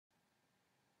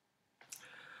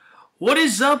What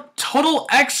is up, Total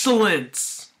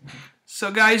Excellence?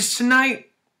 So guys,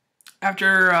 tonight,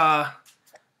 after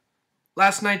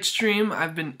last night's stream,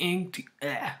 I've been inked.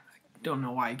 I don't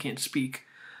know why I can't speak.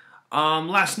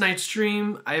 Last night's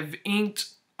stream, I've inked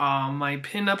my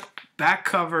pinup back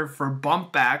cover for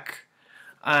Bump Back,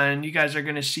 and you guys are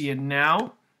going to see it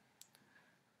now.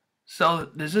 So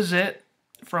this is it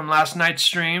from last night's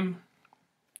stream,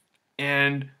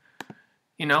 and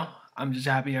you know, I'm just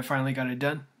happy I finally got it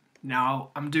done. Now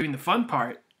I'm doing the fun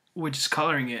part, which is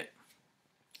coloring it.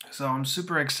 So I'm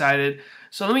super excited.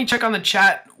 So let me check on the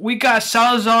chat. We got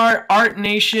Salazar, Art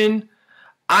Nation.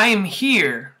 I'm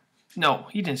here. No,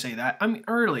 he didn't say that. I'm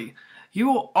early.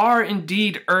 You are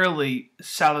indeed early,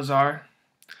 Salazar.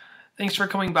 Thanks for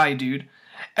coming by, dude.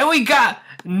 And we got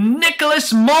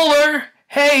Nicholas Moeller.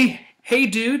 Hey,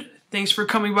 dude. Thanks for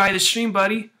coming by the stream,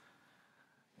 buddy.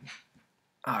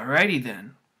 Alrighty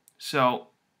then. So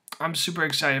I'm super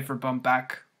excited for Bump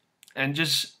Back, and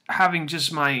just having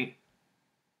just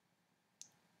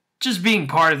being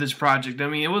part of this project. I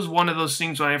mean, it was one of those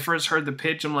things when I first heard the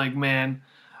pitch, I'm like, man,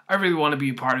 I really want to be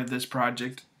a part of this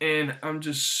project, and I'm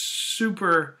just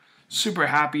super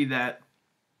happy that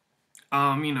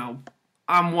you know,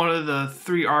 I'm one of the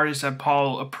 3 artists that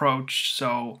Paul approached.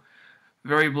 So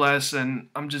very blessed, and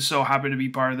I'm just so happy to be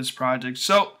part of this project.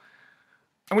 So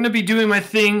I'm gonna be doing my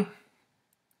thing.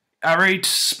 I already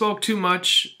spoke too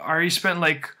much. I already spent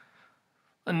like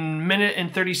a minute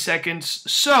and 30 seconds.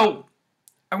 So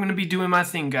I'm going to be doing my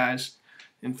thing, guys.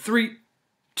 In 3,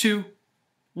 2,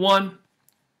 1,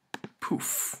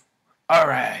 poof. All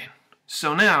right.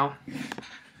 So now,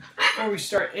 before we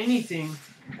start anything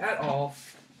at all,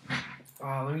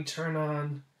 let me turn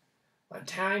on my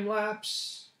time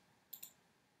lapse.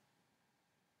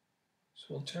 So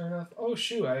we'll turn off. Oh,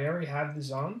 shoot. I already have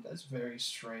this on. That's very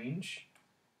strange.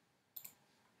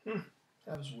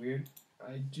 That was weird.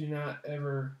 I do not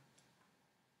ever...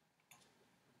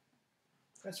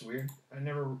 That's weird. I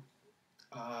never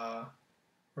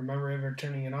remember ever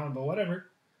turning it on, but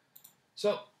whatever.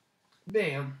 So,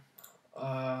 bam.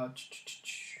 Okay,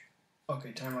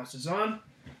 time lapse is on.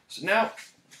 So now,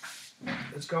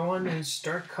 let's go on and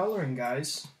start coloring,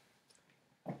 guys.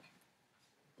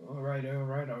 Alright.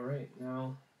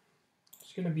 Now,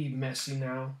 it's going to be messy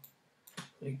now.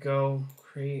 Let me go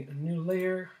create a new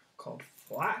layer called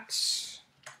flats.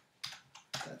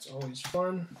 That's always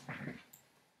fun.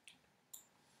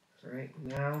 Alright,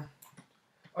 now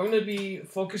I'm going to be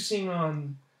focusing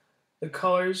on the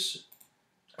colors.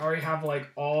 I already have like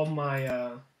all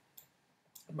my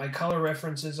my color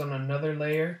references on another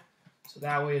layer, so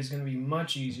that way it's going to be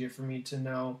much easier for me to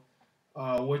know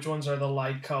which ones are the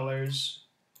light colors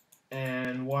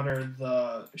and what are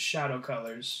the shadow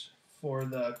colors for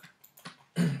the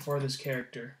for this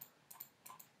character.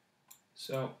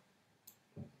 So,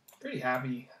 pretty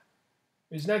happy.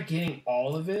 He's not getting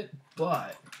all of it,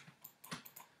 but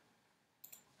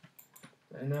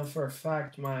I know for a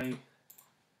fact my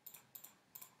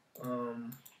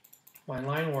my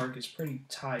line work is pretty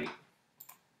tight,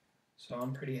 so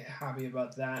I'm pretty happy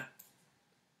about that.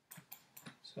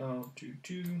 So,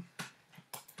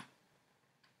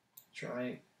 try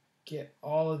and get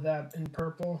all of that in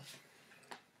purple.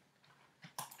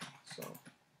 So,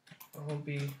 I won't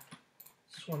be.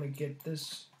 Just want to get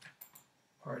this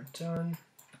part done.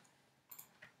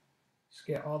 Just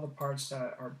get all the parts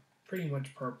that are pretty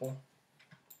much purple.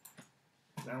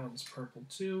 That one's purple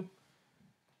too.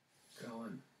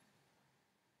 Going.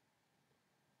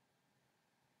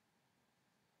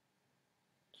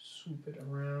 Swoop it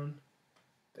around.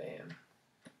 Bam.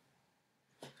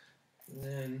 And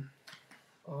then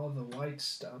all the white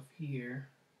stuff here.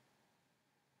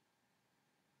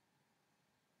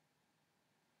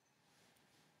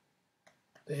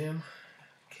 Bam.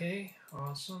 Okay,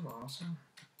 awesome.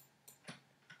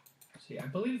 See, I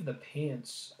believe the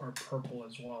pants are purple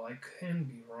as well. I can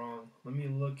be wrong. Let me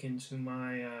look into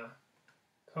my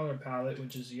color palette,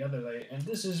 which is the other layer. And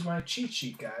this is my cheat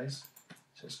sheet, guys.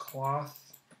 It says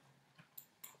cloth.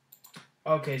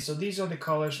 Okay, so these are the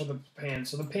colors for the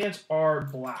pants. So the pants are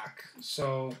black.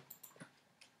 So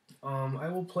I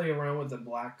will play around with the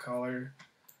black color.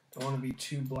 Don't want to be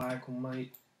too black. We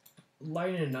might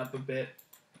lighten it up a bit.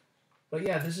 But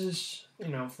yeah, this is, you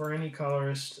know, for any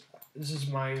colorist, this is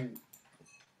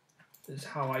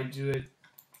how I do it.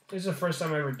 This is the first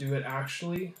time I ever do it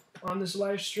actually on this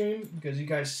live stream, because you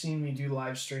guys seen me do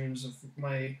live streams of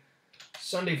my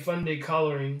Sunday Fun Day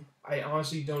coloring. I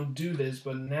honestly don't do this,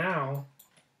 but now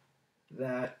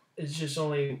that it's just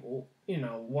only, you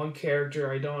know, one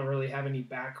character, I don't really have any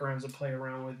backgrounds to play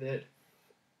around with it.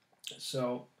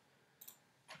 So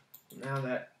now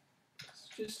that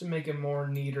just to make it more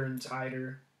neater and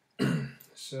tighter.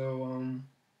 So,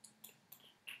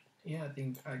 yeah, I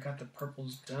think I got the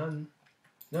purples done.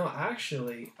 No,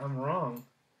 actually, I'm wrong.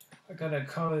 I gotta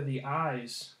color the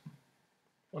eyes.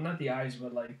 Well, not the eyes,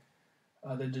 but like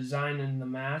the design in the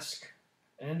mask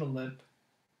and the lip.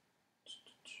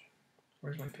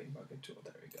 Where's my paint bucket tool?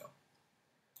 There we go.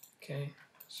 Okay,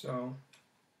 so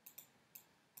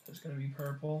that's gonna be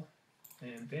purple.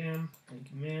 And bam,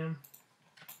 thank you, ma'am.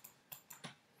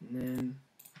 And then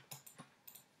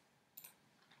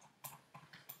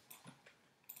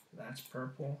that's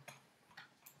purple.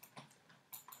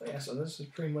 Oh yeah, so this is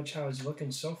pretty much how it's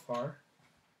looking so far.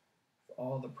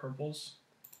 All the purples.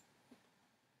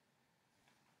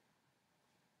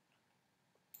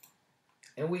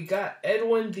 And we got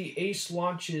Edwin the Ace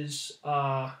Launches,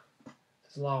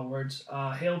 that's a lot of words,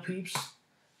 Hail Peeps.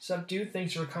 Sup, dude?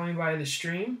 Thanks for coming by the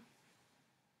stream.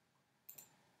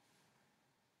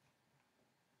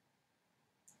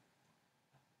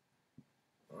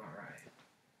 Alright.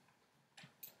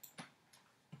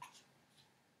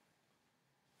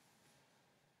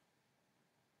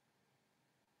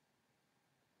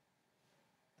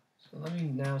 So let me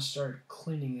now start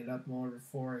cleaning it up more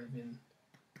before I even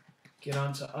get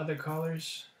on to other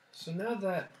colors. So now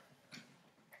that I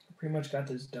pretty much got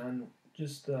this done,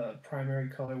 just the primary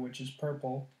color, which is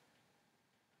purple,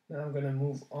 now I'm going to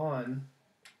move on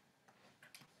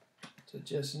to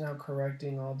just now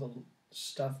correcting all the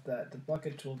stuff that the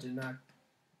bucket tool did not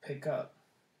pick up.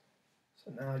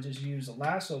 So now I just use the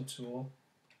lasso tool,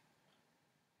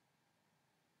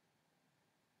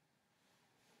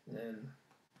 and then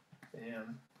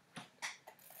bam.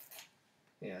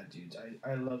 Yeah, dudes,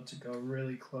 I love to go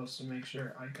really close to make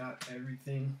sure I got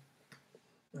everything.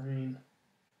 I mean,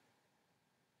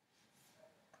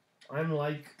 I'm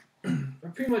like, I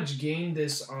pretty much gained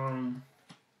this, what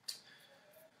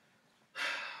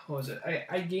was it?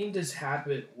 I gained this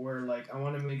habit where, like, I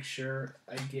want to make sure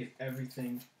I get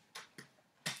everything.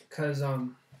 Because,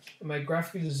 in my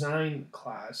graphic design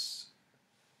class,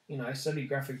 you know, I study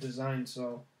graphic design,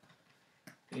 so,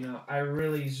 you know, I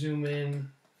really zoom in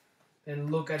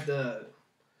and look at the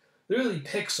literally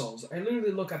pixels. I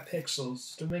literally look at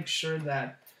pixels to make sure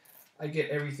that I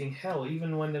get everything. Hell,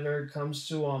 even whenever it comes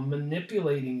to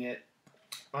manipulating it,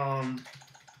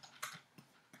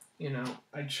 you know,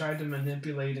 I tried to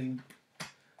manipulate and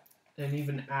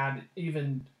even add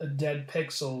even dead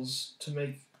pixels to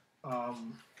make gosh,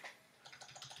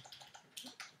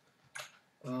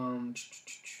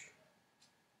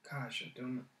 I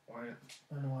don't know why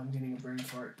I'm getting a brain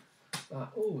fart.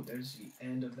 Oh, there's the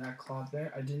end of that cloth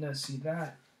there. I did not see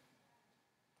that.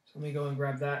 So let me go and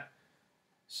grab that.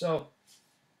 So,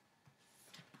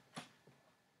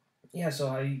 yeah, so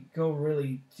I go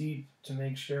really deep to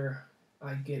make sure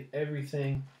I get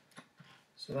everything.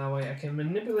 So that way I can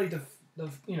manipulate the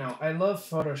you know, I love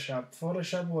Photoshop.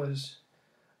 Photoshop was,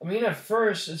 I mean, at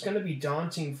first it's going to be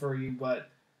daunting for you, but,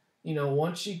 you know,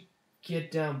 once you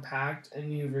get down packed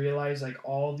and you realize like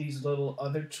all these little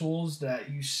other tools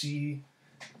that you see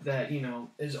that, you know,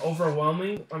 is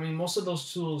overwhelming. I mean, most of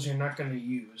those tools you're not going to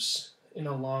use in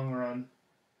a long run,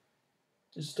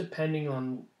 just depending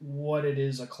on what it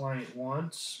is a client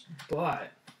wants.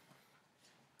 But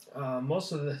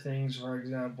most of the things, for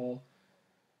example,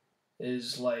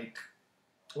 is like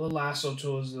the lasso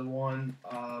tool is the one.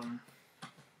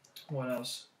 What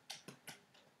else?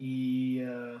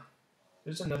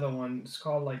 There's another one. It's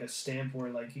called like a stamp where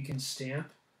like you can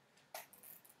stamp.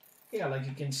 Yeah, like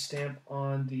you can stamp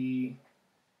on the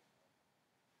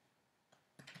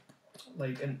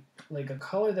like a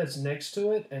color that's next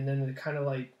to it, and then it kind of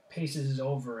like pastes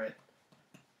over it.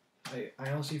 I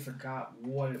honestly forgot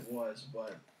what it was,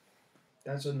 but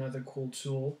that's another cool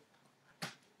tool.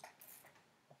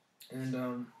 And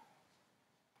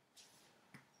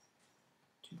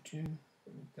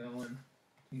go and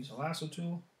use a lasso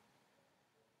tool.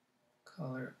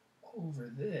 Color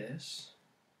over this.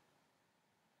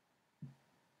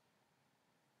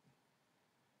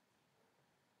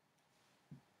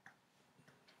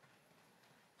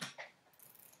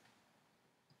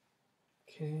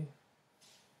 Okay.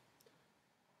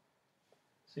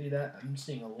 See that? I'm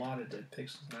seeing a lot of dead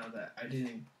pixels now that I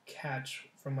didn't catch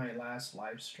from my last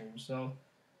live stream. So,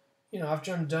 you know,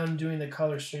 after I'm done doing the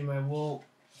color stream, I will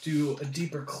do a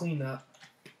deeper cleanup.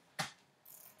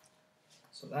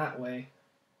 So that way,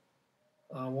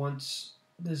 once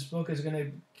this book is going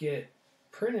to get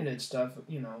printed and stuff,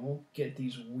 you know, we'll get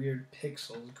these weird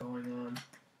pixels going on.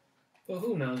 But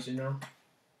who knows, you know?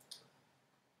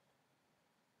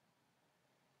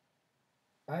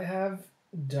 I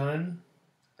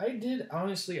did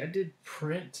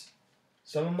print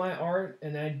some of my art,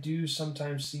 and I do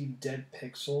sometimes see dead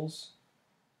pixels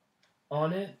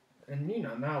on it. And you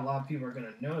know, not a lot of people are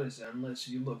gonna notice it unless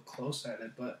you look close at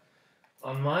it. But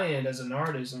on my end, as an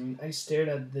artist, I mean, I stared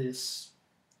at this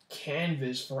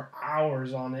canvas for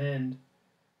hours on end,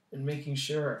 and making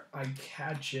sure I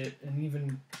catch it, and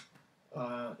even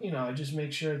you know, I just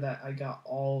make sure that I got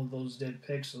all of those dead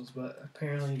pixels. But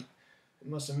apparently, I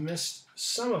must have missed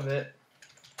some of it,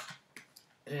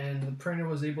 and the printer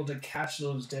was able to catch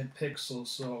those dead pixels.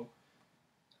 So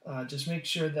just make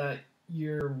sure that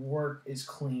your work is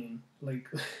clean, like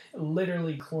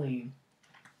literally clean.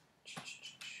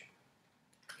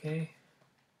 Okay,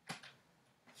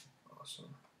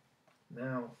 awesome.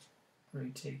 Now let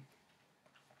me take.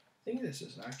 I think this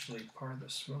is actually part of the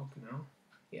smoke now.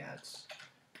 Yeah,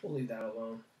 we'll leave that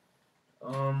alone.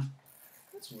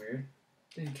 That's weird.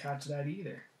 Didn't catch that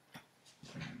either.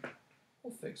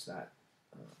 We'll fix that.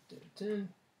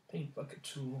 Paint bucket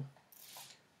tool.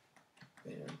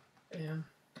 Bam, bam,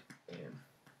 bam.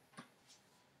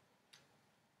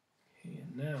 Okay,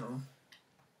 and now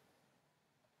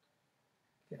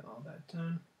get all that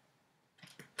done.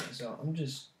 So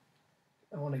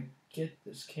I want to get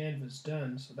this canvas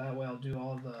done, so that way I'll do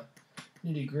all the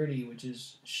nitty gritty, which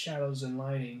is shadows and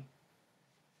lighting.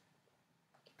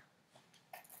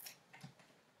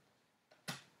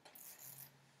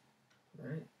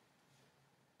 Right.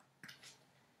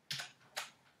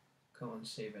 Go and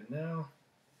save it now.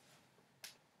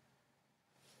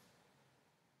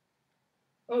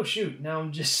 Oh shoot! Now I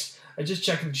just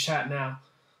checked the chat now.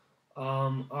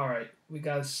 All right, we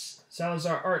got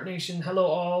Salazar Art Nation. Hello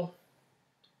all.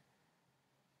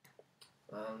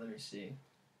 Let me see.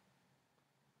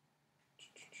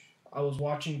 I was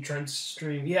watching Trent's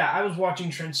stream. Yeah, I was watching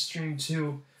Trent's stream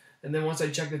too. And then once I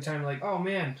checked the time, like, oh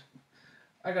man,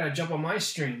 I gotta jump on my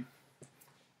stream.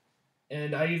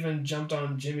 And I even jumped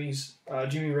on Jimmy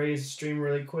Ray's stream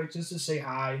really quick just to say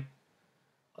hi.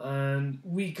 And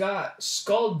we got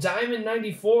Skull Diamond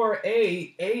 94.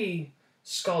 A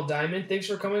Skull Diamond, thanks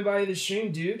for coming by the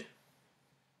stream, dude.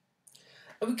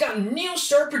 And we got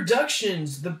Neostar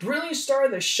Productions, the brilliant star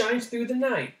that shines through the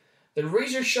night, the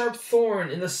razor-sharp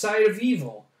thorn in the side of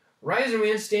evil.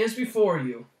 Riserman stands before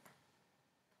you.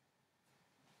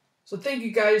 So thank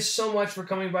you guys so much for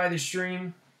coming by the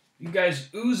stream. You guys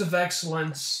ooze of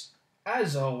excellence,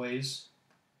 as always.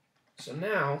 So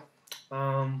now,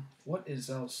 what is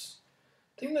else?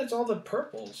 I think that's all the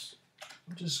purples.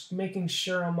 I'm just making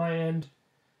sure on my end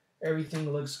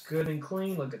everything looks good and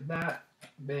clean. Look at that.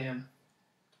 Bam.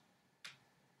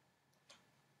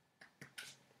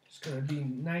 Just gonna be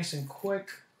nice and quick,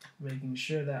 making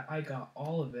sure that I got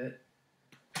all of it.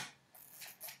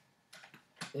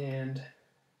 And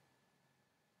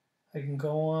I can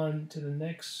go on to the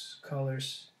next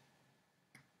colors.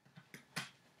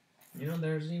 You know,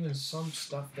 there's even some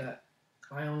stuff that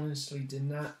I honestly did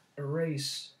not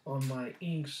erase on my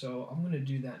ink, so I'm going to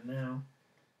do that now.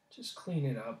 Just clean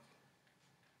it up.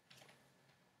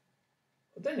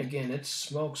 But then again, it's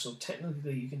smoke, so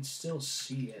technically you can still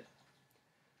see it.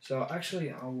 So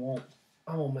actually, I won't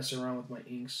mess around with my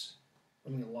inks.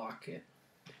 Let me lock it,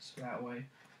 so that way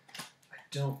I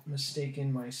don't mistake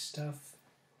in my stuff.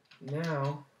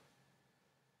 Now,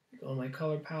 go on my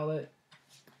color palette.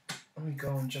 Let me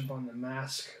go and jump on the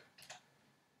mask.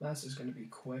 Mask is going to be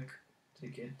quick to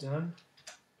get done.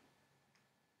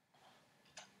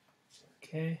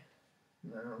 Okay,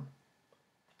 now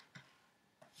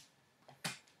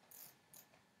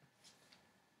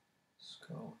let's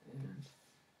go and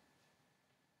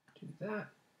do that.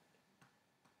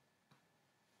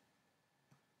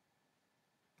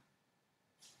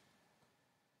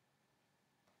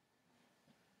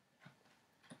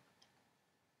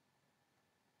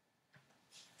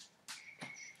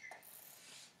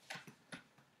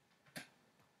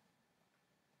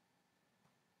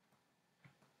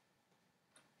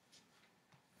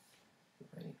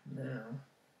 Right now,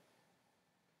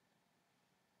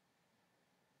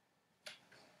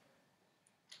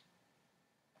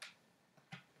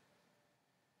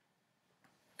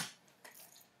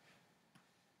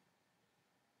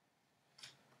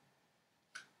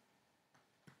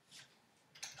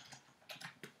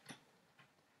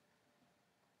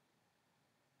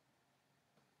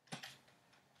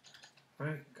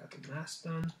 alright, got the mask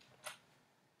done.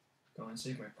 Go and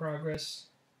save my progress.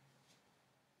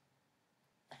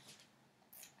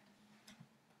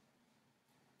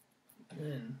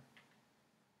 Then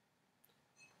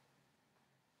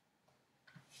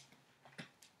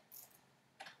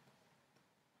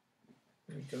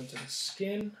we go to the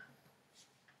skin.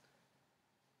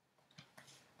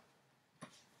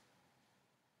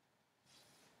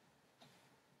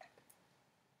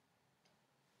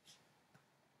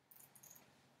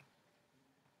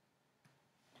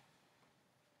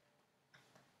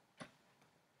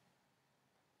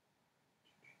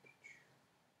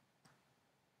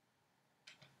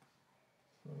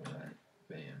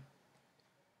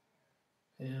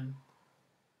 him.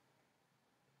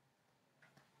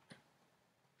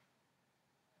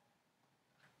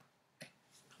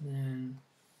 And then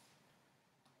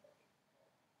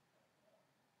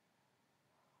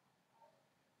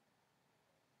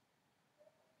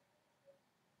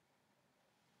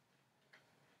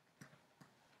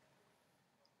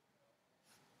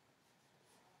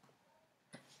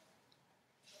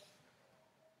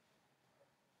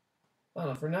I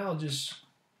don't know, for now I'll just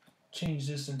change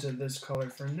this into this color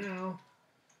for now.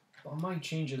 I might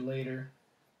change it later.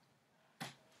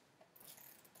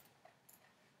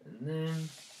 And then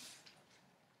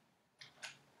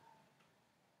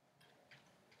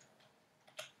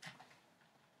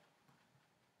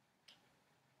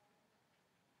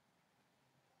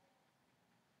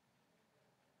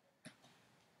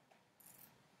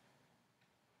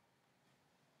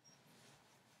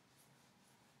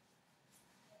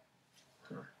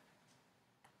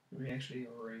let me actually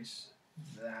erase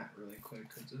that really quick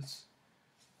because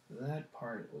that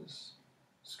part was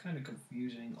kind of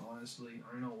confusing, honestly.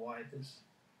 I don't know why this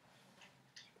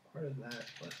part of that,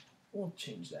 but we'll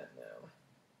change that now.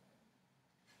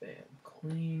 Bam,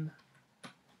 clean.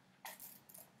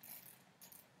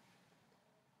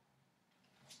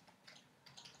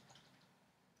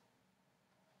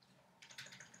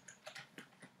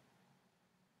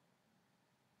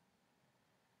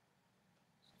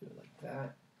 Let's do it like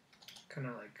that. Kind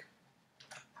of like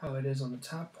how it is on the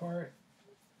top part.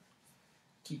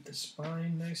 Keep the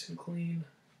spine nice and clean.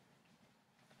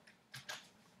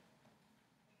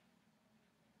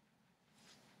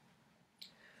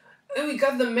 And we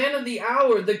got the man of the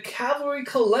hour, the Cavalry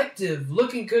Collective.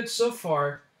 Looking good so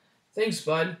far. Thanks,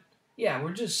 bud. Yeah,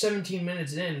 we're just 17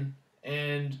 minutes in,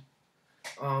 and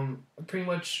pretty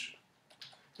much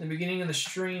in the beginning of the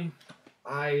stream,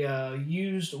 I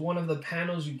used one of the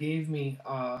panels you gave me,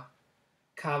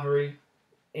 Cavalry,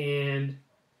 and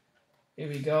here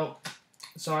we go.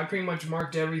 So I pretty much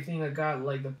marked everything. I got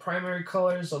like the primary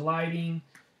colors, the lighting,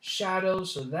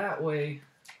 shadows, so that way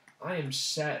I am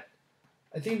set.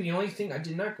 I think the only thing I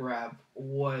did not grab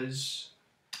was,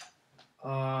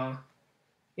 yeah,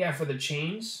 for the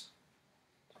chains.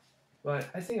 But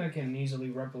I think I can easily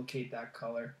replicate that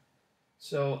color.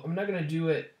 So I'm not going to do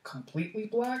it completely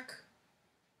black,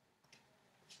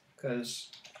 because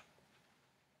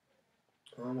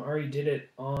I already did it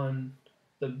on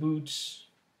the boots.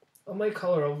 I might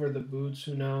color over the boots,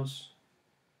 who knows.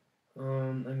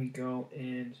 Let me go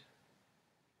and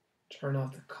turn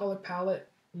off the color palette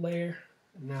layer.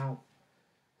 Now,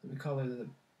 let me color the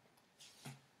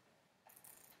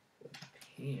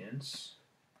pants.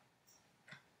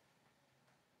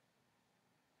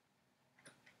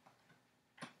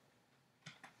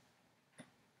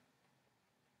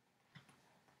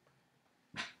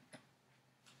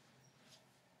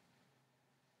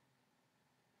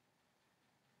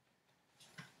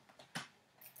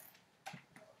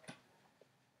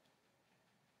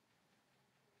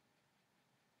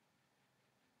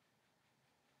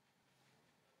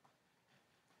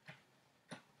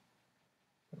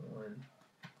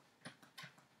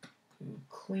 Do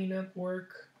cleanup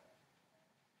work.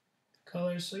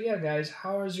 Colors. So yeah, guys,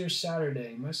 how was your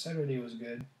Saturday? My Saturday was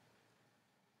good.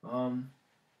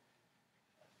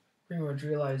 Pretty much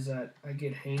realized that I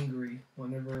get hangry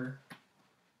whenever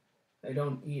I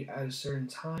don't eat at a certain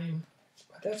time,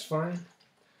 but that's fine.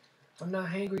 I'm not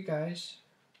hangry, guys.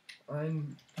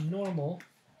 I'm normal.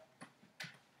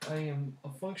 I am a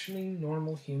functioning,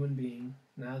 normal human being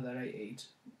now that I ate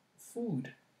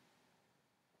food.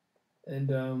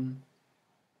 And,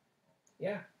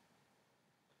 yeah.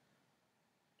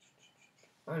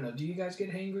 I don't know, do you guys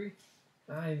get hangry?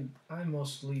 I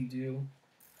mostly do.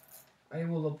 I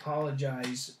will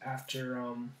apologize after,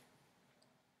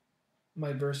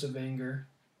 my burst of anger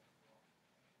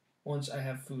once I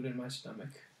have food in my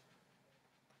stomach.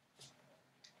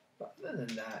 But other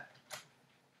than that,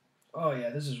 oh yeah,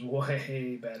 this is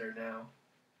way better now.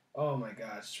 Oh my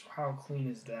gosh, how clean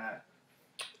is that?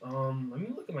 Let me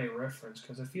look at my reference,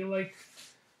 because I feel like,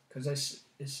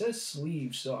 it says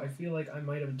sleeve, so I feel like I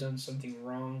might have done something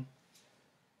wrong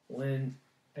when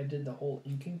I did the whole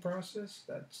inking process.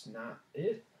 That's not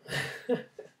it.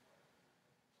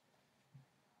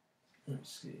 Let's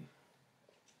see.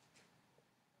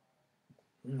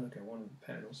 Let me look at one of the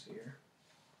panels here.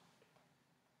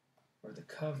 Or the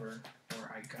cover,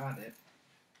 where I got it.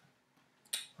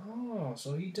 Oh,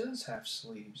 so he does have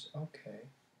sleeves. Okay.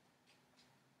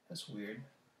 That's weird.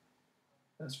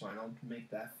 That's fine, I'll make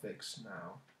that fix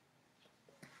now.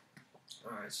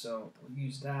 Alright, so we'll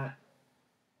use that.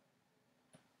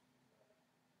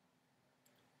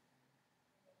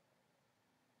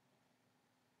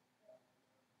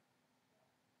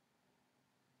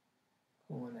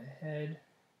 on ahead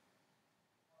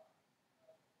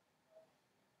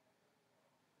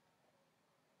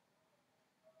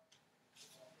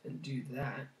and do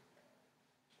that.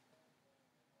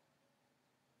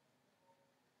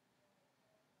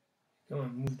 Go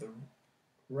and move the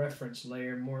reference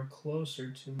layer more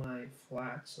closer to my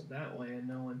flat, so that way I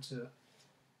know when to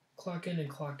clock in and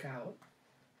clock out.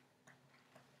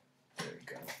 There we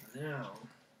go. Now,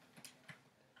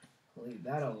 I'll leave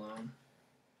that alone.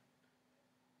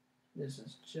 This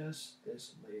is just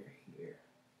this layer here,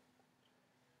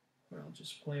 where I'll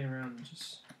just play around and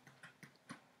just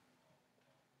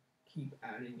keep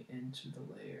adding into the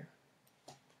layer.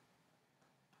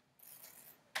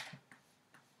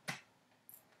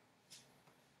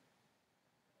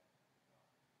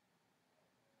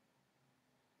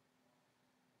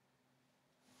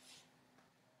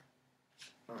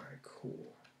 Alright,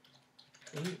 cool.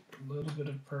 Okay, a little bit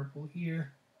of purple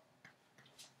here.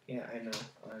 Yeah, I know.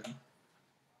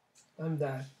 I'm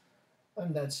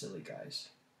that silly, guys.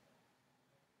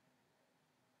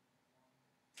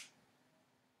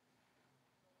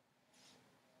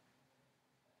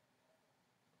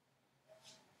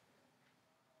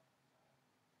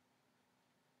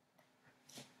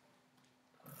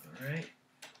 Alright.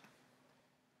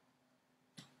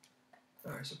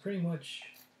 Alright, so pretty much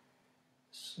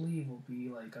sleeve will be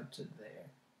like up to there.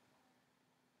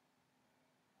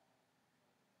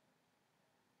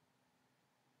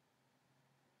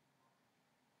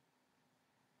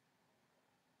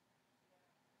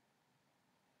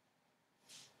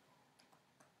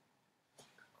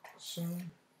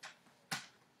 Awesome.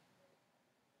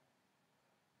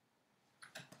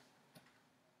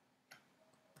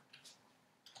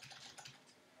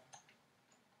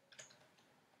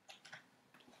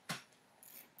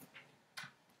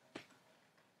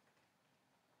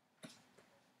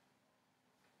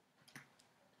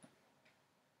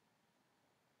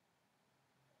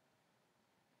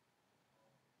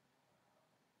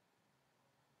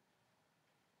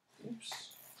 Oops.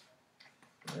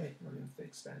 Alright, let me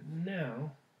fix that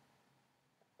now.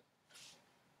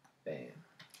 Bam.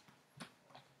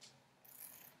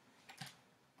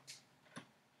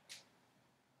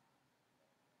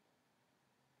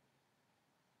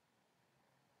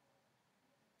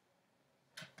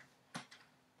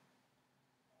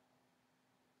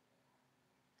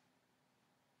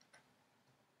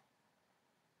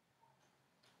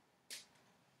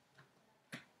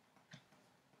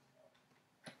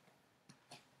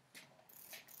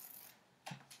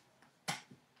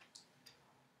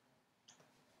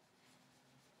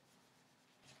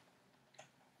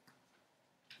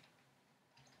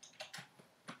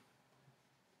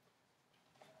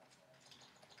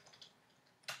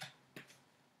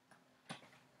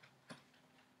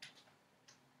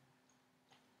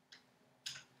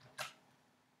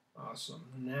 Awesome.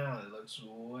 Now it looks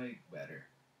way better.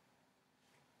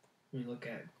 Let me look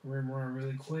at Grimoire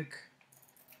really quick.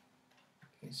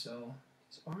 Okay, so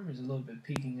his arm is a little bit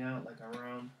peeking out like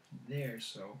around there,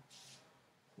 so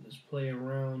I'll just play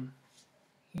around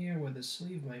here where the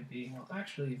sleeve might be. Well,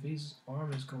 actually, if his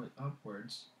arm is going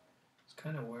upwards, it's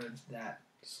kind of where that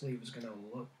sleeve is gonna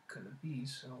be.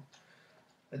 So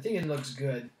I think it looks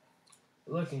good.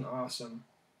 Looking awesome.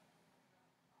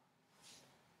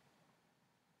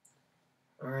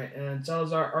 Alright, and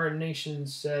Salazar Art Nation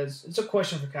says, it's a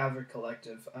question for Calvary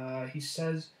Collective. He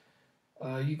says,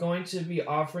 you going to be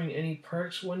offering any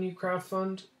perks when you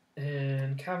crowdfund?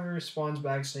 And Calvary responds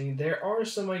back saying, there are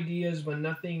some ideas, but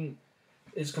nothing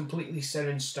is completely set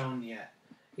in stone yet.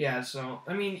 Yeah, so,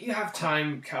 I mean, you have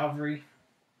time, Calvary.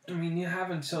 I mean, you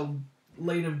have until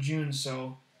late of June,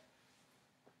 so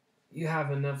you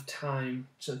have enough time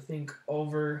to think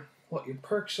over what your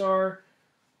perks are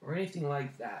or anything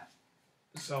like that.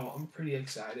 So I'm pretty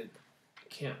excited.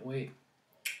 Can't wait.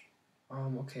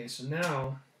 Okay, so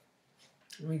now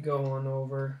let me go on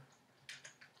over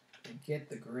and get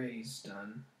the grays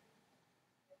done.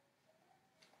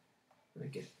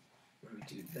 Let me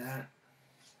do that.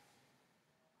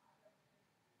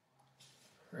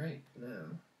 Right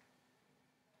now.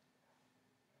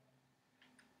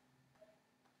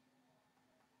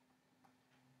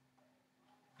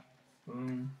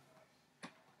 Boom.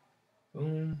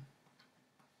 Boom.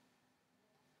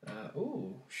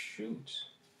 Oh, shoot.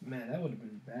 Man, that would have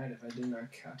been bad if I did not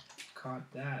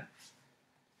caught that.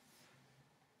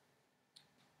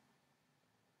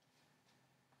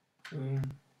 Boom.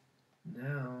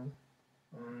 Now,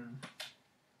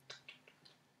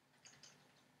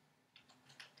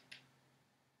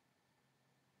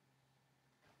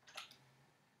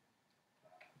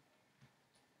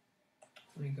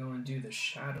 let me go and do the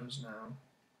shadows now.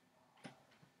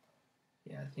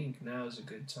 Yeah, I think now is a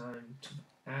good time to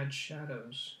add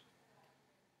shadows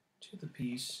to the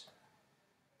piece.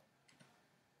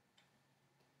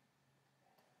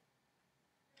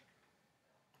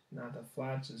 Now the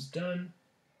flats is done.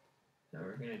 Now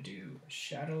we're going to do a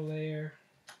shadow layer.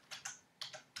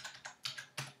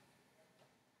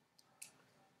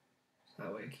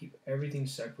 That way I keep everything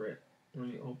separate. Let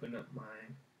me open up my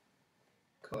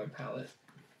color palette.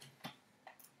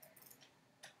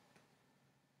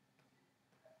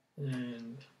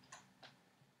 And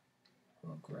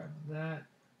I'll grab that.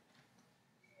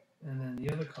 And then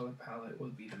the other color palette will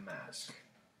be the mask.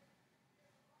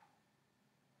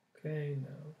 Okay,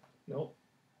 no. Nope.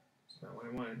 That's not what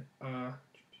I wanted.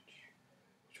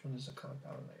 Which one is the color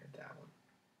palette layer? That one.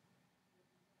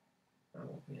 That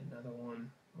will be another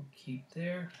one I'll keep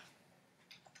there.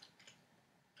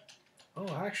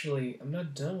 Oh, actually, I'm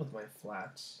not done with my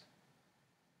flats.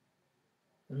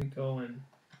 Let me go and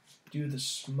do the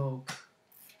smoke.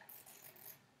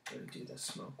 I'm going to do the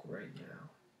smoke right now.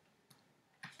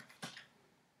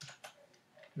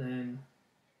 Then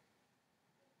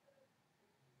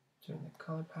turn the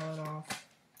color palette off,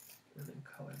 and then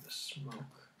color the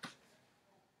smoke.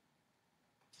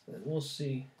 And then we'll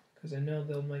see, because I know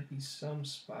there might be some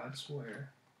spots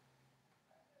where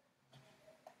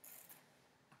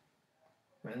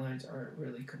my lines aren't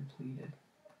really completed.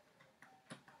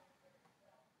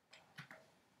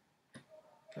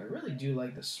 I really do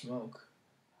like the smoke.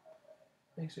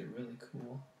 Makes it really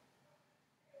cool.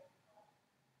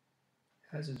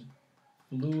 Has this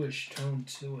bluish tone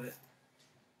to it,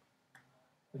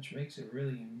 which makes it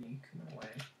really unique in a way.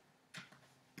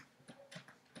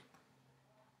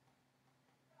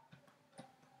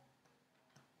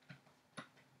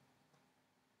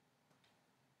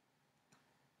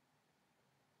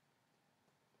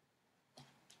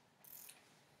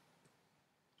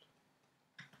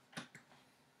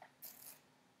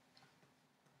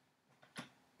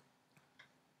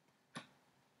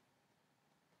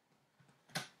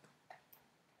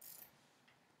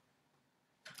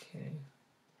 Okay.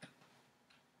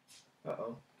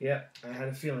 Uh-oh. Yeah, I had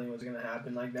a feeling it was going to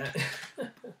happen like that.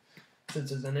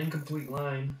 Since it's an incomplete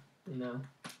line, you know.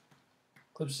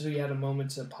 Clip Studio had a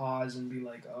moment to pause and be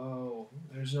like, oh,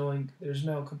 there's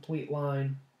no complete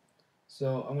line.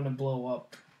 So I'm going to blow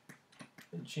up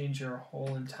and change our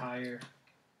whole entire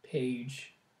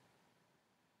page.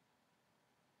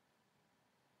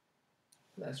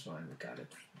 That's fine, we got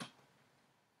it.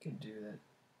 Can do that.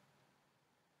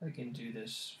 I can do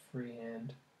this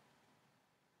freehand.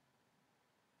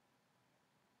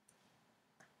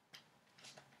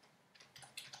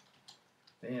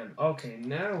 Bam. Okay,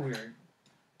 now we're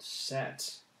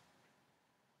set.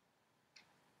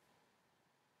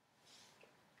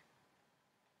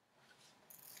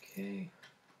 Okay.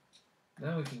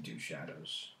 Now we can do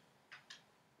shadows.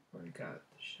 Already got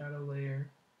the shadow layer,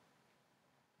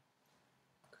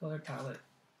 color palette.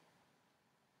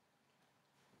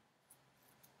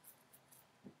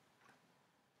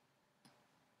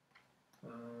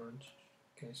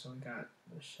 Okay, so I got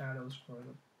the shadows for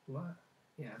the blood.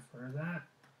 Yeah, for that.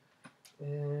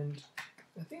 And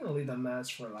I think I'll leave the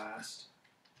mask for last.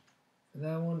 For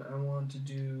that one, I want to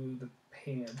do the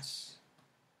pants.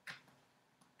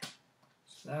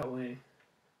 So that way,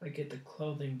 I get the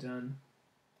clothing done.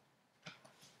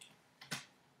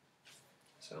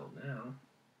 So now,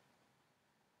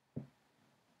 let's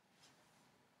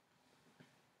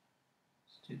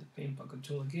do the paint bucket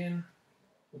tool again.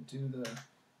 We'll do the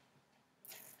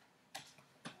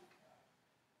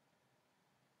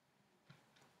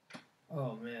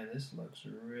oh man, this looks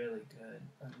really good.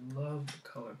 I love the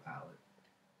color palette.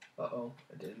 Uh-oh,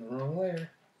 I did it in the wrong layer.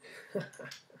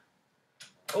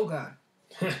 Oh god.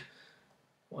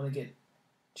 Want to get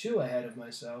too ahead of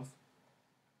myself.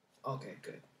 Okay,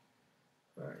 good.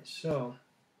 Alright, so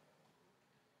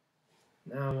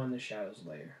now I'm on the shadows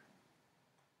layer.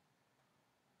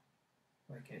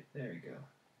 Okay, there you go.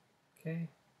 Okay.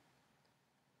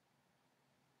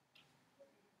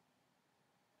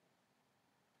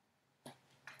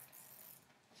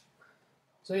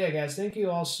 So yeah, guys, thank you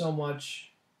all so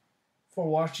much for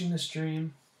watching the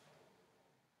stream.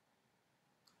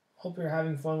 Hope you're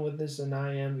having fun with this, and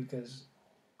I am, because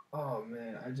oh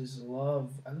man, I love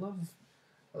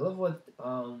what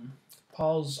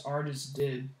Paul's artist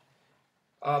did.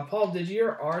 Paul, did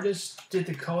your artist did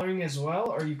the coloring as well,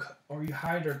 or you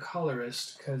hired a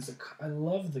colorist? Because I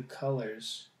love the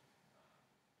colors.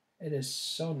 It is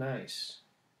so nice.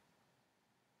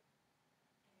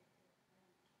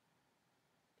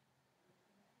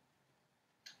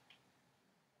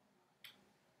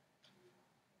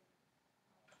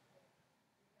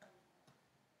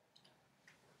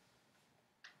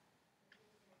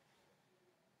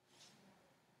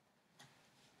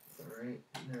 Alright,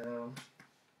 now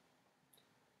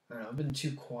I don't know, I've been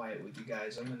too quiet with you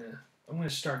guys. I'm gonna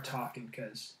start talking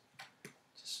because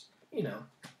just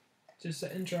just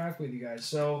to interact with you guys.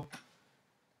 So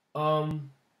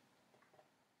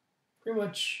pretty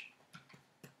much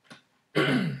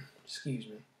excuse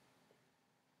me.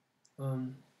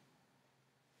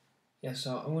 Yeah,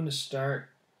 so I'm gonna start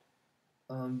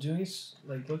doing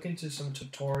look into some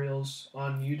tutorials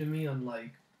on Udemy on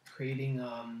like creating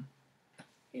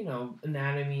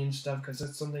anatomy and stuff, because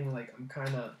that's something like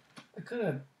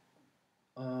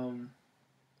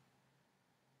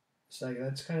it's like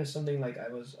that's kind of something like I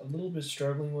was a little bit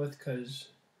struggling with, because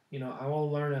I want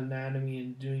to learn anatomy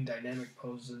and doing dynamic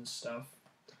poses and stuff.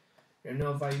 I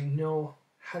know if I know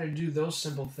how to do those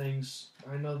simple things,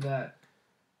 I know that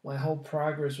my whole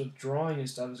progress with drawing and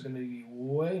stuff is going to be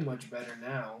way much better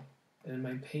now, and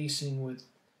my pacing with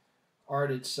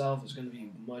art itself is going to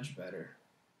be much better.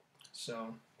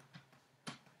 So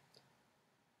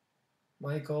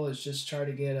my goal is just try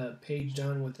to get a page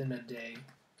done within a day.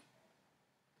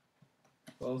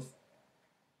 Both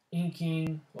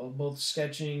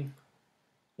sketching,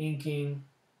 inking,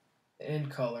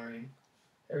 and coloring.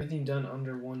 Everything done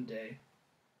under one day.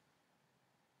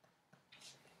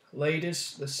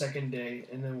 Latest, the second day,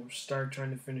 and then we'll start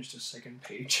trying to finish the second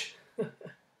page. And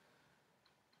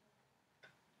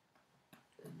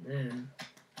then,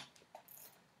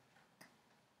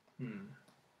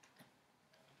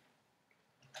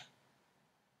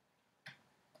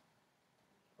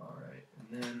 Alright,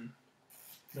 and then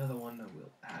another one that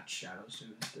we'll add shadows to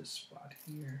is this spot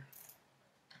here.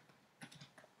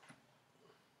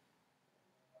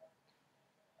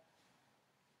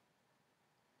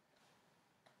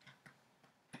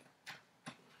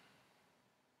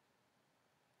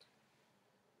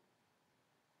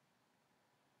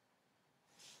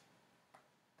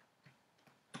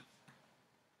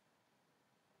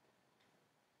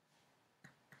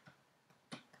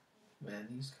 Man,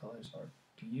 these colors are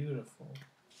beautiful.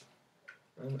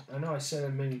 I know I said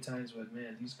it many times, but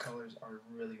man, these colors are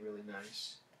really, really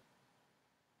nice.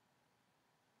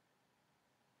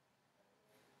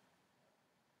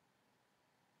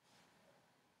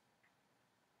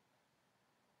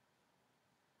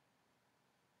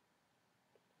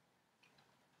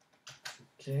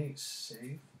 Okay,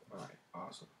 save. Alright,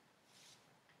 awesome.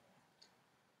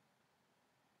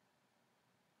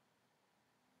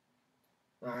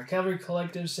 Cavalry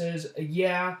Collective says,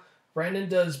 yeah, Brandon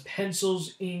does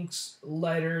pencils, inks,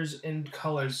 letters, and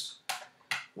colors.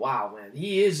 Wow, man.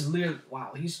 He is literally,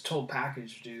 wow, he's a total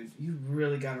package, dude. You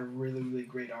really got a really, really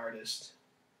great artist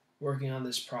working on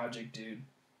this project, dude.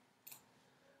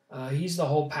 He's the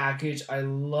whole package. I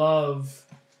love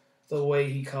the way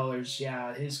he colors.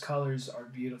 Yeah, his colors are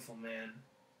beautiful, man.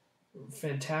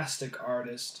 Fantastic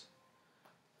artist.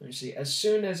 Let me see. As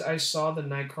soon as I saw the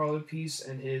Nightcrawler piece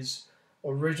and his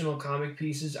original comic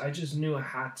pieces, I just knew I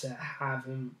had to have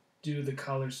him do the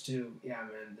colors too. Yeah,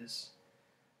 man,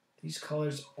 these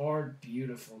colors are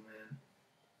beautiful, man.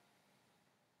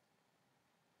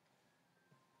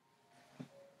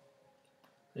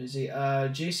 Let me see.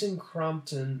 Jason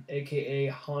Crompton, aka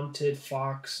Haunted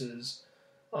Foxes,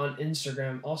 on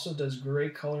Instagram also does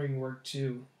great coloring work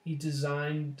too. He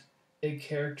designed a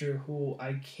character who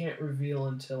I can't reveal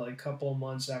until a couple of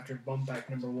months after Bump Back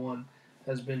 #1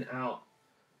 has been out.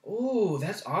 Ooh,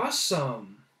 that's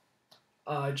awesome.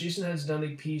 Jason has done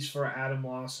a piece for Adam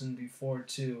Lawson before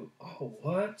too. Oh,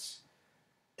 what?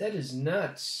 That is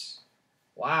nuts.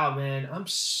 Wow, man. I'm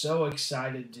so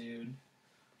excited, dude.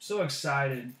 So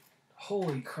excited.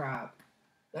 Holy crap.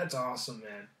 That's awesome,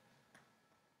 man.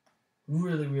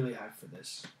 Really, really hyped for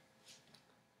this.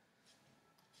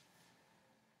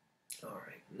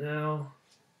 Alright, now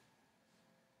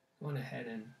going ahead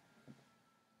and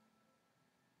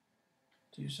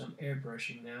do some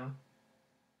airbrushing now.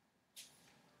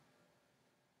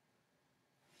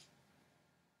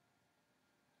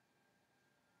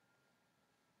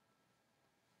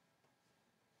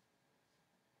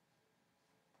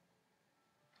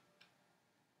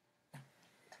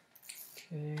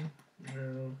 Okay,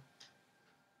 now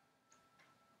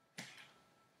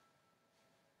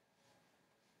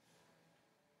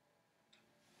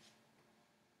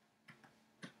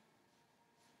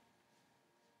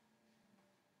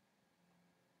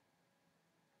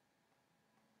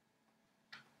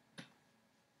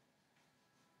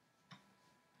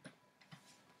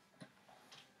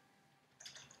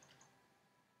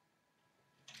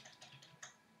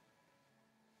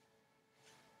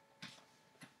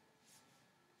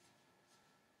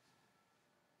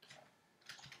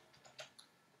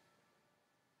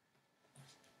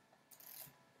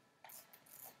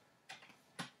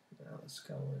Let's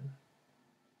go in.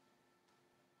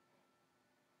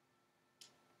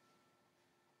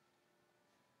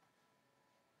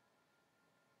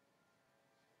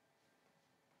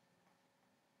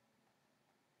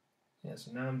 Yeah,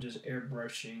 so now I'm just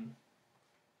airbrushing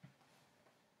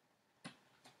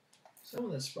some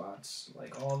of the spots,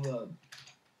 like all the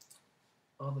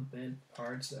bent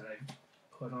parts that I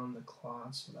put on the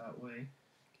cloth, so that way it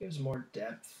gives more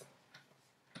depth.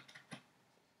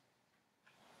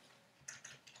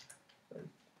 But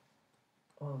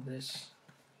all this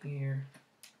here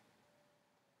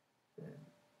and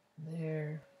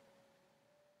there.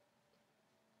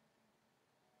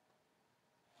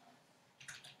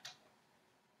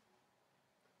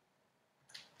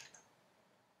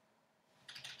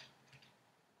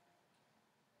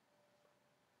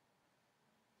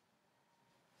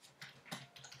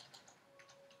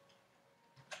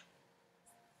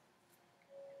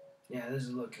 Yeah, this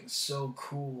is looking so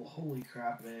cool. Holy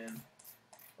crap, man.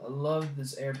 I love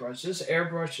this airbrush. This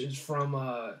airbrush is from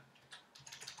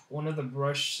one of the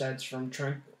brush sets from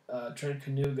Trent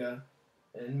Kanuga.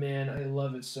 And man, I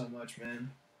love it so much,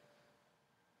 man.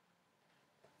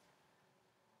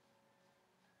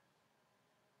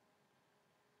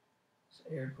 This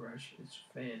airbrush is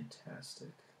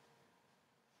fantastic.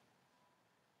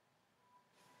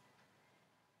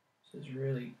 This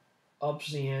really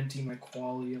ups the ante, my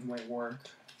quality of my work.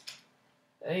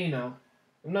 And you know,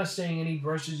 I'm not saying any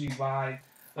brushes you buy,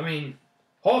 I mean,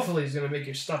 hopefully it's going to make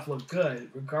your stuff look good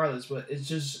regardless, but it's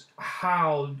just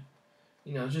how,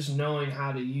 you know, just knowing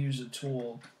how to use a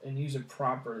tool and use it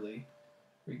properly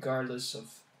regardless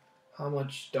of how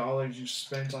much dollars you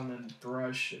spent on a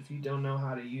brush. If you don't know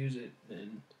how to use it,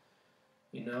 then,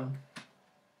 you know,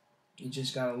 you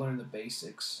just got to learn the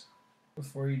basics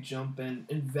before you jump and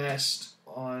invest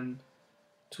on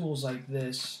tools like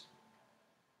this,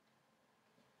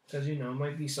 because you know it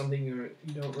might be something you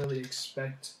don't really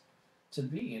expect to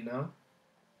be, you know.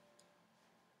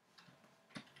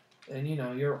 And you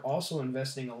know you're also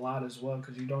investing a lot as well,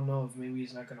 because you don't know if maybe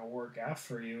it's not going to work out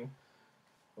for you,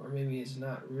 or maybe it's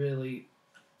not really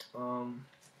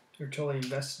you're totally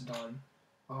invested on.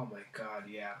 Oh my god,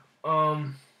 yeah.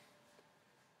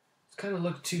 It's kind of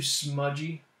look too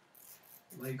smudgy,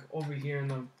 like over here in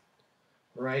the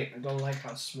right. I don't like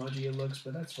how smudgy it looks,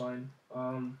 but that's fine.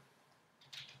 I'm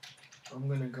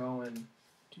gonna go and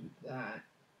do that.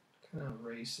 Kind of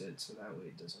erase it so that way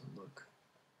it doesn't look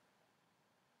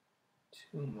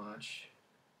too much.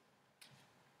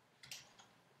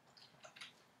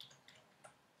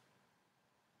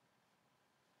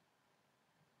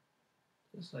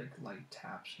 Just like light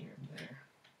taps here and there.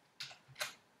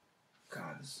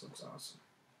 God, this looks awesome.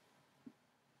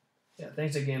 Yeah,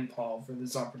 thanks again, Paul, for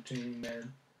this opportunity,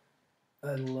 man.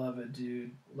 I love it,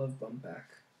 dude. Love Bumpback.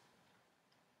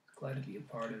 Glad to be a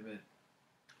part of it.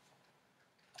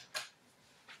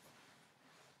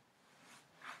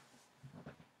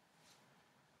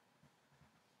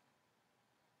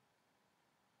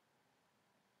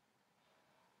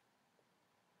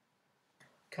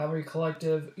 Cavalry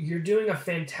Collective, you're doing a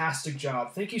fantastic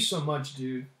job. Thank you so much,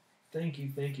 dude. Thank you,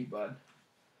 bud.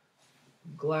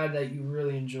 I'm glad that you're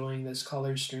really enjoying this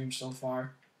color stream so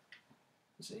far.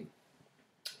 Let's see.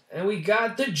 And we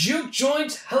got the Juke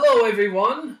Joint. Hello,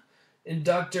 everyone. And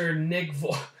Dr. Nick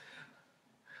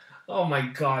Oh my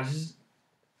gosh.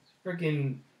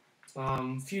 Freaking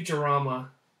Futurama.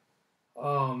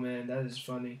 Oh man, that is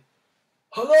funny.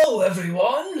 Hello,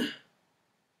 everyone.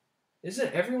 Is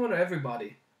it everyone or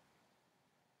everybody?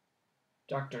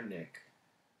 Dr. Nick.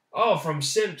 Oh, from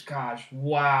Simpsons. Gosh,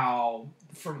 wow.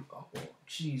 From, oh,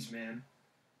 jeez, man.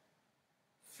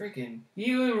 Freaking,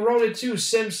 you even wrote it too,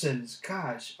 Simpsons.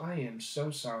 Gosh, I am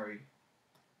so sorry.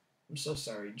 I'm so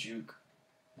sorry, Juke.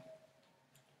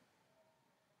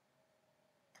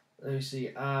 Let me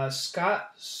see.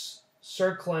 Scott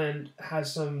Cirkland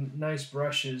has some nice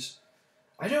brushes.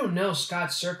 I don't know Scott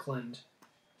Cirkland.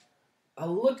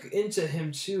 I'll look into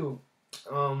him too.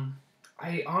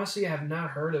 I honestly have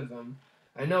not heard of him.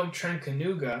 I know Trent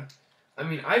Kanuga. I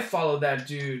mean, I followed that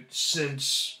dude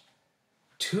since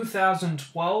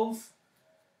 2012.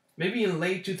 Maybe in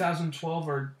late 2012,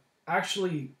 or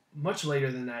actually much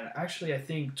later than that. Actually, I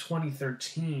think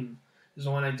 2013 is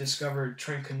when I discovered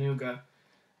Trent Kanuga.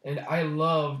 And I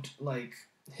loved, like,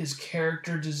 his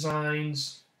character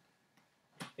designs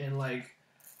and, like,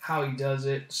 how he does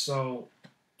it. So,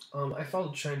 I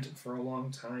followed Trent for a long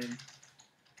time.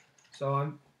 So,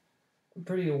 I'm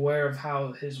pretty aware of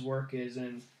how his work is.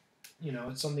 And, you know,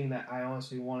 it's something that I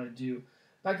honestly want to do.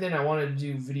 Back then, I wanted to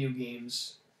do video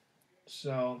games.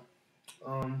 So,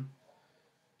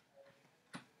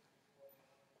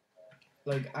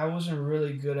 like I wasn't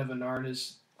really good of an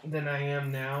artist than I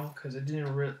am now because I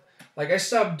didn't really like I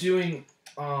stopped doing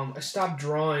I stopped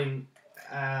drawing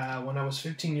when I was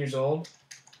 15 years old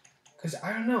because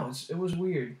I don't know it was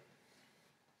weird.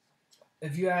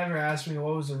 If you ever asked me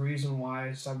what was the reason why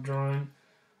I stopped drawing,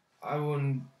 I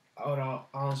wouldn't. I would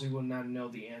honestly would not know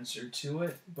the answer to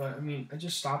it. But I mean, I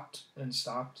just stopped and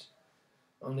stopped.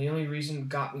 The only reason it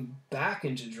got me back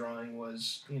into drawing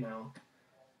was you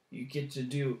get to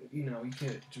do you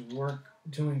get to work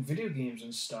doing video games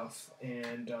and stuff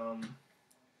and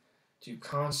do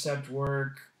concept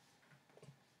work.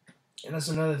 And that's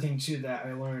another thing too that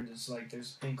I learned is like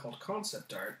there's a thing called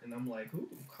concept art, and I'm like, ooh,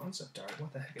 concept art.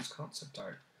 What the heck is concept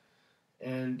art?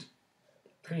 And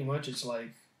pretty much it's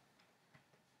like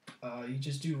you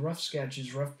just do rough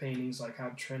sketches, rough paintings, like how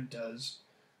Trent does,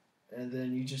 and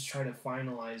then you just try to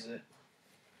finalize it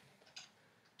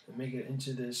and make it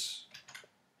into this,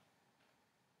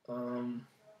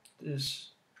 this,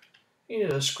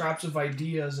 scraps of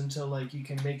ideas until like you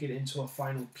can make it into a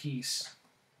final piece.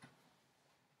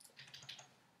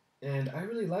 And I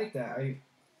really like that.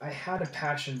 I had a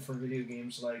passion for video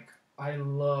games. Like I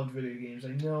loved video games. I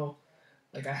know,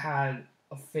 like I had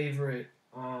a favorite.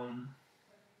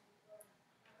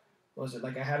 What was it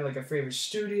like? I had like a favorite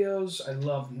studios. I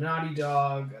loved Naughty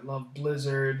Dog. I loved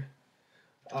Blizzard.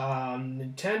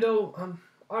 Nintendo.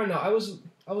 I don't know.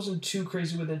 I wasn't too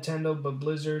crazy with Nintendo, but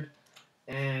Blizzard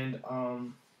and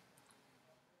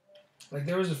like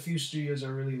there was a few studios I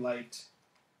really liked.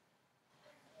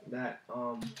 That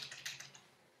I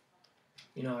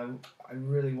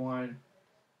really wanted,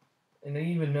 and I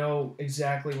didn't even know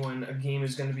exactly when a game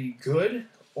is going to be good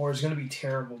or is going to be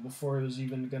terrible before it was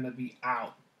even going to be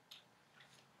out.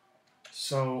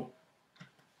 So,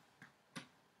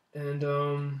 and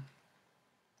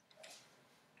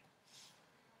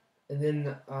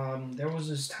then there was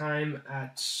this time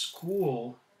at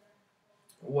school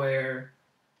where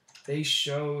they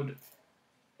showed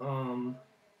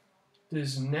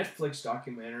this Netflix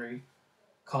documentary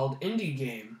called Indie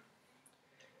Game.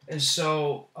 And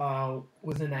so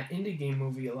within that Indie Game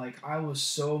movie, like I was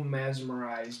so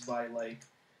mesmerized by like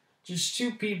just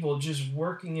two people just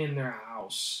working in their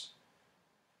house.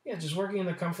 Yeah, just working in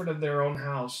the comfort of their own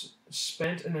house.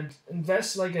 Spent and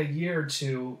invest like a year or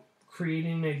two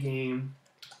creating a game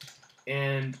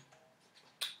and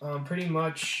pretty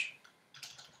much,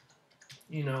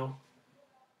 you know,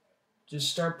 just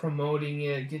start promoting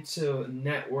it, get to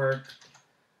network,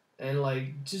 and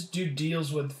like just do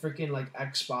deals with freaking like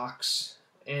Xbox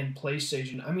and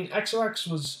PlayStation. I mean, Xbox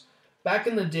was back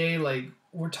in the day. Like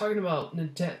we're talking about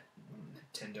Nintendo,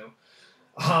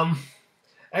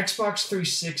 Xbox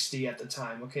 360 at the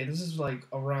time. Okay, this is like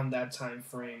around that time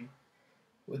frame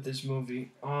with this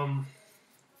movie. Xbox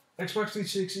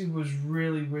 360 was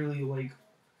really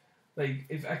like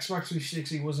if Xbox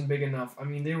 360 wasn't big enough, I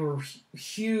mean they were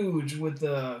huge with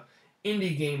the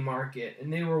indie game market,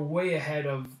 and they were way ahead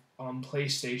of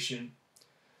PlayStation.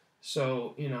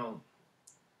 So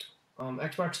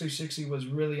Xbox 360 was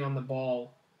really on the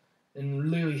ball and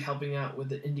really helping out with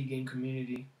the indie game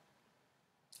community.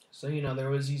 So there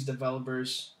was these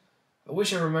developers. I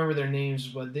wish I remember their names,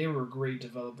 but they were great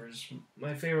developers.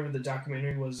 My favorite of the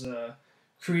documentary was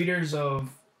creators of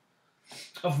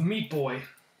Meat Boy,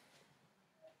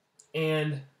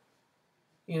 and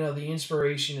the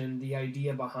inspiration and the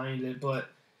idea behind it. But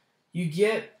you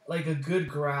get like a good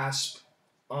grasp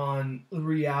on the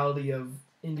reality of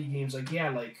indie games. Like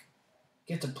like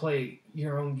get to play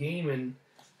your own game and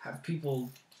have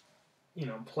people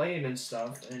play it and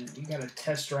stuff, and you gotta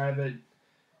test drive it.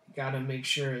 You gotta make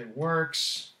sure it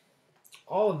works,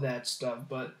 all of that stuff.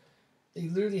 But they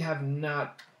literally have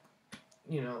not.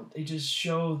 They just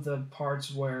show the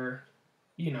parts where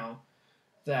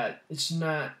that it's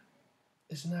not.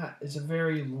 It's a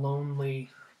very lonely.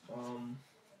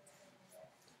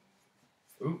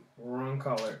 Wrong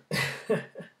color.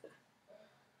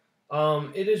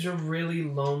 It is a really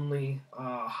lonely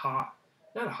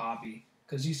not a hobby,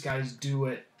 because these guys do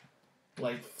it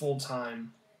like full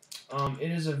time.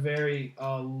 It is a very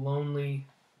lonely.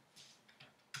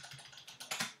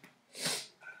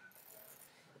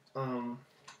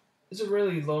 It's a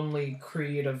really lonely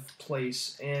creative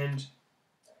place, and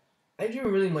I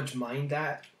didn't really much mind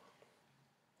that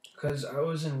because I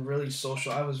wasn't really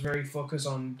social. I was very focused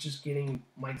on just getting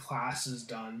my classes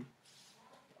done.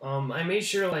 I made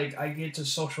sure like I get to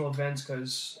social events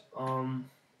because I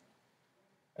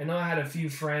know I had a few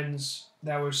friends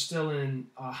that were still in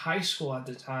high school at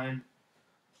the time.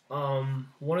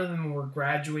 One of them were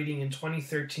graduating in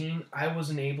 2013. I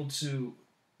wasn't able to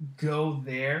go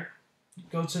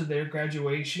to their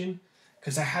graduation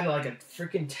because I had like a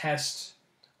freaking test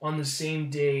on the same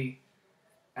day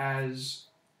as.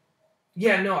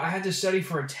 Yeah, no, I had to study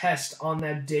for a test on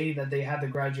that day that they had the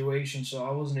graduation, so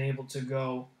I wasn't able to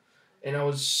go. And I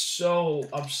was so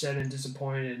upset and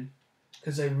disappointed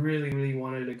because I really, really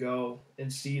wanted to go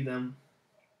and see them,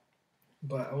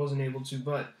 but I wasn't able to.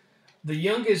 But the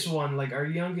youngest one, like our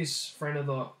youngest friend of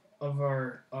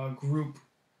our group,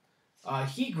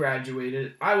 he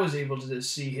graduated. I was able to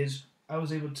see his. I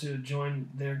was able to join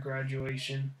their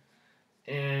graduation,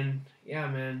 and yeah,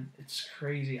 man, it's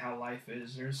crazy how life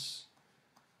is. There's,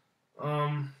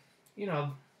 um, you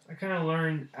know, I kind of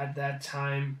learned at that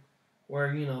time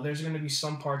where there's gonna be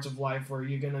some parts of life where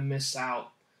you're gonna miss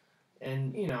out,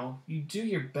 and you do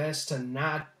your best to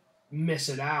not miss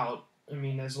it out. I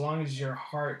mean, as long as your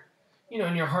heart,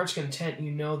 in your heart's content,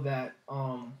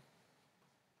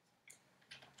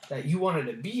 that you wanted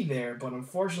to be there, but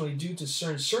unfortunately, due to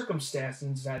certain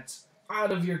circumstances that's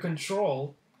out of your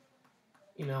control,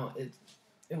 it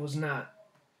was not,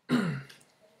 it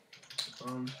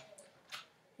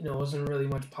wasn't really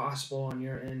much possible on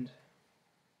your end.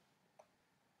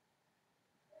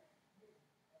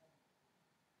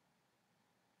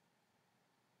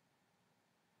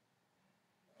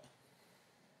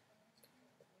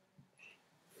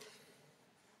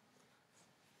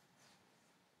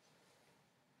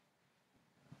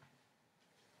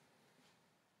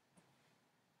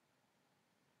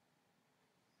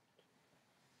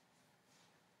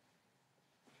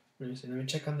 Let me see. Let me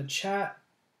check on the chat.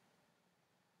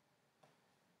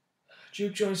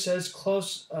 Juke Joint says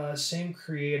close, same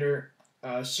creator.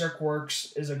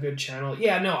 CircWorks is a good channel.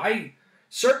 Yeah, no,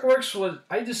 CircWorks was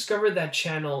I discovered that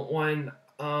channel when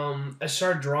I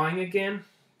started drawing again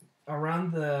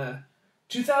around the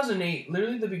 2008,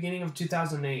 literally the beginning of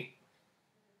 2008.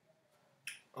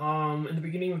 In the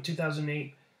beginning of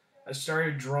 2008, I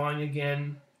started drawing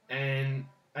again, and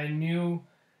I knew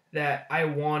that I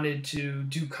wanted to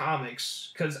do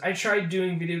comics because I tried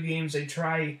doing video games. I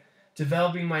tried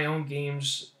developing my own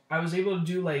games. I was able to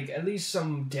do like at least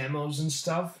some demos and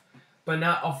stuff, but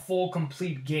not a full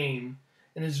complete game.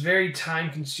 And it's very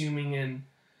time consuming. And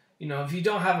if you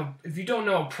don't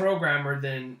know a programmer,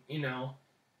 then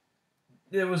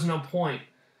there was no point.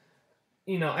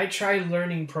 I tried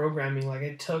learning programming. Like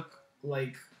I took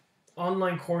like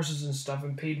online courses and stuff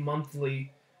and paid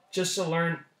monthly just to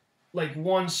learn like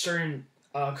one certain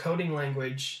coding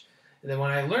language. And then when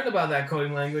I learned about that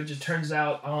coding language, it turns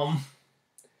out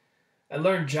I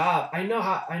learned Java. I know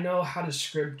how to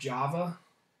script Java.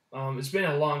 It's been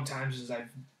a long time since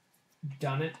I've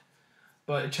done it,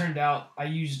 but it turned out I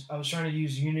was trying to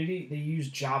use Unity. They use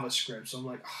JavaScript, so I'm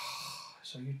like, oh,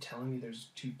 so you're telling me there's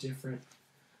two different.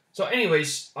 So,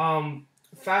 anyways,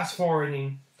 fast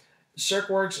forwarding,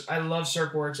 CircWorks. I love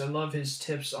CircWorks. I love his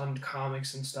tips on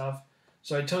comics and stuff.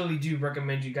 So I totally do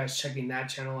recommend you guys checking that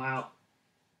channel out.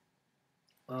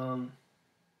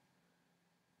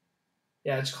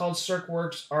 Yeah, it's called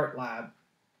CircWorks Art Lab.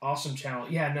 Awesome channel.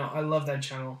 Yeah, no, I love that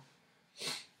channel.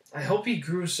 I hope he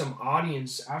grew some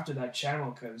audience after that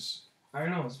channel because, I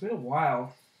don't know, it's been a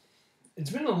while. It's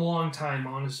been a long time,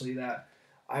 honestly, that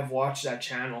I've watched that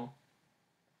channel.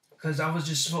 Because I was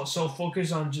just so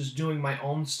focused on just doing my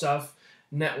own stuff,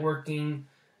 networking,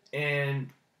 and,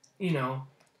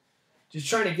 just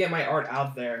trying to get my art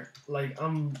out there. Like,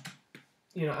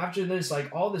 after this,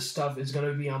 like, all this stuff is going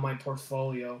to be on my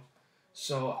portfolio.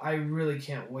 So I really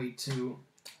can't wait to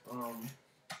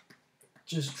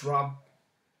just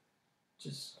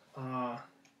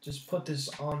put this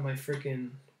on my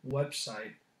freaking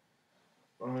website.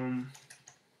 And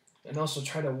also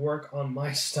try to work on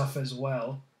my stuff as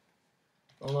well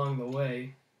along the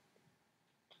way.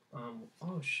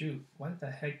 Oh shoot, why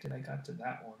the heck did I got to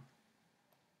that one?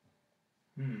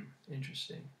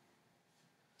 Interesting.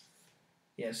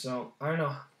 Yeah, so I don't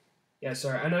know. Yeah,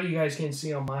 sorry. I know you guys can't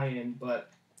see on my end,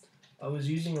 but I was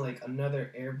using like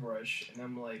another airbrush, and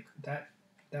I'm like, that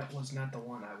was not the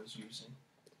one I was using.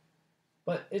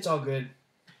 But it's all good.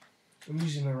 I'm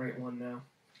using the right one now.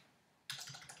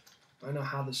 I don't know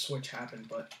how the switch happened,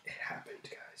 but it happened,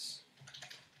 guys.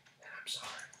 And I'm sorry.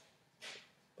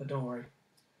 But don't worry.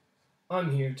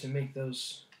 I'm here to make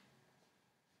those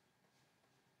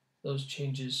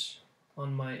changes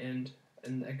on my end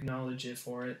and acknowledge it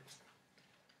for it.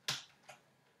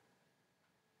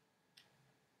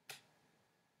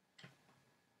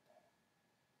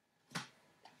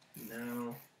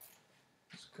 Now,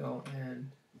 let's go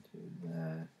and do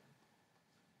that.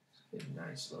 Let's get a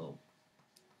nice little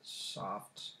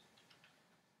soft.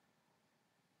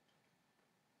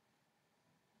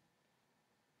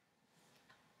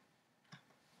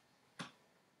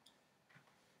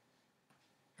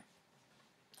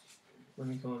 Let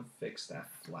me go and fix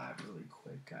that flat really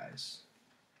quick, guys.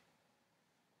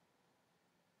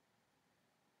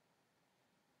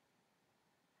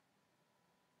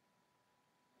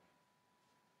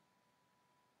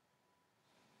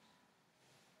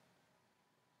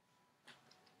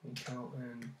 Count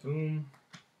and boom.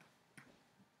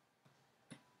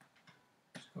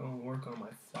 Just go and work on my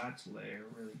flats layer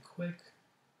really quick.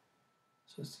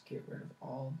 Just to get rid of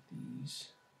all these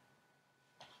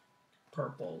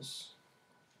purples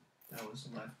that was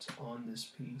left on this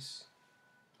piece.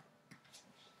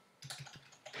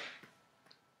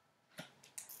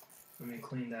 Let me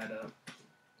clean that up. I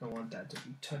don't want that to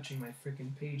be touching my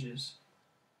freaking pages.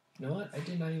 You know what? I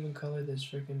did not even color this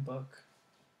freaking book.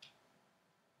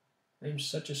 I'm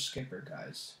such a skipper,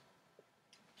 guys.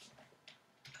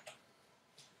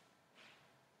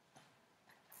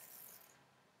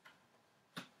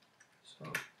 So,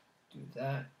 do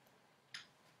that.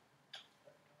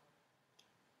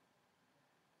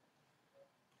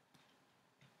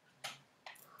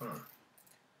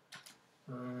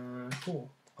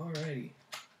 Cool. Alrighty.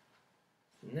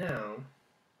 Now,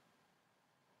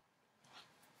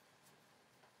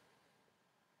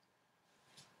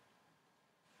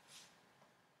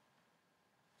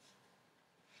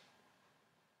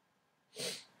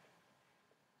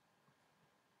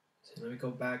 so let me go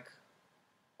back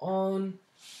on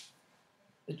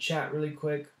the chat really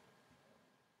quick.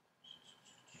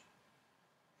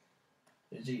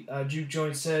 Juke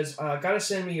Joint says, gotta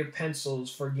send me your pencils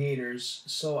for gators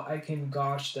so I can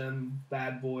gosh them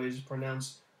bad boys.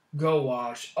 Pronounced go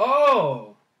wash.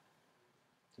 Oh!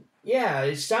 Yeah,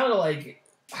 it sounded like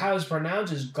how it's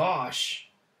pronounced is gosh.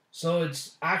 So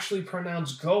it's actually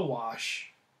pronounced go wash.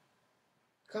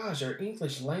 Gosh, our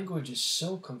English language is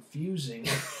so confusing.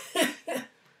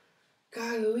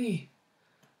 Golly.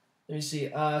 Let me see.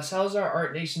 Salazar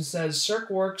Art Nation says,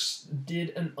 Circworks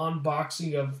did an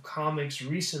unboxing of comics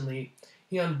recently.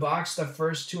 He unboxed the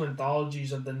first 2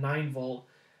 anthologies of the 9-Volt.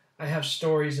 I have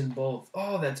stories in both.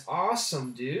 Oh, that's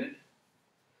awesome, dude.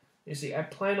 You see, I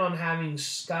plan on having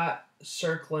Scott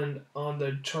Circland on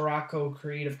the Taraco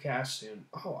Creative Cast soon.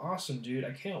 Oh, awesome, dude.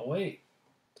 I can't wait.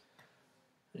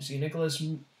 You see, Nicholas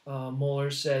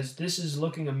Moeller says, this is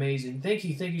looking amazing. Thank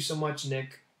you so much,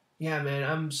 Nick. Yeah, man,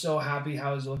 I'm so happy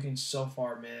how it's looking so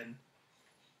far, man.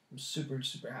 I'm super,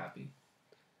 super happy.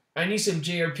 I need some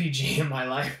JRPG in my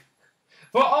life.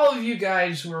 For all of you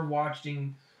guys who are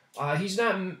watching, he's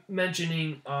not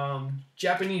mentioning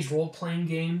Japanese role-playing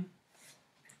game.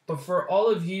 But for all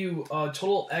of you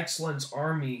Total Excellence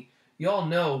Army, y'all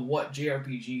know what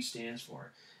JRPG stands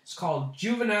for. It's called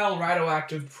Juvenile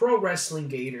Radioactive Pro Wrestling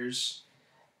Gators.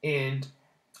 And,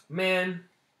 man,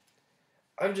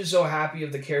 I'm just so happy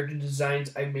of the character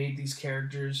designs I made these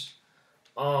characters.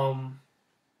 You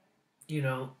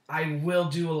know, I will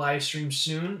do a live stream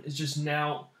soon. It's just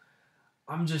now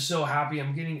I'm just so happy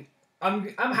I'm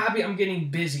happy I'm getting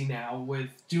busy now with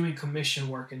doing commission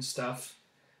work and stuff.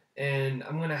 And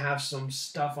I'm going to have some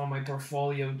stuff on my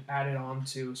portfolio added on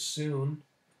to soon.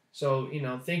 So, you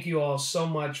know, thank you all so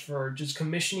much for just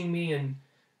commissioning me and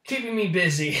keeping me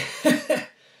busy.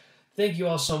 Thank you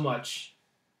all so much.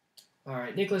 All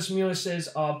right, Nicholas Mueller says,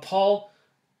 Paul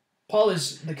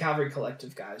is the Cavalry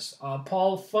Collective, guys.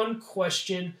 Paul, fun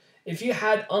question. If you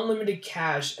had unlimited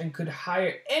cash and could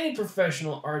hire any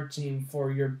professional art team for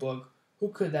your book, who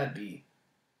could that be?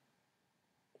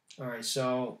 All right,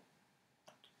 so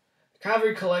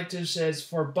Cavalry Collective says,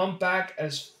 for Bumpback,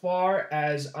 as far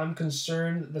as I'm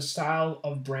concerned, the style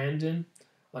of Brandon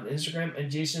on Instagram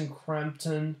and Jason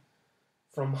Crampton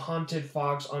from Haunted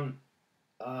Fox on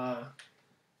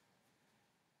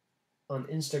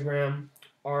Instagram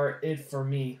are it for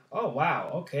me. Oh,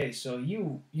 wow. Okay, so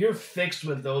you're fixed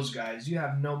with those guys. You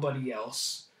have nobody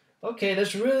else. Okay,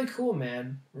 that's really cool,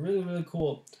 man. Really, really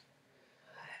cool.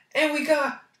 And we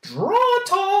got Draw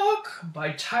Talk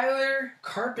by Tyler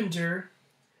Carpenter.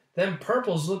 Them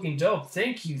purples looking dope.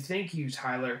 Thank you,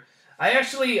 Tyler. I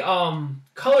actually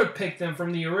color picked them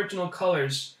from the original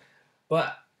colors,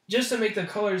 but just to make the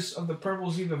colors of the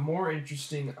purples even more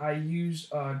interesting, I used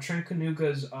Trent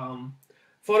Kanuga's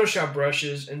Photoshop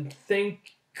brushes, and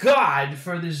thank God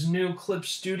for this new Clip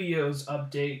Studios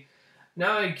update.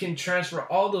 Now I can transfer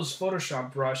all those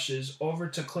Photoshop brushes over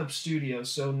to Clip Studio.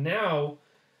 So now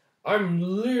I'm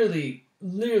literally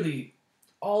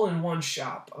all in one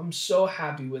shop. I'm so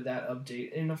happy with that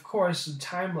update. And of course, the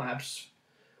time lapse,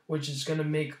 which is going to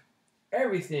make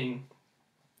everything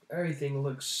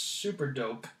look super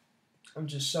dope. I'm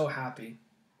just so happy.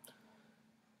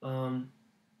 Let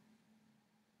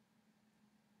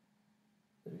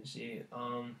me see.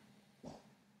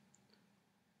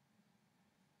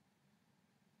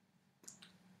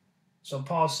 So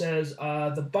Paul says,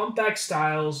 the bump back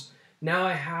styles. Now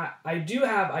I do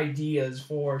have ideas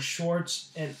for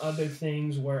shorts and other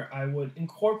things where I would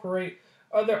incorporate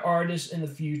other artists in the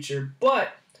future,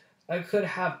 but I could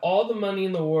have all the money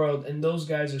in the world and those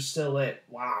guys are still it.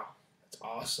 Wow, that's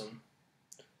awesome.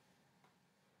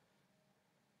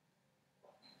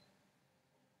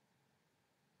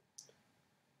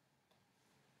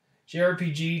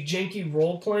 JRPG, janky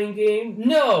role-playing game?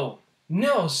 No!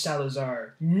 No,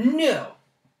 Salazar. No!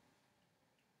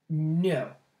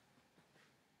 No.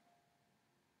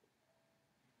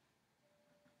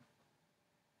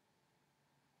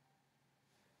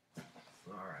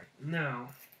 Alright, now.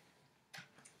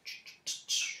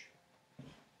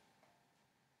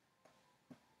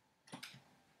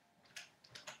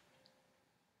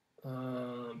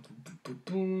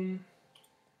 Boom.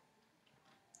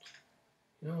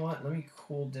 You know what? Let me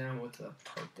cool down with the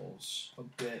purples a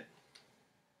bit.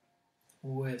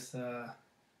 With,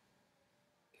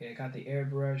 okay, I got the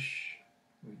airbrush.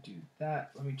 Let me do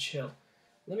that. Let me chill.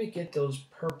 Let me get those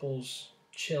purples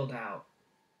chilled out.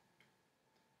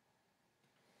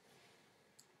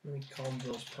 Let me calm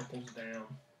those purples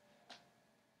down.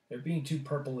 They're being too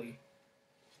purpley.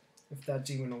 If that's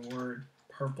even a word.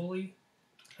 Purpley,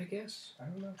 I guess? I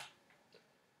don't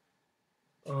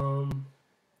know.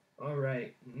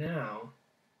 Alright, now.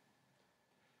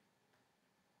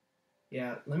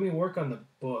 Yeah, let me work on the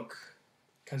book.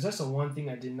 Because that's the one thing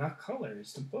I did not color,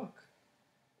 is the book.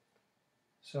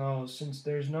 So, since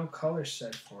there's no color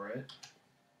set for it,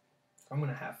 I'm going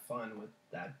to have fun with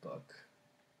that book.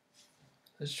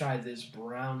 Let's try this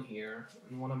brown here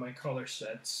in one of my color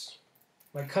sets.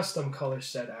 My custom color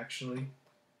set, actually.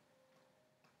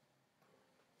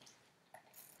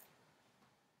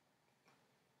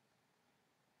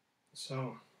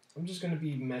 So, I'm just going to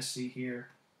be messy here.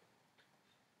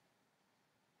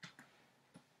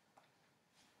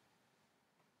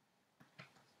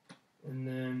 And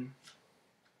then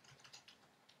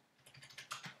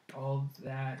all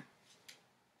that.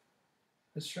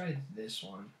 Let's try this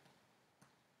one.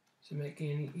 To make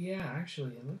any, yeah,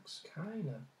 actually it looks kind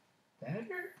of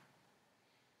better.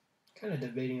 Kind of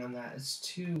debating on that. It's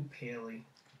too paley.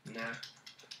 Nah,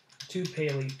 too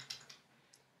paley.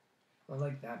 I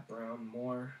like that brown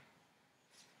more.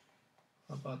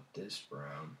 How about this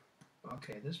brown?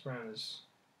 Okay, this brown is.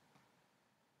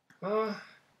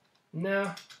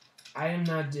 No, I am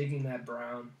not digging that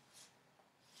brown.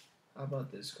 How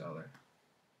about this color?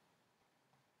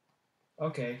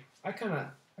 Okay, I kind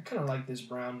of like this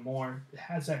brown more. It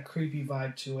has that creepy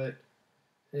vibe to it.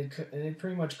 It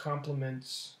pretty much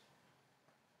complements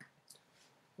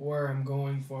where I'm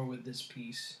going for with this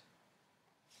piece.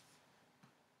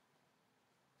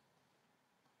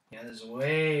 Yeah, this is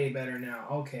way better now.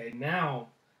 Okay, now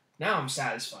I'm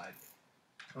satisfied.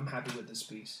 I'm happy with this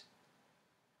piece.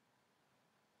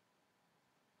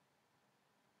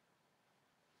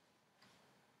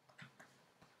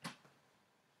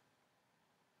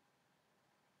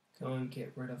 Go and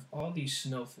get rid of all these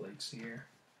snowflakes here.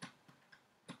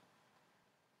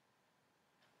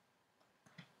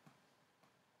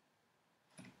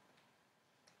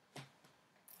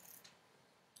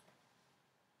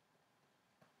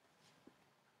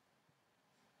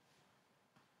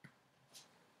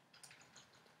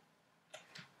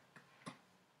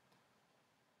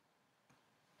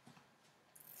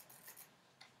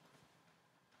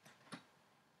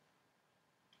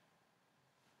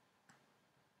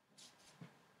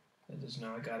 Because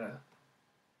now I gotta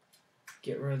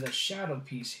get rid of the shadow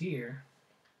piece here.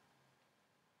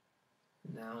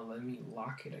 Now let me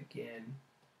lock it again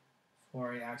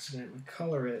before I accidentally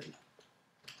color it.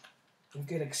 And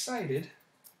get excited,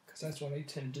 because that's what I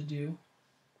tend to do.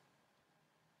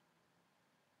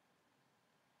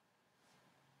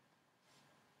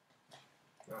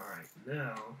 Alright,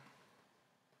 now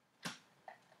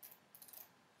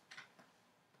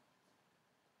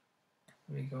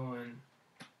let me go and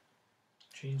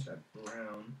change that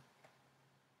brown.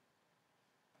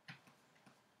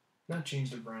 Not change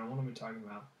the brown, what am I talking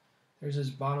about? There's this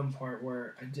bottom part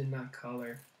where I did not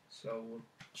color, so we'll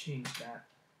change that.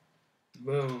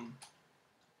 Boom.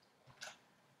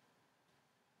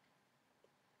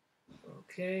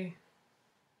 Okay.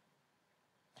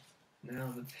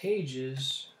 Now the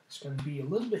pages, it's going to be a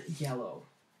little bit yellow.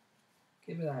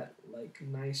 Give it that like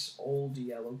nice old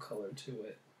yellow color to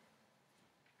it.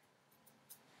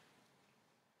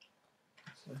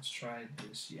 So let's try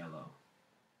this yellow.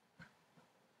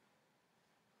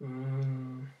 Where's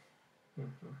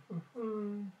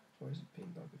the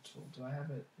paint bucket tool? Do I have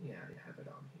it? Yeah, I have it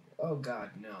on here. Oh god,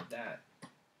 no,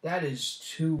 that is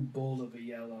too bold of a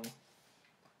yellow.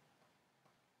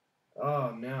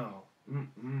 Oh, no.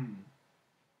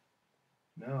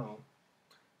 No.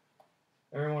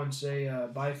 Everyone say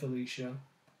bye, Felicia.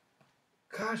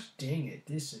 Gosh dang it.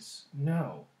 This is...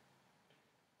 No.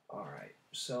 Alright,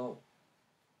 so...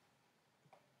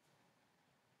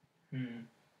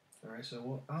 Alright, so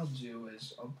what I'll do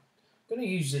is... I'm going to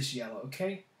use this yellow,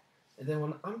 okay? And then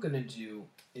what I'm going to do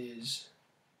is...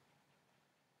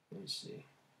 Let me see.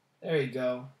 There you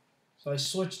go. So I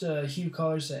switched the hue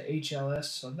colors to HLS,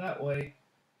 so that way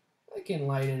I can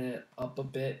lighten it up a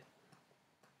bit.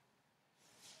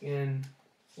 And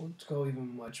we'll go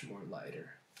even much more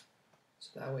lighter.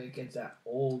 So that way it gets that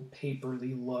old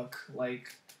paperly look,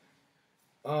 like,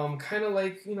 kind of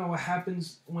like, you know, what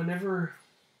happens whenever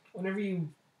you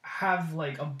have,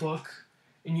 like, a book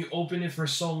and you open it for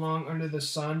so long under the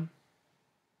sun.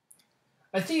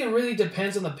 I think it really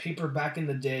depends on the paper back in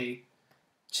the day,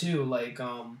 too. Like,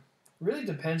 really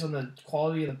depends on the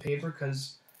quality of the paper,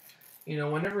 because, you know,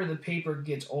 whenever the paper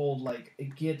gets old, like,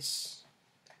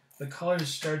 the colors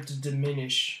start to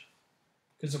diminish.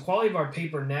 Because the quality of our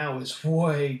paper now is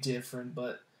way different,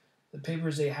 but the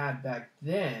papers they had back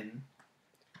then,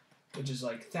 which is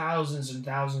like thousands and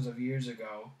thousands of years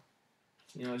ago,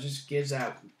 you know, it just gives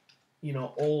that, you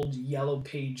know, old yellow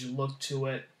page look to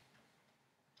it.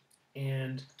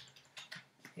 And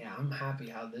yeah, I'm happy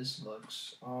how this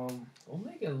looks. We'll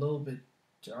make it a little bit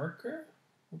darker.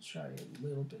 We'll try a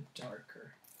little bit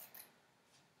darker.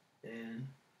 And,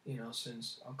 you know,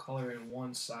 since I'll color in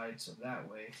one side, so that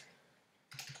way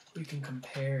we can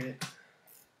compare it.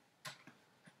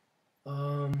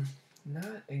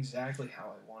 Not exactly how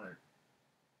I want it.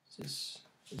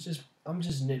 I'm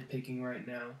just nitpicking right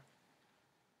now.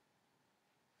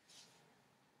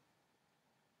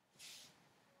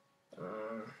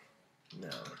 No.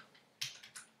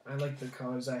 I like the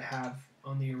colors I have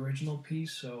on the original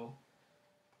piece, so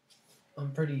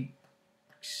I'm pretty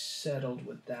settled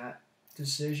with that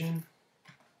decision.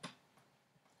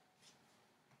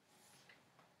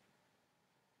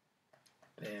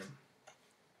 Bam.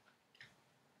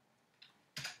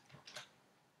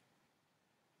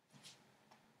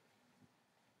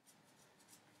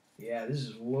 Yeah, this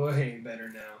is way better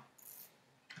now.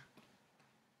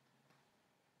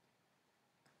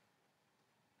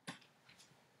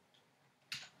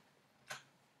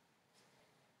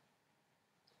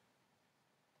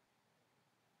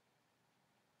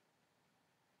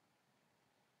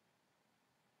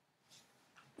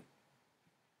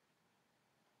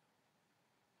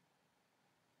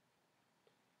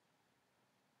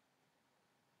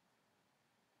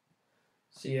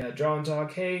 See, Draw and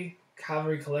Talk, hey,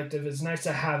 Cavalry Collective, it's nice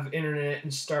to have internet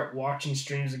and start watching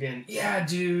streams again. Yeah,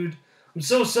 dude, I'm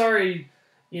so sorry,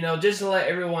 you know, just to let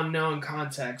everyone know in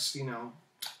context, you know,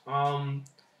 I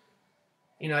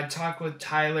talked with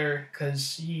Tyler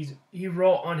because he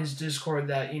wrote on his Discord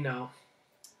that, you know,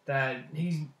 that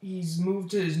he's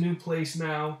moved to his new place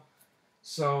now.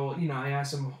 So, you know, I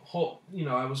asked him,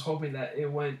 I was hoping that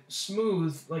it went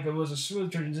smooth, like it was a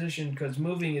smooth transition, because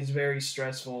moving is very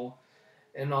stressful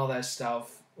and all that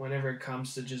stuff whenever it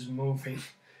comes to just moving,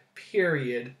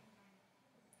 period.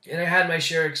 And I had my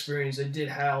share experience. I did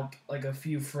help like a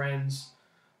few friends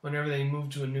whenever they move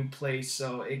to a new place,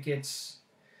 so it gets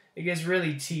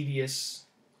really tedious,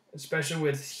 especially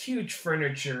with huge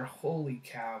furniture. Holy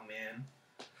cow, man!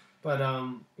 But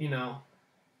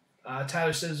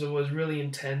Tyler says it was really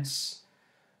intense,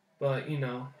 but you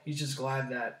know, he's just glad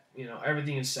that you know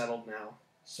everything is settled now.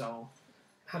 So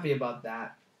happy about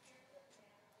that.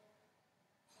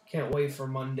 Can't wait for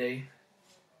Monday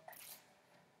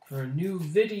for a new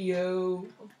video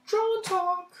of Draw and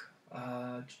Talk.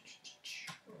 All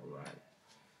right.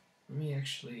 Let me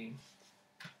actually.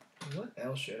 What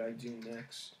else should I do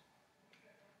next?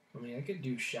 I mean, I could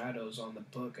do shadows on the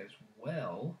book as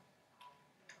well.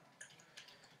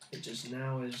 It just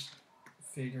now is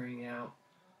figuring out,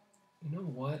 you know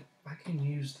what? I can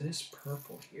use this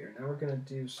purple here. Now we're going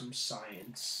to do some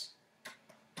science.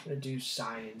 I'm going to do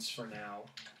science for now.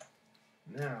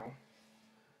 Now,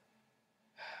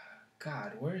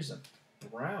 God, where's the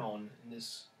brown in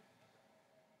this?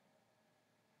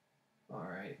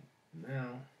 Alright,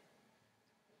 now.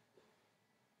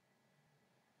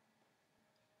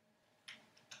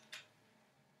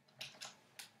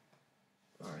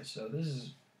 Alright, so this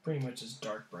is pretty much just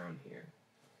dark brown here.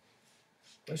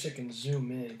 Wish I can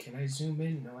zoom in. Can I zoom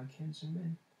in? No, I can't zoom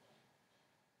in.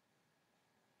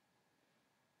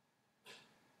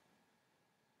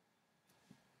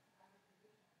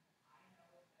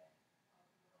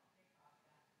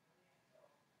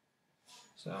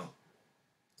 So,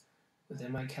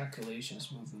 within my calculations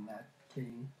moving that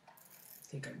thing, I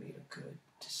think I made a good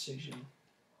decision.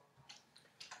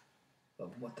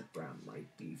 of what the brown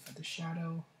might be for the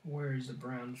shadow. Where is the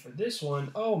brown for this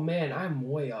one? Oh man, I'm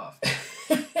way off.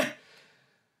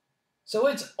 So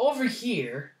it's over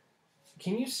here.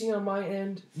 Can you see on my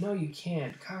end? No, you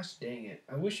can't. Gosh dang it.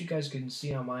 I wish you guys could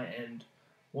see on my end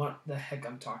what the heck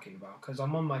I'm talking about, because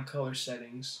I'm on my color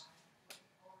settings.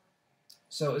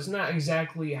 So it's not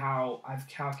exactly how I've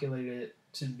calculated it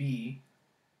to be.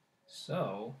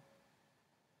 So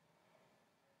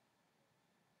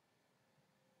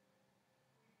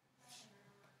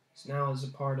now as a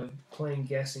part of playing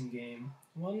guessing game.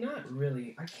 Well, not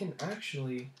really. I can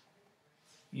actually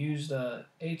use the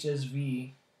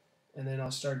HSV and then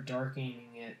I'll start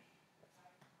darkening it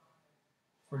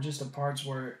for just the parts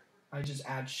where I just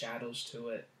add shadows to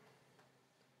it.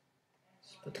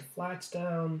 Let's put the flats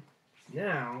down.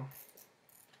 Now,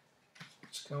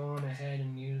 let's go on ahead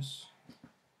and use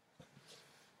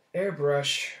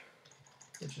airbrush,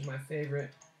 which is my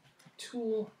favorite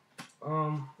tool.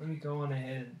 Let me go on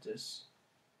ahead and just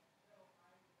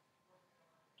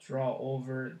draw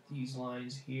over these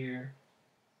lines here.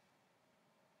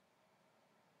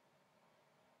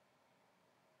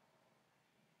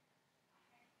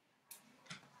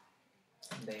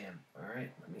 Bam.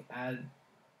 Alright, let me add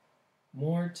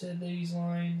more to these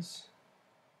lines.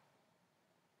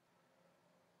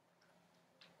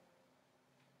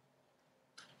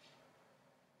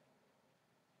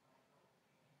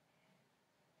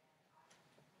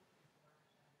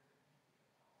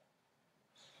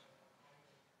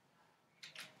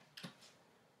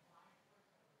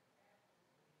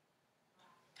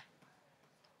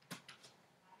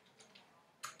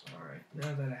 Alright,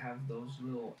 now that I have those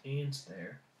little ants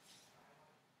there,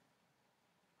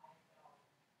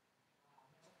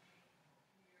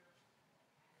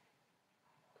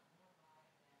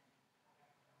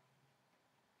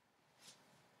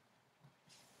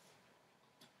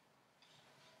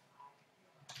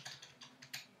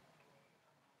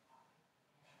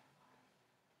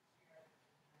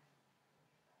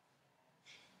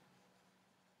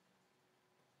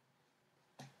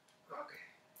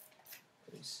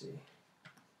 let me see.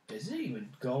 Is it even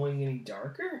going any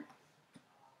darker?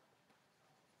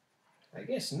 I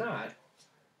guess not.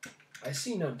 I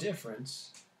see no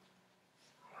difference.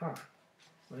 Huh.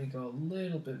 Let me go a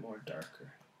little bit more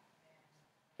darker.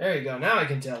 There you go. Now I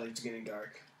can tell it's getting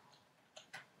dark.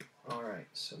 Alright,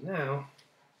 so now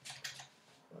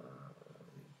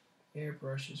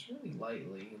airbrush is really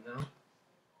lightly, you know?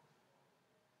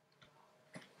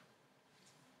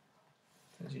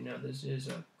 As you know, this is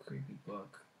a creepy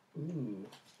book. Ooh,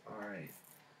 alright.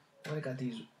 Now I got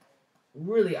these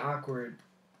really awkward,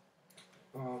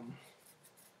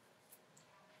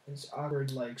 it's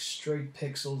awkward, like, straight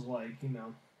pixels, like, you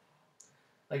know,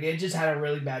 like, it just had a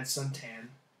really bad suntan.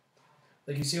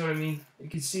 Like, you see what I mean? You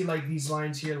can see, like, these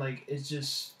lines here, like, it's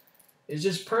just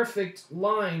perfect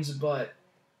lines, but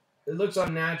it looks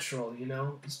unnatural, you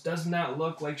know? It does not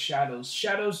look like shadows.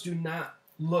 Shadows do not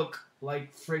look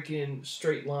like freaking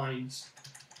straight lines.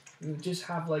 You just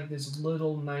have like this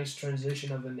little nice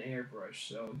transition of an airbrush.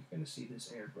 So you're going to see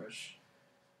this airbrush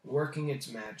working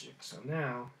its magic. So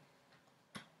now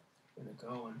I'm going to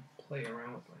go and play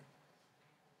around with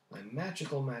my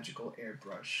magical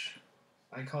airbrush.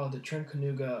 I call it the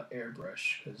Trencanuga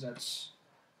airbrush because that's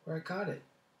where I got it.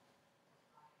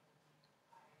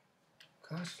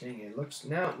 Gosh dang it, looks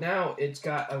now it's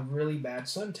got a really bad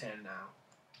suntan now.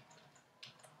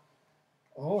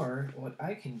 Or what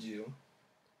I can do,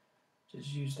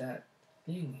 just use that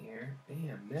thing here.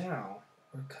 Bam, now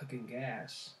we're cooking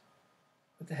gas.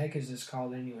 What the heck is this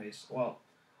called anyways? Well,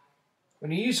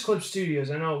 when you use Clip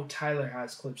Studios, I know Tyler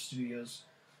has Clip Studios.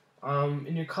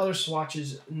 In your color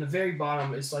swatches, in the very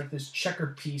bottom, it's like this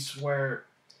checker piece where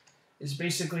it's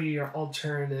basically your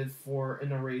alternative for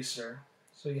an eraser.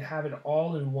 So you have it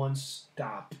all in one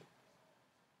stop.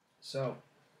 So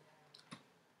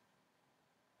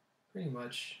pretty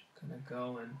much gonna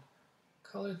go and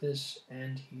color this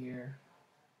end here.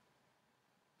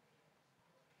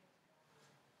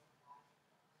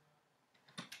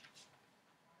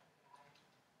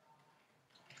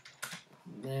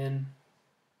 And then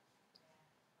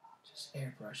just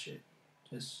airbrush it.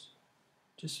 Just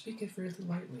speak it very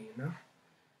lightly, you know?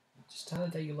 Just tell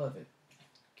it that you love it.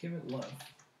 Give it love,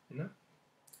 you know?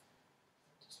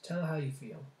 Just tell it how you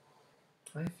feel.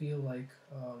 I feel like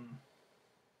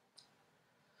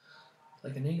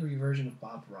an angry version of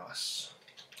Bob Ross.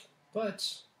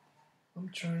 But I'm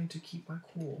trying to keep my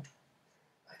cool.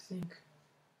 I think.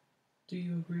 Do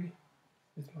you agree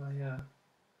with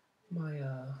my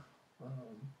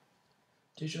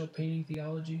digital painting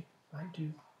theology? I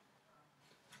do.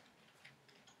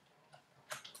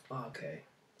 Okay.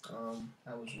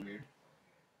 That was weird.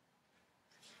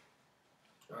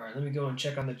 Alright, let me go and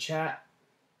check on the chat.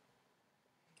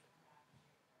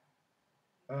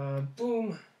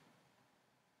 Boom.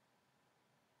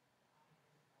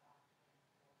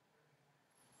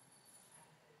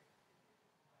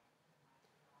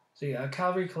 So yeah,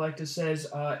 Calvary Collective says,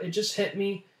 it just hit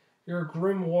me. Your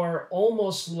grimoire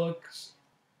almost looks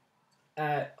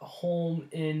at home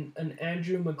in an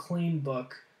Andrew McLean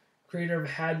book, creator of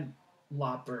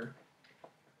Headlopper.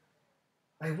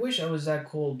 I wish I was that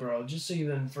cool, bro. Just so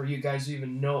even for you guys to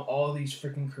even know all these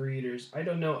freaking creators. I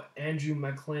don't know Andrew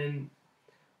McLean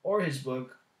or his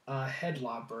book,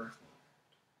 Headlopper.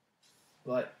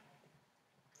 But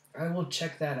I will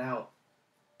check that out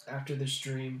after the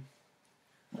stream.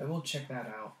 I will check that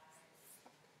out.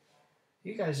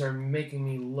 You guys are making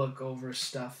me look over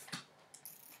stuff.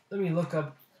 Let me look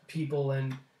up people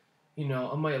and, you know,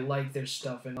 I might like their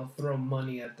stuff and I'll throw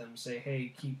money at them. Say,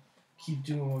 hey, keep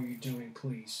doing what you're doing,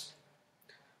 please.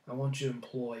 I want you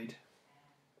employed.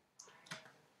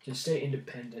 Just stay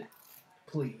independent,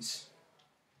 please.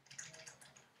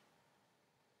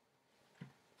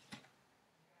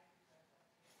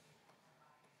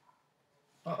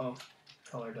 Uh-oh.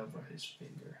 Colored over his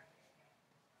finger.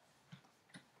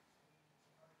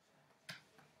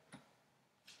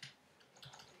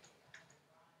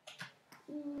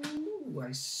 Ooh,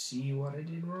 I see what I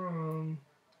did wrong.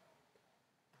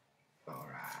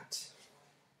 Alright.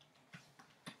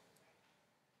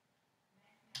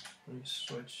 Let me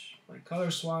switch my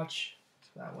color swatch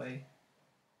so that way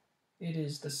it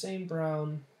is the same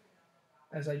brown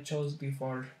as I chose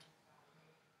before.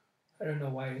 I don't know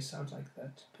why it sounds like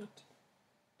that, but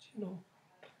you know.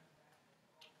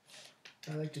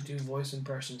 I like to do voice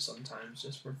impressions sometimes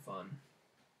just for fun.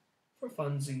 For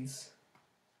funsies.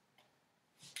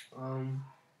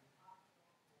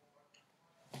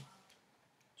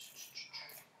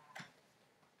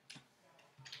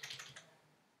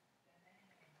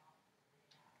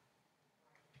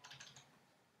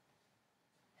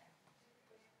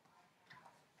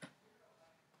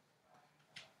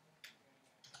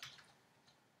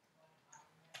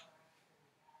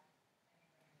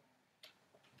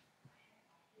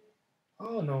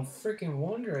 Oh, no freaking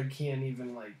wonder I can't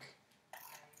even, like...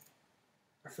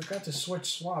 I forgot to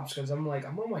switch swaps because I'm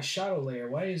on my shadow layer.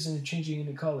 Why isn't it changing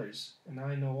into colors? And now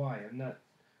I know why.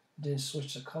 Didn't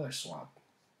switch the color swap.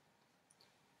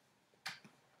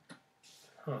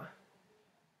 Huh.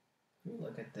 Let me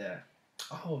look at that.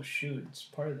 Oh, shoot. It's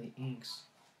part of the inks.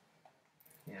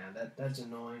 Yeah, that's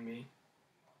annoying me.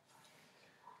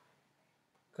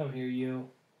 Come here, you.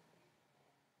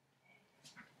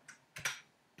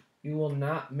 You will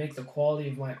not make the quality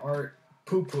of my art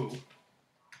poo-poo.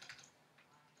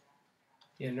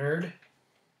 You nerd.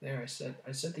 There, I said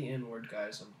the N-word,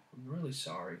 guys. I'm really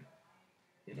sorry.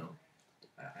 You know,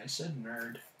 I said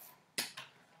nerd.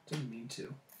 Didn't mean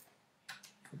to.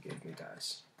 Forgive me,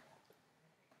 guys.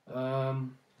 I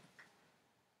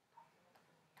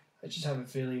just have a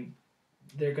feeling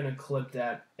they're gonna clip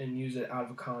that and use it out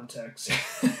of context.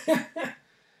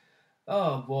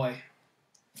 Oh boy.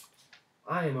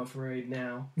 I am afraid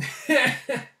now.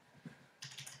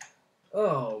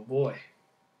 Oh boy.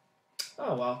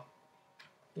 Oh well.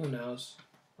 Who knows?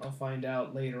 I'll find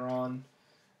out later on.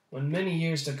 When many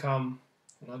years to come,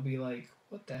 and I'll be like,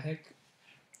 what the heck?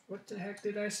 What the heck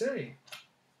did I say?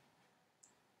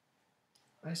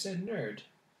 I said nerd.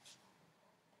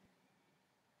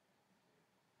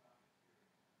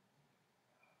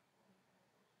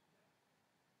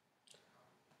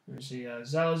 Let me see.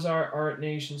 Zalazar Art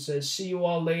Nation says, see you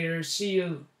all later. See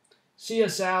you,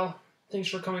 Sal. Thanks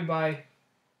for coming by.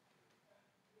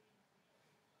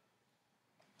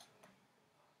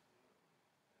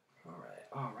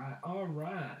 All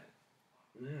right.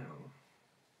 Now.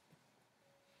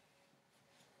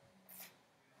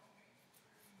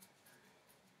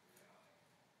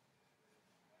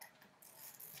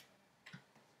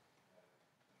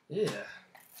 Yeah.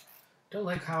 Don't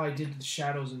like how I did the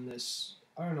shadows in this.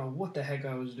 I don't know what the heck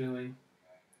I was doing.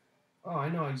 Oh, I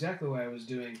know exactly what I was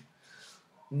doing.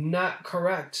 Not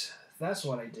correct. That's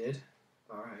what I did.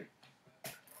 Alright.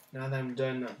 Now that I'm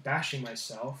done bashing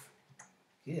myself.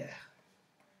 Yeah.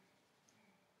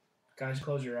 Guys,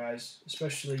 close your eyes.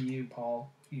 Especially you,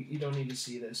 Paul. You don't need to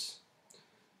see this.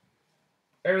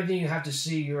 Everything you have to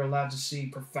see, you're allowed to see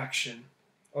perfection.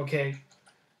 Okay?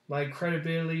 My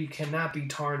credibility cannot be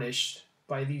tarnished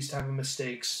by these type of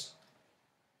mistakes.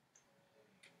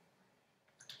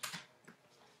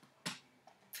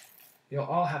 You'll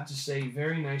all have to say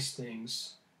very nice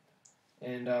things.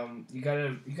 And you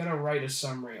gotta write a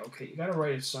summary, okay? You gotta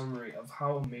write a summary of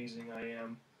how amazing I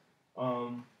am.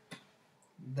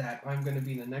 that I'm going to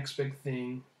be the next big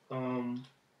thing. I'm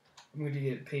going to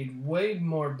get paid way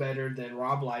more better than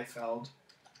Rob Liefeld.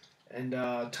 And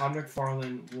Todd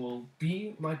McFarlane will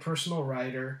be my personal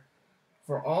writer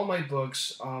for all my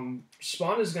books.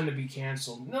 Spawn is going to be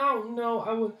canceled. No,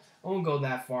 I won't go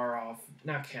that far off.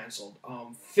 Not canceled.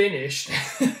 Finished.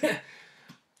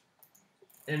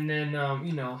 And then,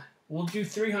 we'll do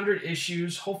 300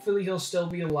 issues. Hopefully he'll still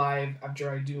be alive after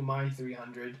I do my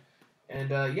 300. And,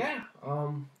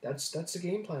 that's the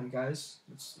game plan, guys.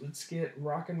 Let's get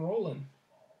rock and rolling.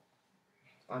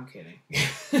 I'm kidding.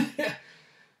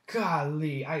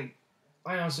 Golly, I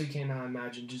honestly cannot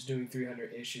imagine just doing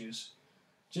 300 issues.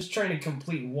 Just trying to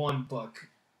complete one book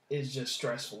is just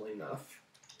stressful enough.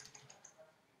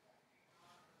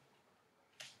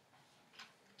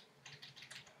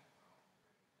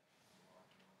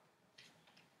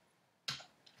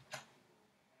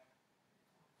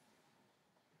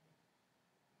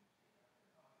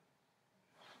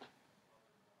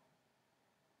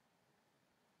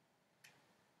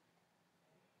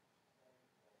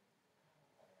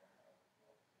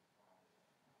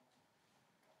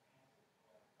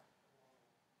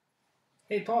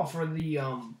 Hey, Paul, for the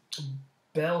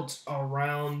belt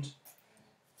around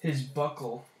his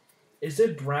buckle, is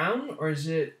it brown or is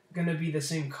it going to be the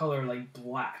same color like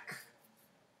black?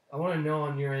 I want to know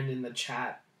on your end in the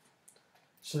chat.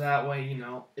 So that way,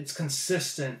 it's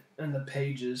consistent in the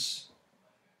pages.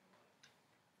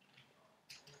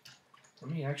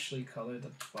 Let me actually color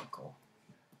the buckle.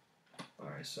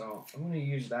 Alright, so I'm going to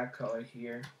use that color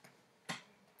here.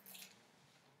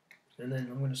 And then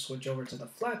I'm going to switch over to the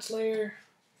flats layer.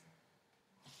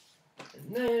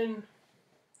 And then,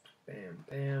 bam,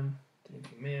 bam, thank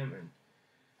you, ma'am. And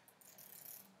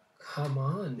come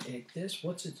on, Ignus,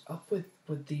 what's it up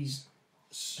with these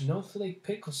snowflake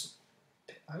pickles?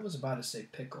 I was about to say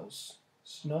pickles.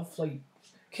 Snowflake.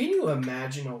 Can you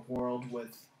imagine a world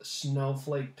with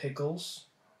snowflake pickles?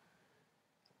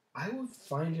 I would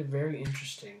find it very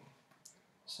interesting.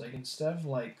 So like instead of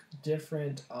like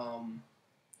different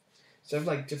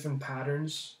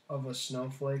patterns of a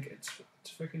snowflake, it's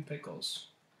freaking pickles.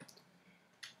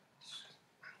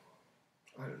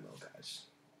 I don't know, guys.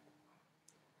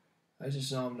 I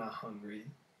just know I'm not hungry.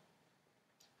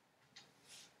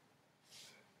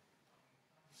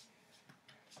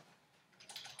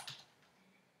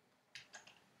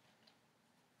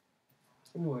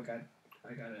 Ooh, I gotta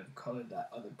color that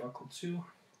other buckle too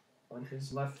on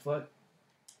his left foot.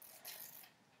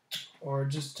 Or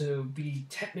just to be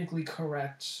technically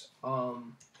correct,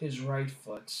 his right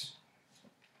foot.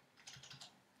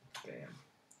 Bam.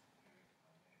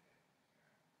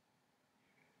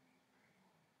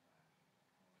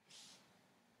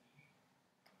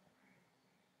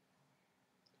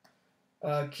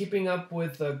 Keeping up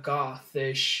with a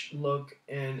gothish look,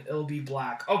 and it'll be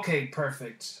black. Okay,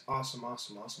 perfect. Awesome.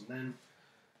 Then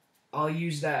I'll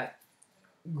use that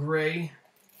gray,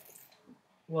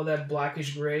 that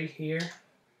blackish gray here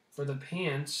for the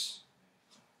pants.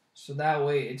 So that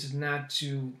way it's not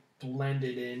too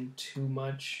blended in too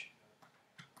much.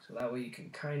 So that way you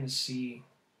can kind of see.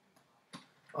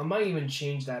 I might even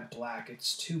change that black.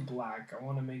 It's too black. I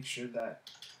want to make sure that,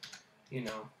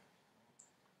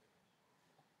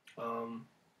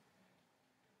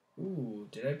 ooh,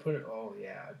 did I put it? Oh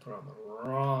yeah, I put it on the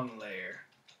wrong layer.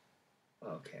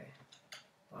 Okay.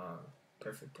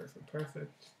 Perfect.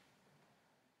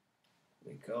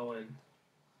 Let me go and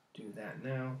do that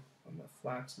now on the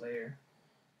flats layer.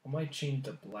 I might change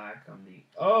the black on the.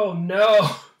 Oh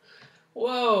no!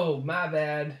 Whoa, my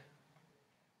bad.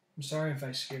 I'm sorry if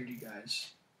I scared you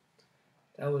guys.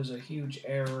 That was a huge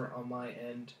error on my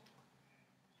end.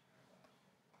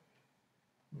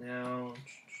 Now,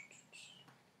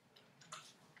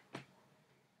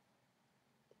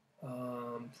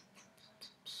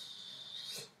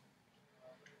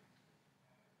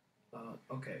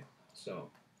 okay, so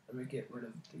let me get rid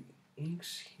of the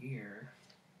inks here.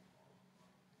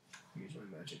 Use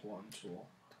my magic wand tool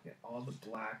to get all the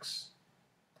blacks.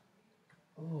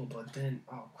 Oh, but then,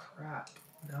 oh crap.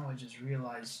 Now I just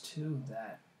realized too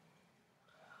that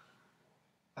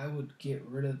I would get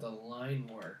rid of the line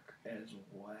work as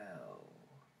well.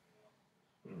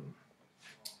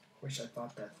 Wish I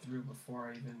thought that through before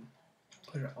I even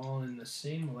put it all in the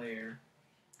same layer.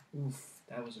 Oof,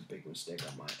 that was a big mistake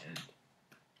on my end.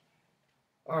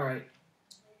 Alright,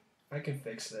 I can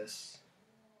fix this.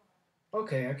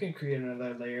 Okay, I can create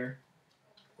another layer.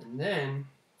 And then,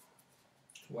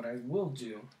 what I will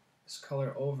do is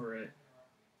color over it.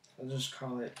 I'll just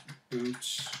call it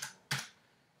boots.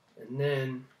 And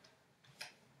then,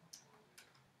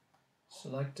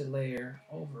 select a layer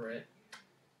over it.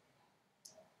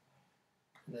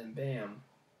 and then bam.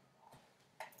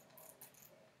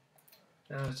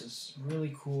 Now it's this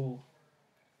really cool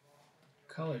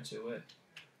color to it.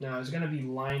 Now it's going to be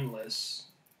lineless,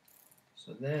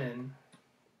 so then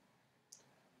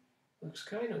looks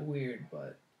kind of weird,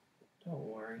 but don't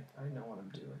worry, I know what I'm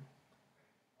doing.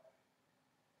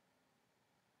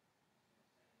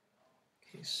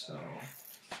 Okay, so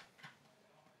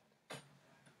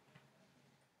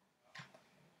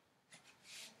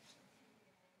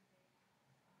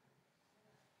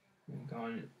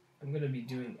I'm going to be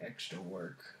doing extra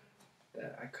work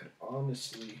that I could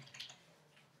honestly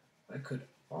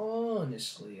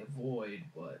avoid,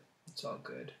 but it's all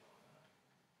good.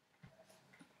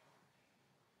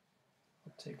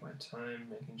 I'll take my time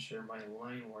making sure my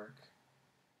line work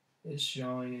is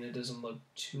showing and it doesn't look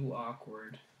too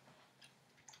awkward.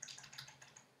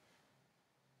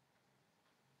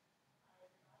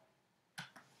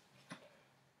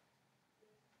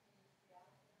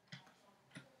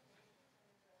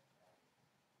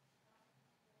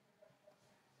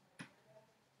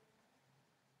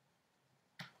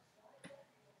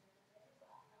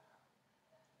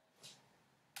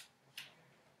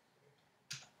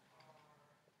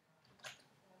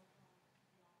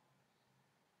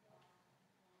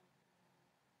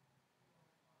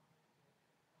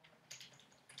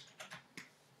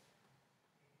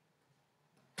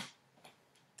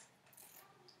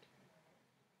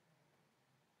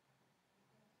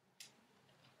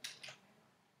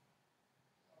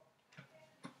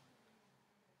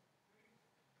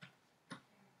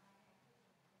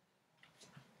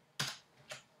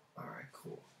 Alright,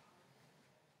 cool.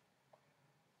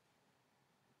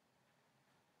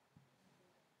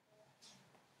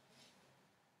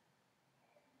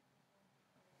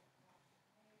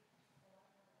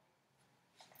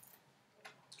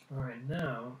 Alright,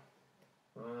 now,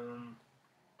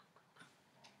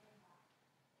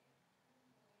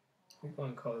 we're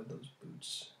going to color those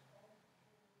boots.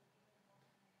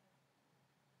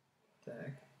 What the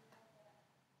heck?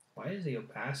 Why is the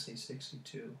opacity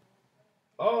 62?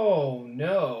 Oh,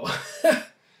 no!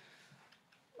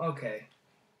 Okay,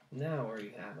 now where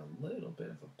you have a little bit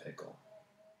of a pickle.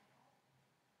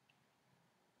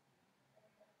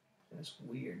 That's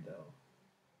weird, though.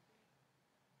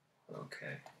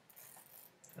 Okay.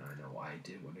 Now I know why I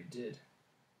did what I did.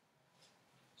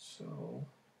 So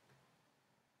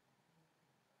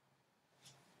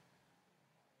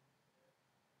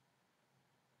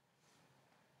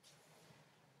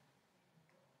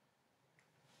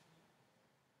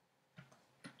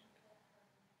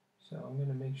I'm going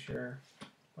to make sure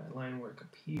my line work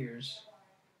appears.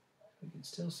 I can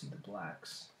still see the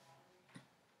blacks.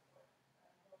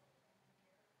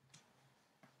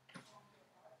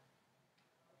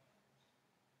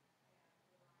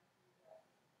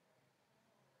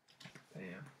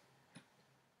 Bam.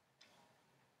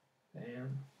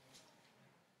 Bam.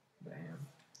 Bam.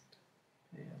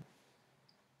 Bam.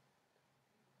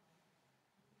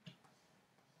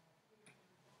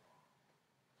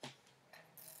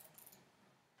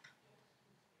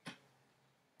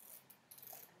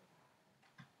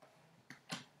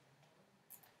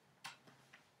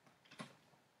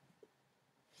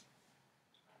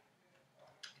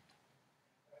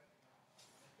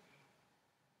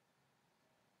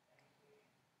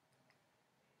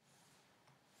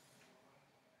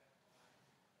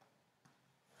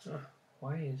 Huh.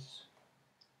 Why is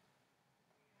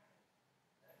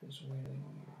this really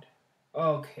weird?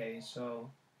 Okay,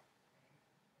 so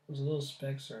those little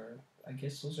specks are, I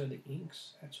guess those are the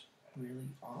inks. That's really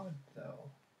odd,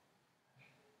 though.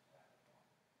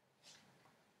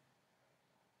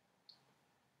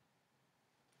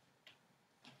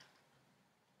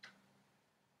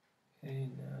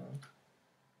 Okay, now.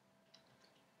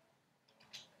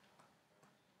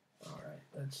 Alright,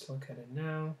 let's look at it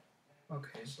now.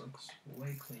 Okay, this looks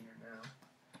way cleaner now.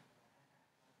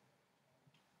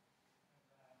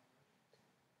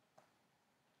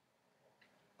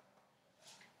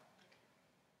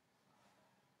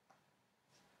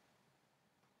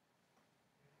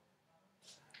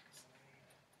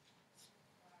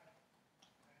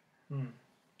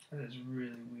 That is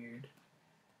really weird.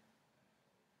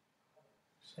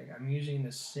 It's like I'm using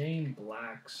the same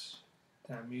blacks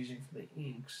that I'm using for the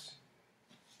inks.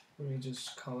 Let me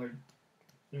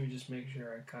just make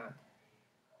sure I got.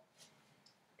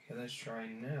 Okay, let's try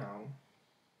now.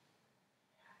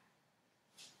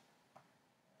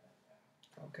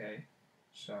 Okay,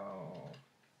 so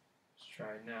let's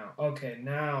try now. Okay,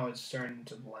 now it's starting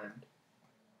to blend.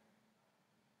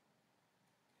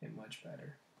 Okay, much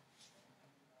better.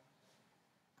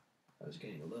 I was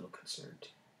getting a little concerned.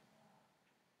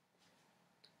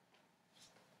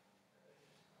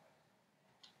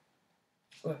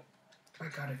 But I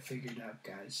got it figured out,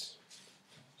 guys.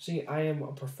 See, I am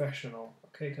a professional,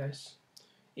 okay, guys?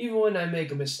 Even when I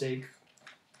make a mistake,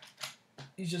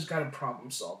 you just gotta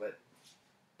problem solve it.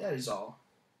 That is all.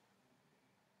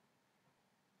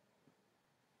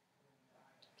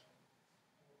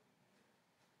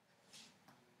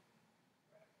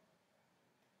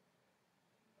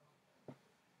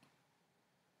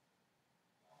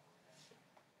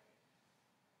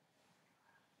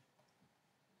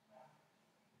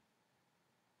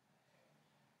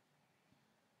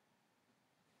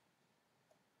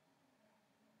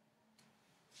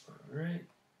 Alright,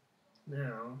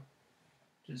 now,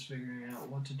 just figuring out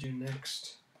what to do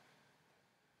next.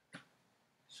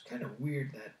 It's kind of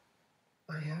weird that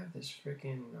I have this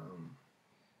freaking,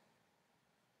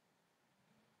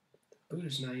 the boot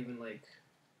is not even like,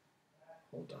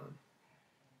 hold on.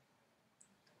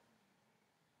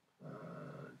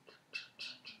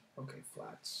 Okay,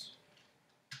 flats.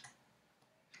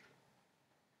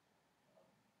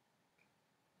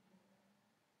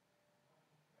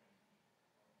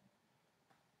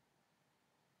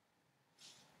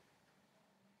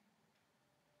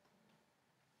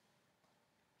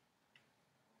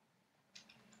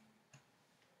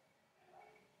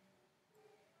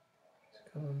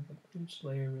 Let's color the boots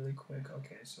layer really quick.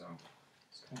 Okay, so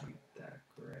it's gonna be that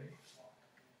gray.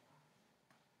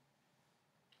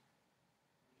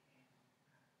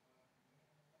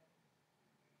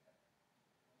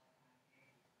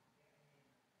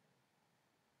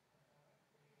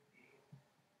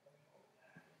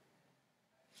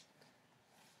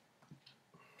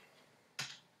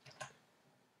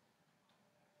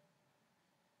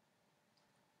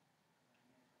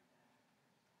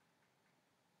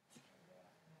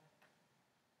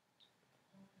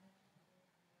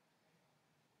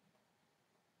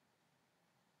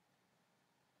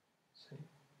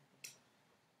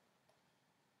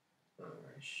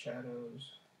 Alright,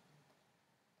 shadows.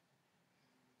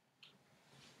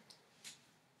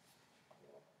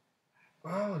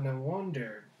 Oh, no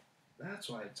wonder. That's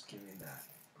why it's giving that.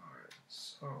 Alright,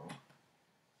 so.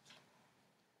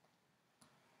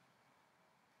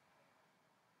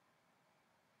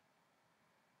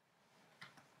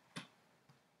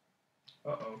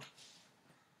 Uh-oh.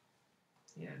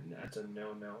 Yeah, that's a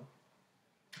no-no.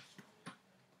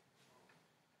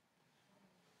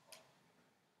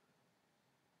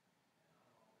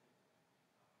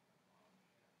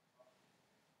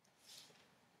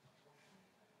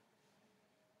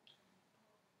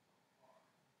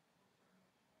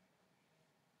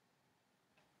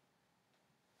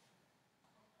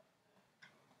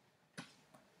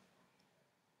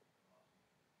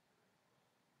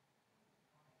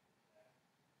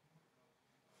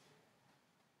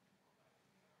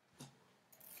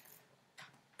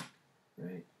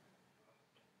 Right.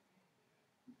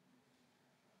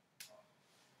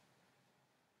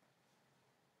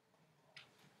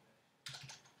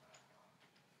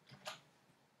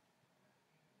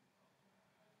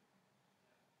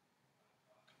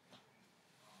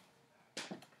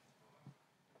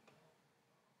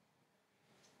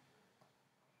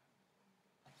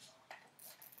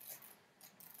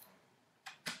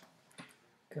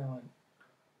 Go and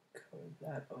color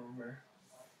that over.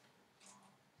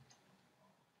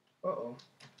 Uh-oh.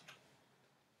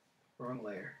 Wrong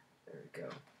layer. There we go.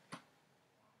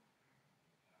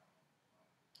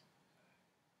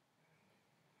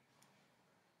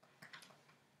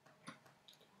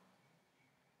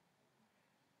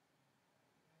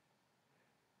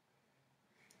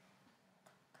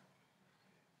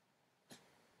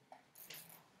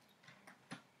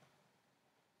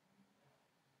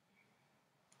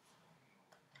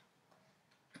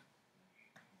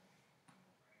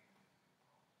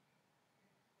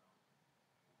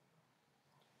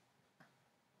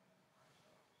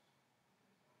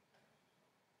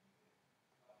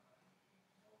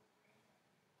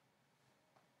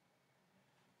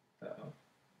 Uh-oh.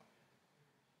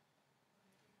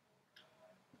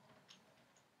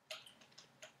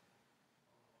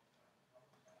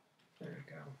 There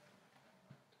we go.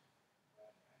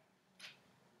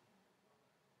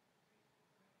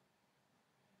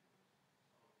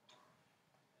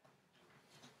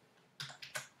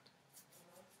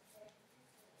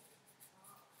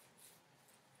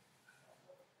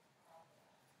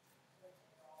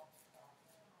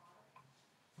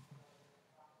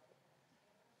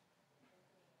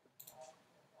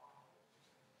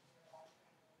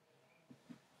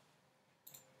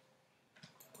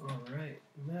 Alright,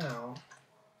 now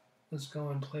let's go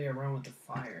and play around with the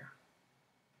fire.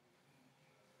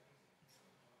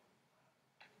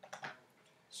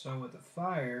 So with the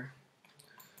fire,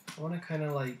 I want to kind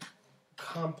of like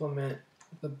complement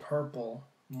the purple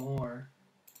more.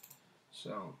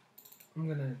 So I'm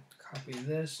gonna copy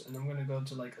this, and I'm gonna go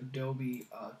to like Adobe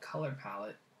color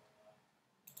palette.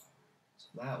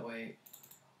 So that way,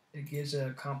 it gives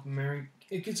a complementary.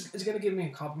 It's gonna give me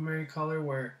a complementary color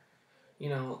where, you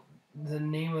know, the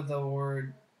name of the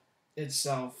word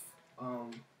itself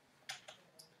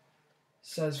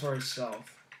says for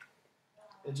itself.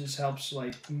 It just helps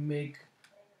like make.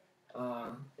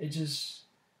 It just,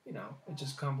 you know, it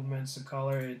just complements the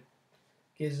color. It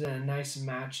gives it a nice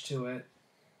match to it.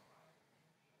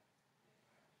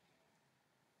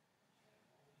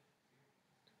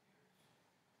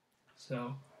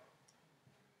 So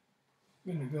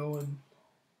I'm gonna go and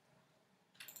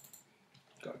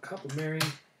got a complementary.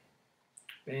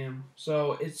 Bam.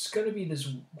 So it's gonna be this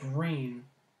green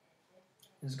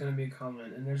is gonna be a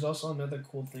complement, and there's also another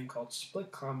cool thing called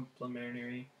split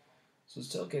complementary. So it's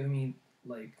still giving me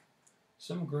like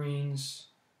some greens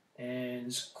and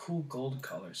this cool gold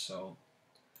color. So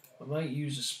I might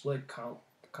use a split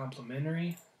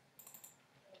complementary.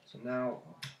 So now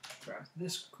I'll grab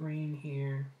this green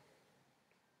here,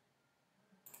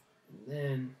 and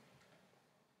then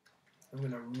I'm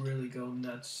gonna really go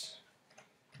nuts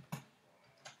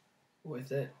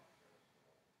with it.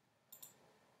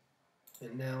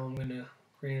 And now I'm gonna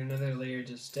create another layer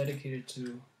just dedicated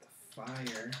to the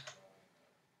fire.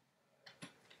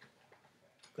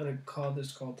 I'm gonna call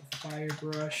this called the fire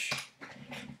brush.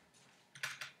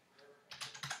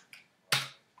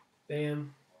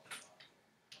 Bam.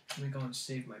 Let me go and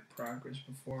save my progress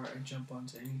before I jump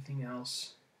onto anything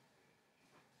else.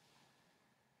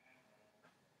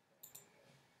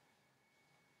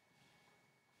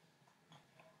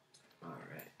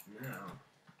 Alright, now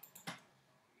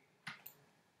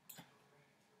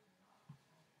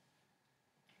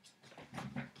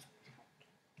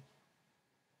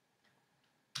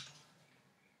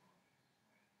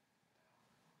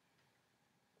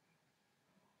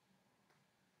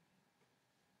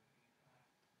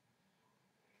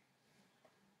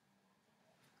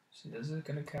see, is it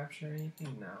gonna capture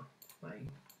anything? No.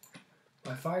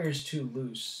 My fire is too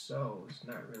loose, so it's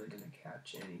not really gonna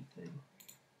catch anything.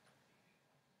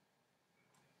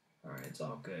 Alright, it's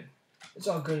all good. It's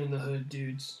all good in the hood,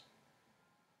 dudes.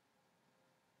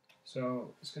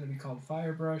 So it's gonna be called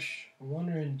Fire Brush. I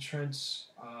wonder in Trent's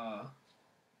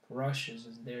brushes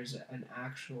is there's an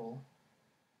actual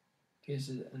gives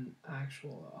it an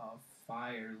actual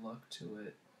fire look to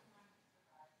it.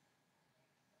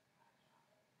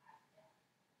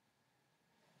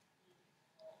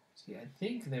 See, I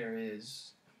think there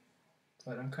is,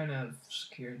 but I'm kind of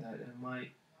scared that it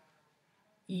might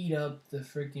eat up the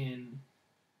freaking.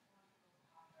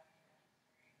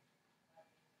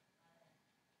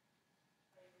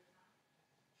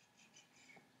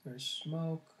 There's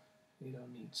smoke. We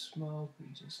don't need smoke,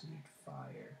 we just need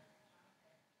fire.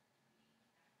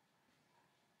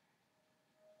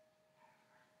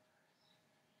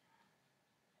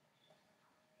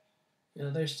 You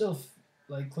know, there's still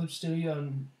like Clip Studio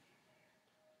and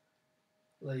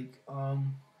like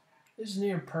is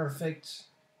near perfect,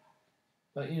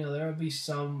 but you know there will be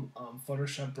some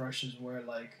Photoshop brushes where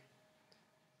like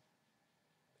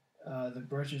the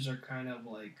brushes are kind of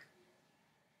like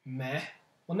meh.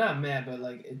 Well, not meh, but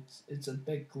like it's a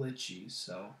bit glitchy,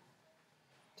 so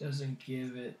it doesn't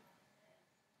give it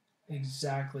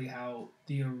exactly how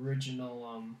the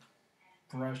original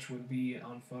brush would be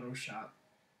on Photoshop.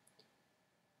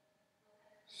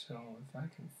 So if I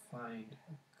can find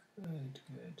a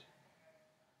good,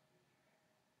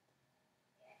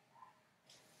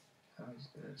 how's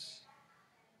this?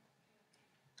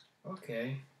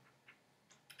 Okay,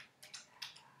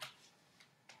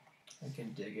 I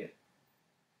can dig it.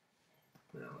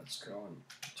 Now let's go and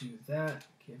do that.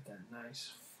 Give that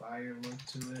nice fire look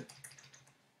to it.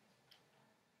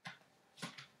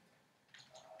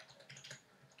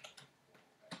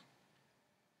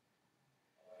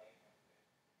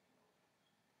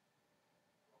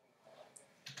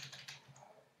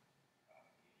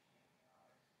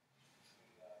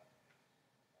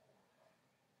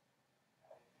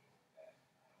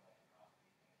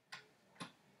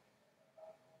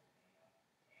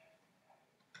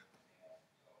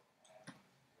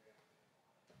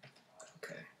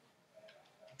 Okay.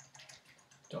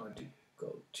 Don't want to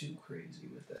go too crazy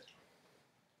with it.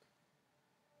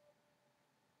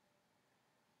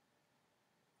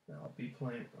 I'll be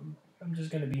playing. I'm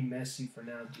just gonna be messy for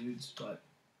now, dudes, but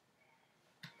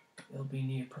it'll be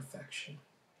near perfection.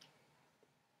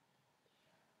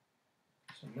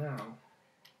 So now,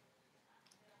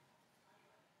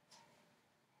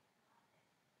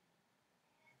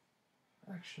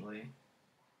 actually,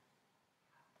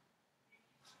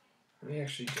 Let me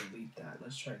actually delete that.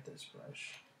 Let's try this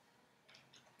brush.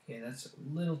 Okay, that's a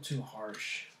little too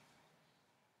harsh.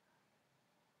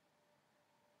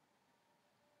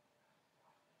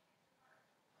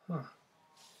 Huh.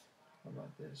 How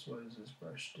about this? What does this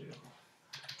brush do?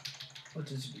 What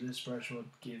does this brush will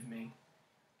give me?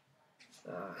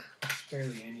 It's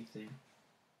barely anything.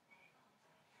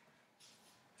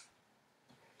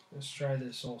 Let's try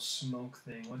this whole smoke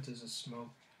thing. What does a smoke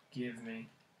give me?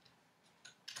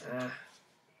 So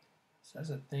that's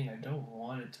a thing. I don't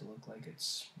want it to look like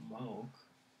it's smoke.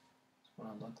 I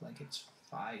want to look like it's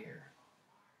fire.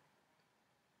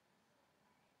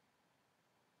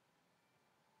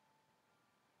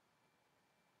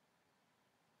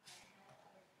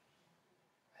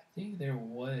 I think there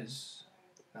was,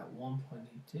 at one point,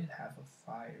 he did have a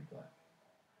fire, but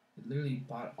he literally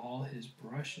bought all his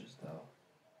brushes, though.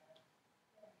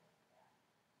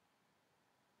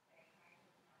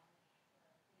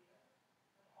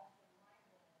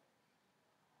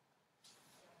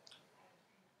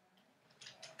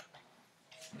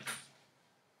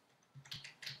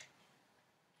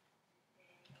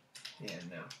 Yeah,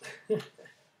 no.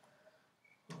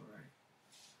 Alright.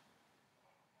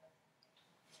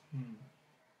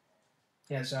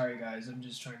 Yeah, sorry guys, I'm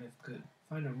just trying to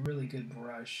find a really good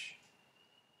brush.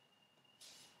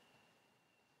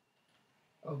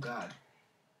 Oh god.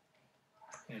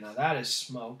 Yeah, now that is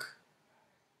smoke.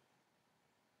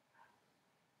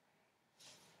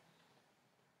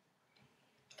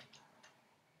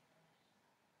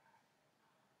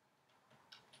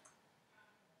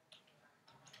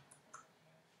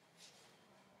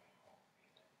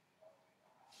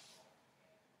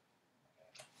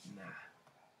 Nah.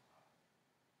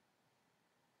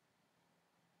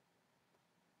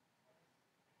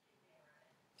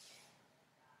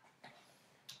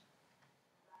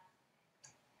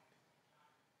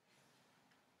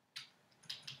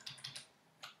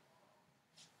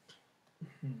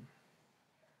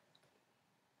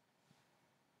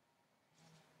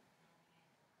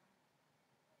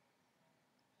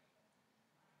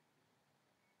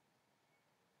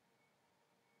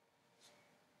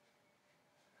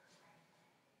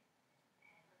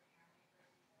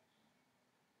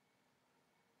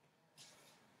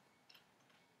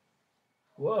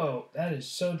 Whoa, that is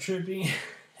so trippy.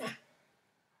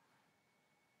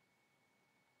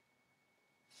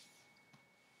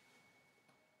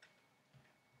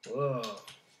 Whoa.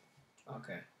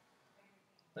 Okay.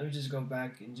 Let me just go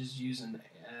back and just use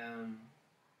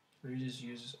let me just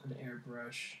use an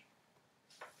airbrush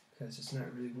because it's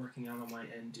not really working out on my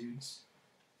end, dudes.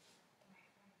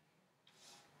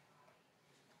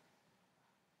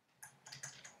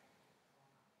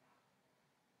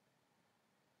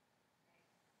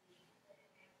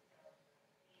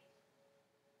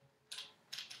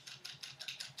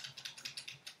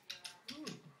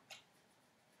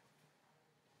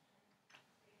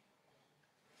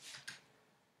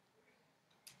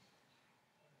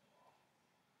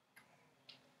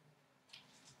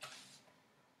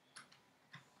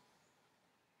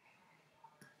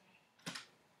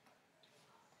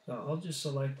 So I'll just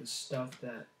select the stuff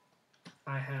that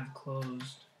I have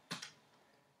closed.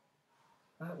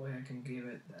 That way I can give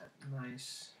it that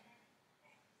nice.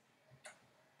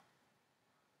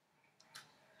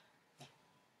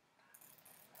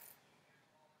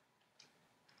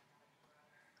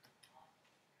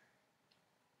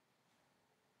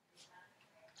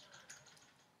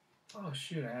 Oh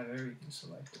shoot, I have everything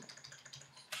selected.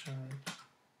 Try.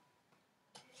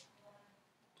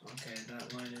 Okay,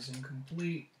 that line is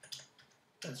incomplete.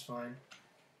 That's fine.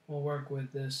 We'll work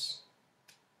with this.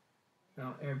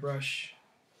 Now airbrush.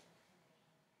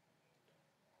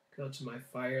 Go to my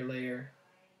fire layer.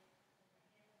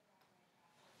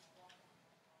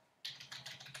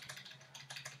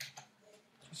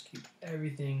 Just keep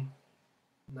everything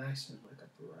nice and like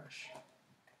a brush.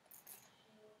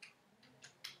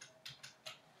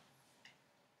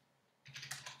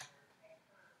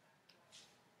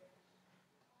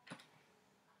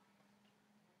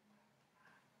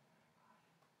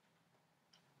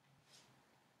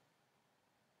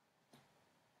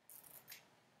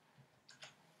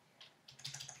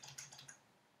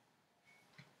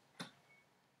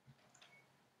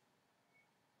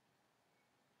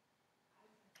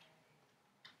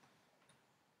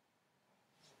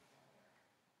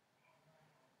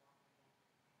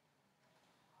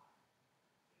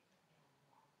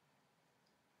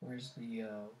 Where's the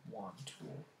wand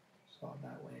tool? So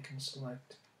that way I can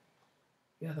select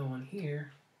the other one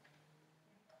here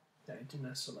that I did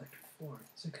not select before.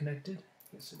 Is it connected?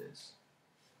 Yes, it is.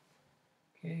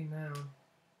 Okay, now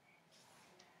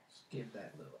let's give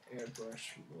that little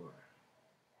airbrush more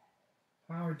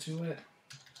power to it.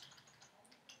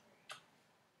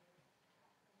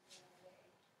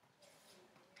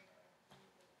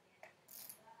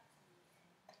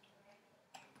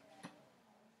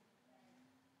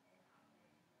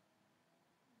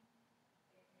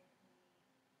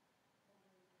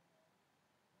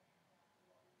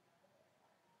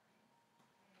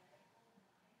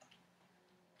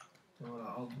 And what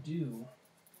I'll do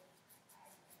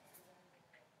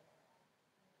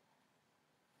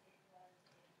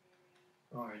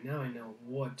alright, now I know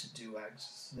what to do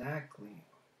exactly.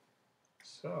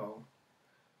 So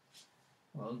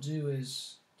what I'll do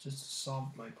is, just to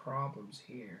solve my problems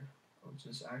here, I'll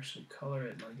just actually color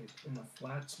it like it in the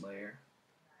flats layer.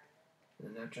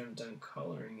 And then after I'm done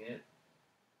coloring it,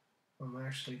 I'm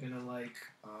actually gonna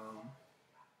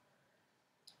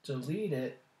delete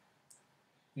it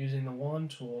using the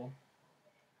wand tool,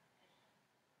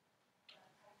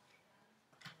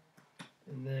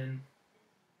 and then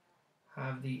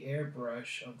have the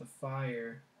airbrush of the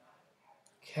fire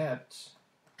kept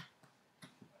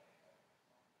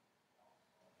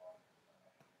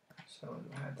so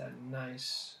it had that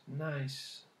nice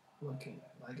looking,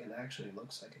 like it actually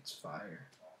looks like it's fire.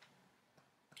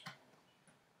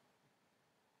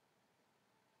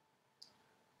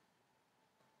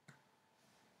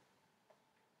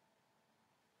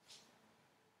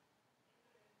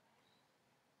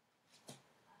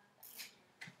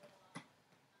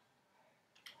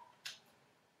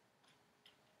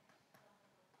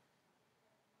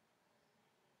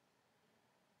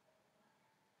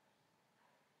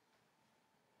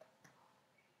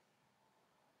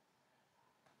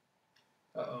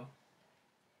 Uh-oh.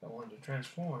 I want to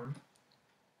transform.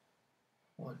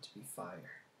 I want it to be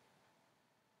fire.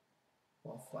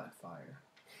 Well, flat fire.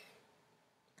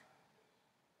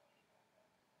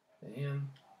 Bam.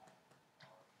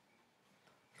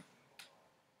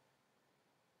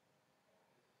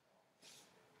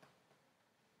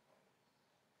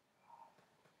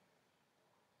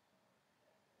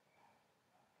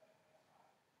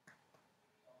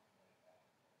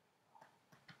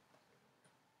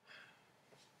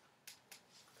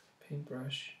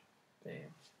 Paintbrush.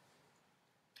 Bam.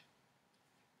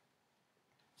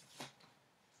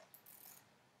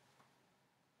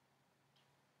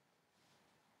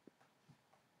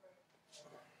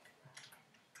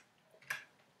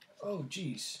 Oh,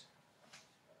 jeez.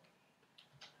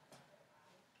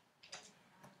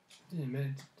 I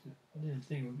didn't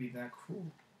think it would be that cruel.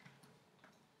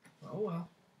 Oh well.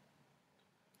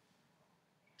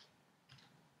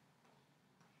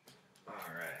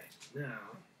 Alright, now.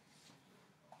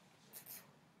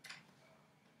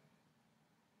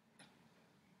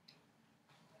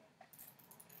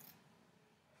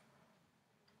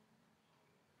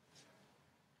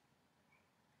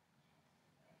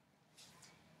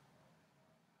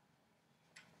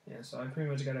 Yeah, so I pretty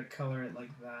much gotta color it like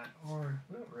that. Or,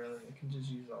 not really, I can just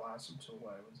use the lasso tool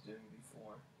what I was doing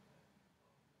before.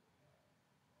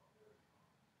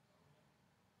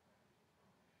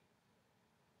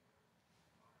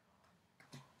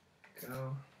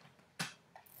 Go.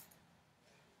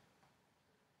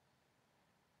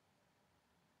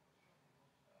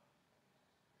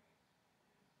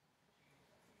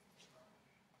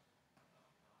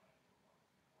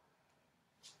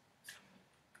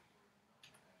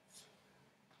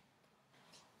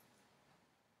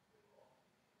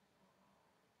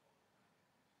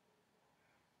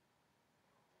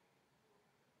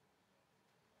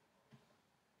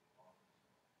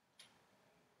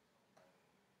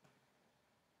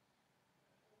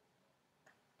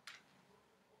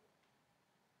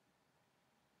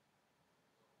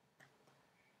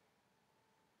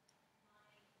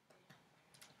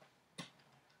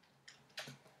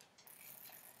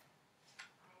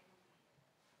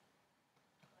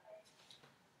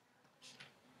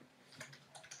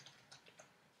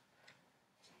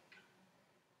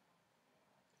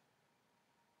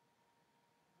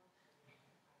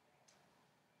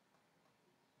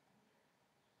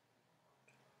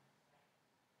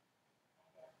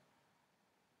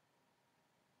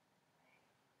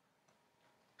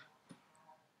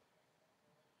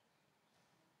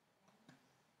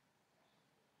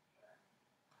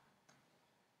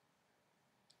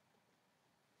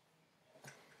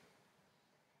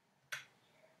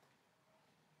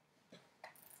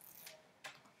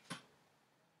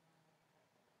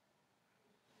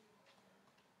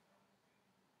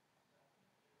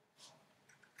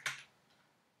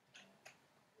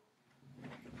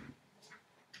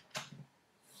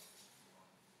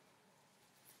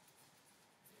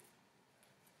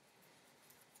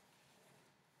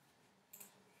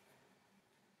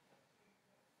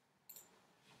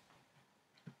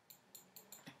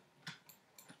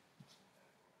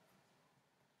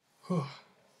 Okay.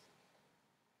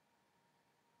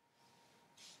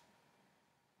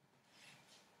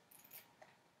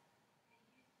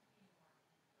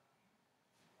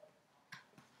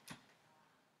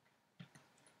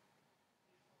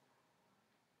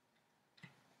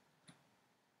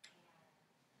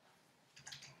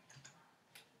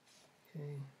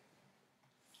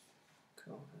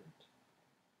 Color.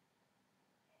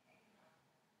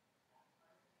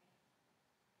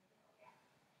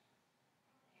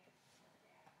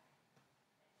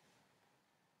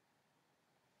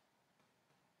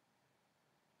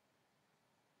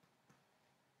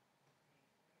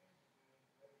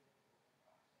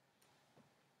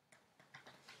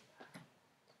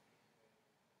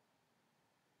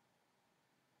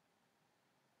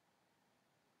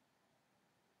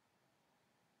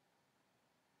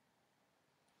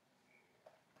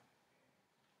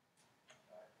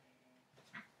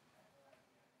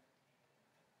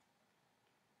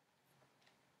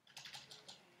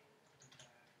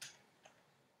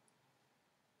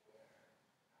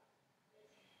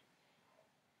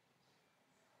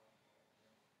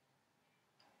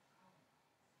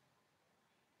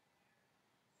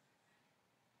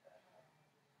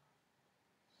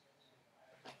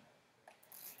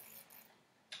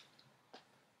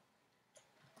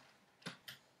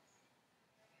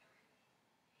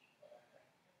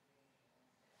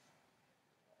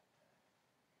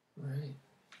 Right.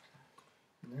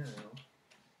 Now,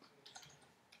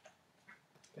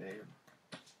 bam.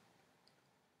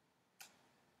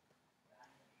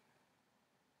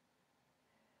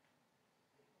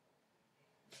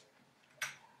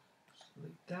 Just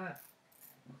like that.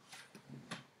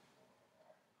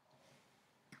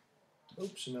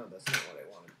 Oops, no, that's not what I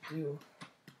wanted to do.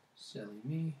 Silly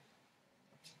me.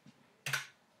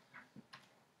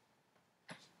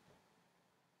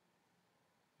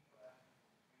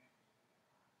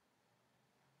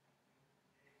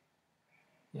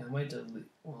 Yeah, I might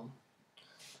delete. Well,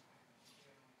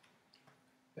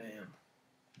 bam.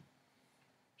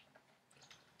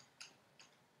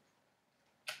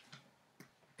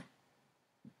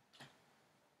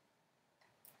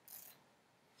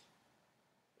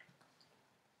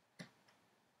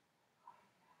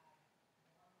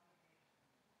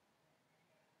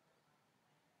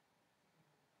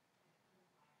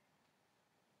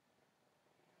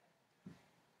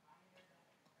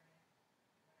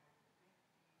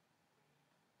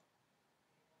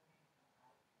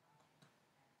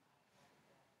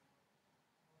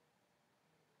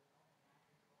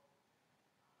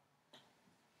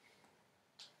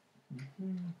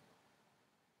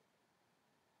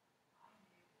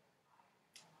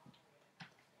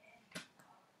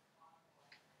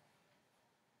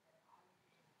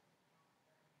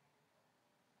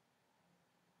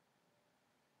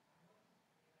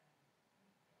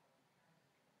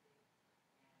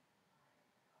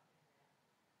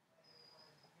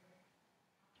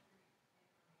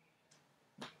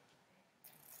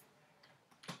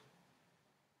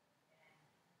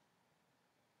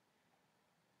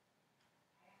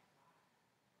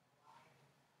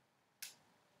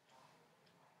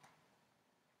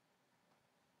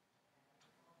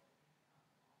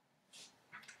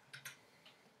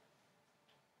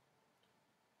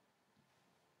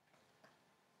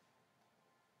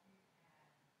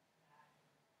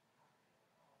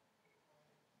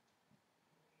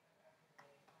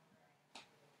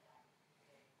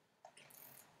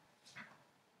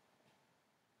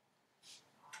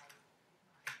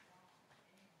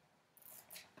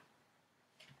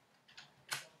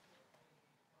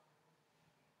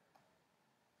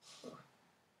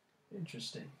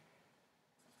 Interesting.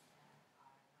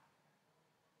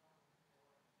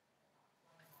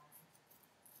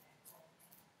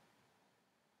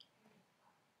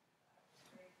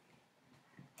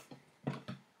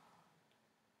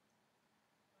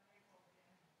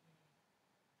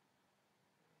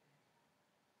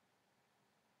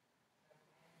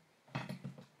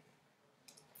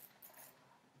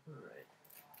 Alright.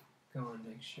 Go and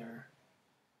make sure.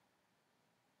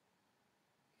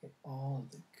 Get all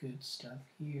of the good stuff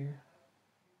here.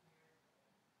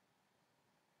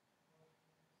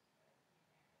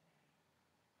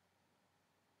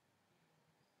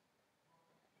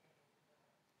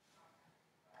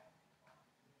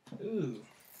 Ooh.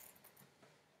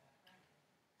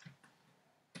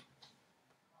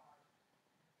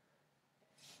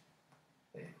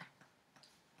 Okay.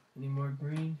 Any more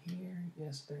green here?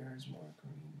 Yes, there is more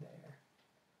green there.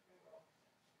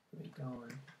 Get it going.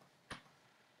 Get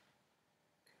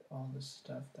all the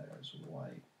stuff that is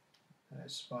white that I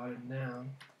spotted now.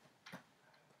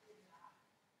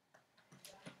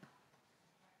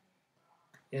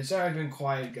 Yeah, sorry I've been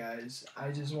quiet, guys.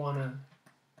 I just wanna,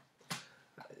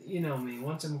 you know me.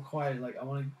 Once I'm quiet, like I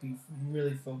want to be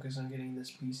really focused on getting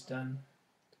this piece done,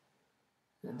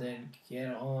 and then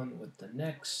get on with the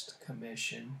next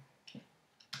commission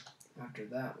after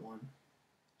that one.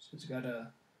 So it's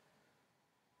gotta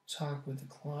talk with the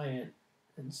client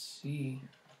and see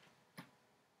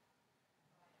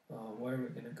where we're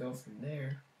gonna go from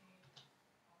there.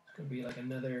 It's gonna be like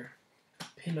another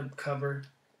pinup cover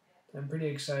that I'm pretty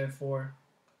excited for.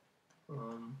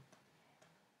 Go.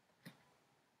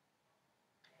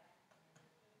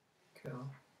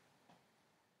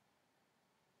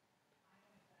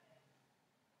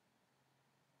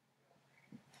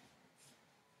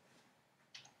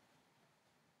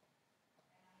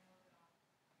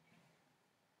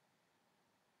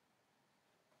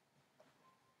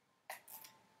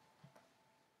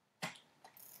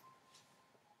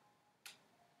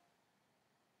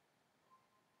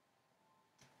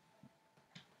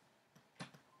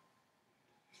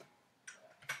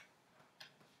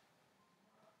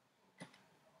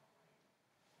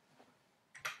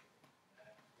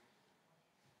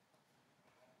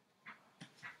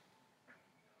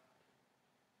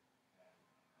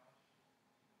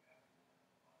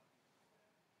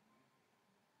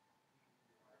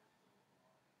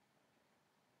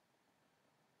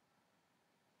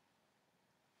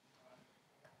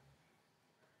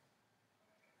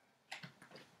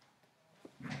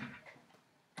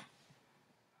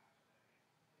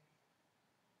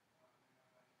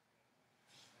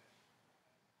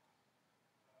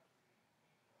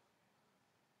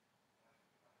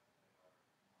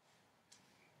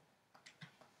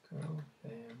 Go.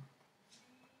 Bam.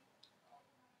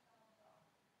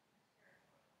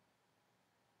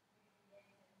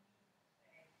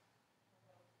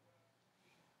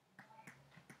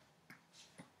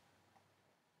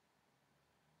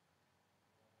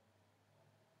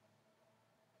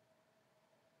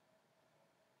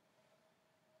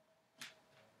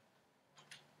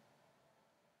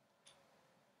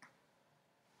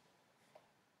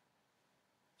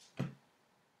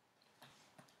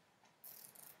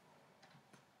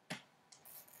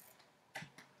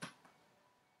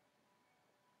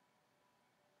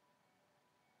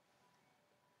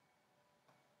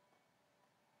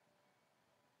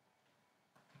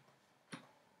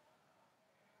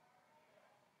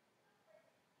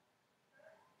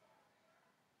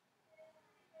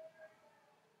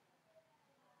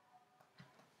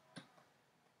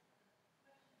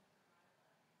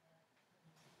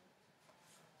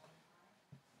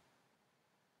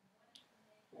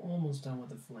 Almost done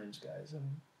with the flames, guys.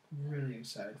 I'm really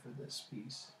excited for this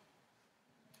piece.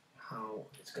 How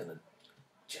it's gonna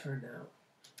turn out.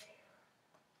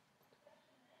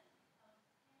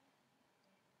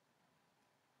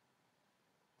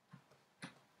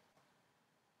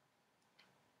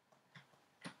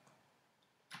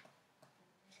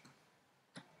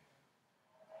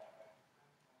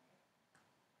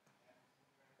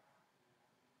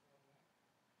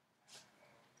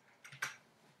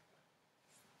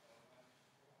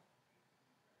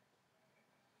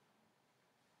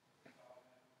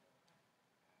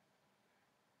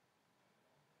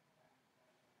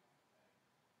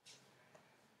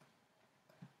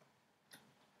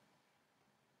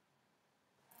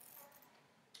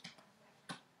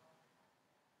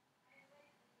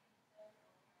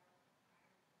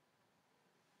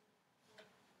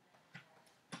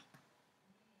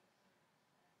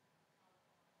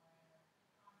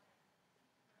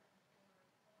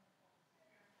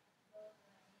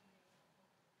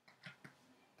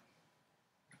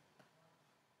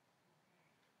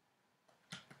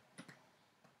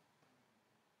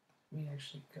 Let me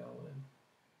actually go and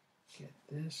get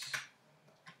this.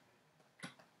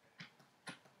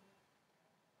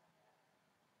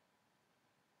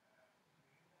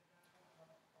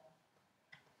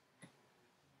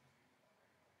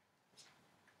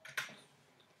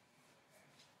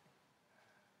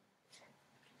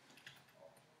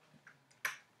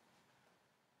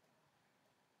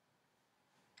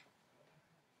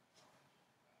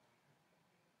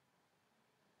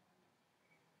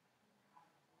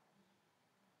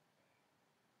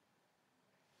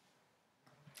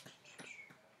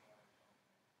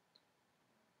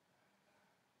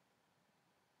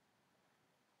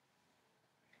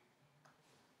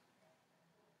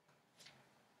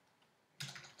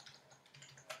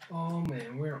 Oh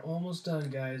man, we're almost done,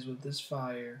 guys, with this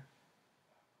fire.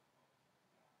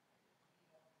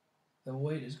 The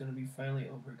wait is going to be finally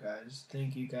over, guys.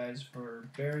 Thank you guys for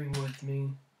bearing with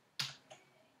me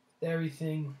with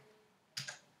everything.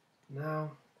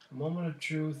 Now, a moment of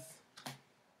truth.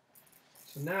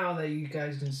 So now that you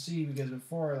guys can see, because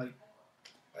before, like,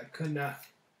 I could not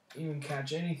even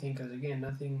catch anything, because again,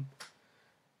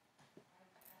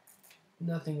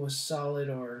 nothing was solid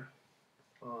or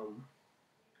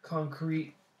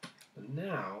concrete. But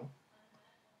now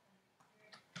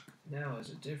is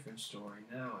a different story.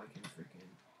 Now I can freaking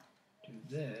do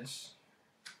this.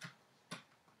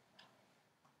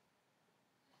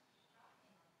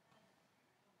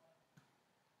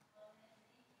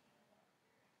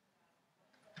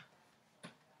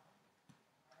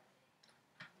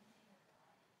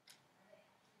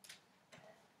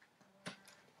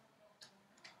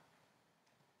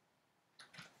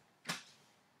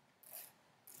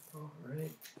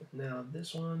 Alright, now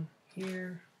this one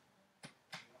here,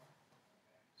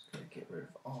 just gonna get rid of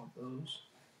all of those.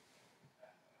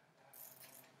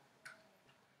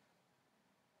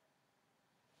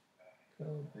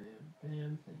 Go, bam,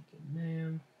 bam, thank you,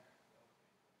 ma'am.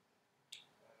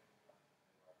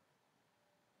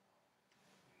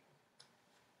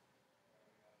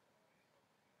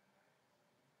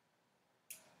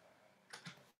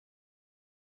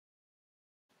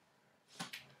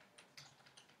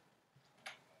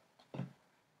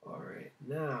 Alright,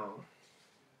 now,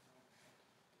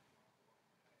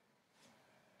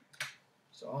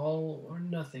 it's all or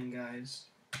nothing, guys.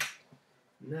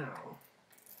 Now,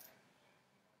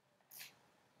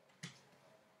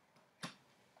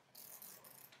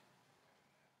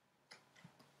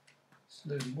 so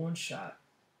there's one shot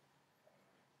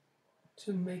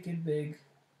to make it big.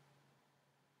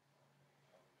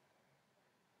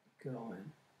 Go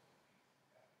in,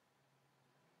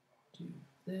 do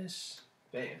this,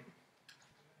 bam.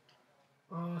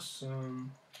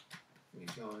 Awesome. We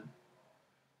going,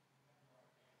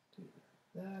 do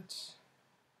that.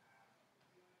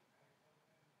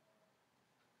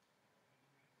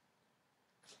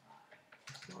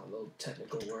 A little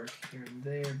technical work here and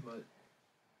there, but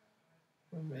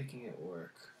we're making it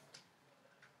work.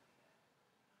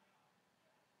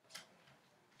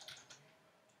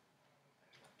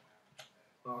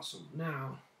 Awesome.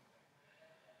 Now,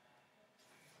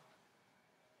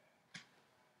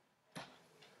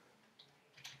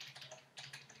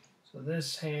 so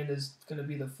this hand is going to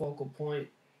be the focal point.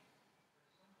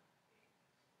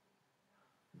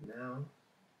 Now,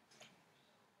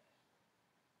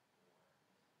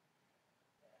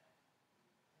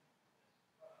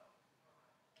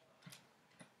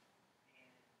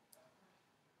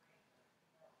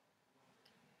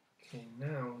 okay,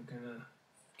 now we're going to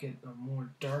get a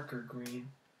more darker green.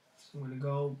 So I'm going to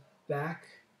go back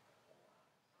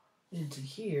into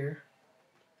here.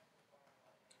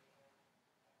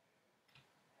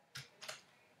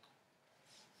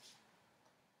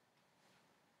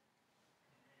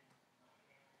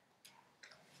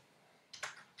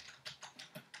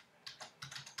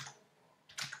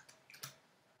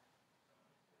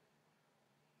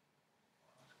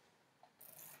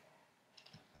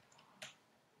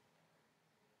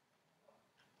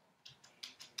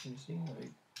 You see,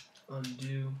 like,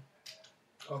 undo.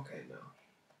 Okay, no.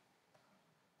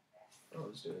 I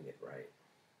was doing it right.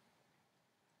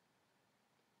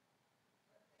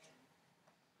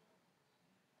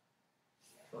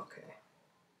 Okay.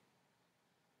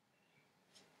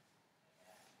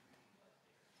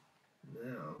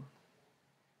 Now,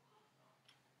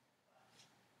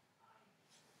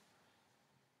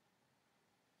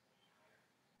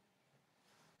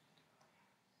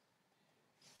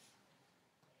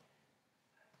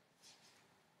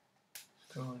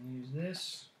 go and use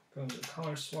this. Go to the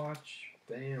color swatch.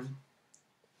 Bam.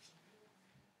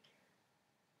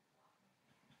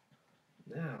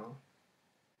 Now,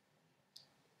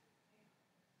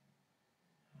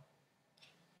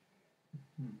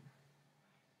 I'm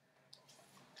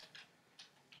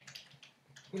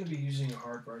going to be using a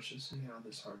hard brush to see how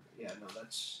this hard. Yeah, no,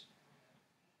 that's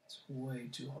way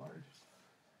too hard.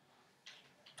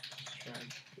 Try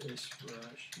this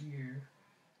brush here.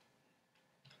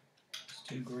 It's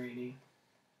too grainy.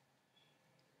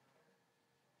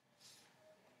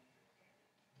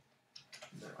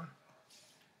 No.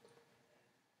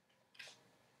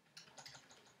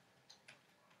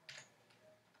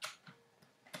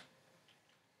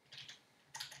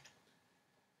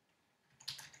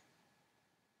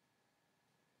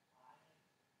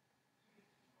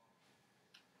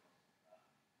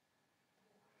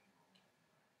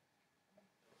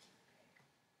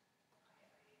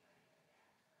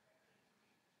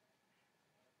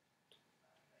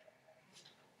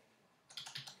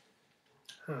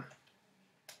 Huh.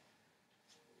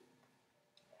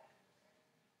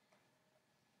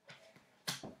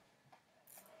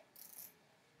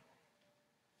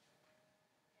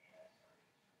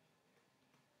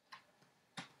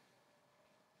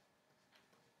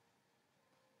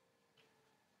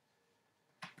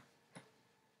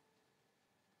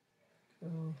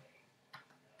 Oh.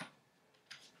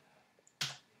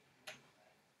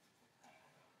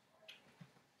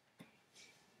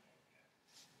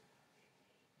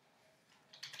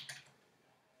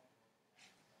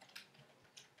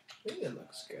 I think it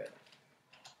looks good.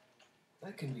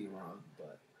 I can be wrong,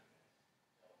 but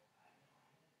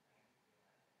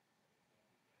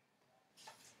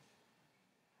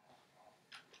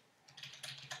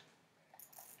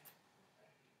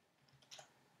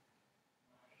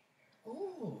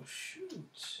oh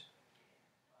shoot.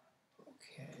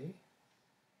 Okay.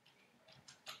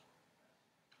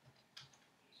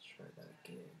 Let's try that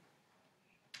again.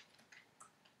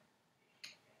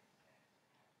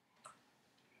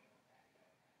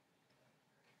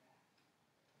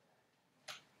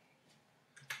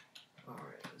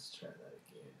 Alright, let's try that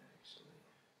again actually.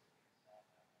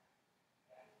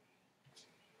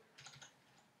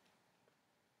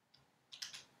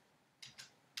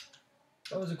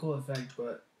 That was a cool effect,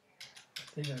 but I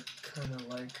think I kinda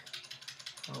like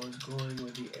how I was going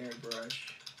with the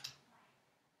airbrush.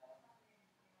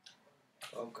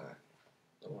 Okay.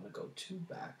 Don't want to go too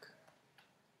back.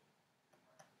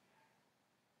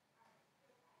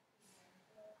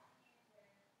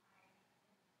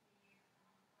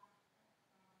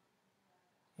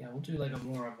 Yeah, we'll do like a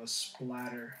more of a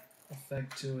splatter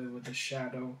effect to it with the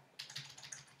shadow.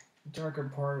 The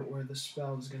darker part where the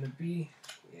spell is gonna be.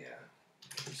 Yeah.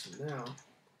 Okay, so now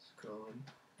let's go and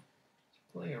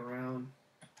play around.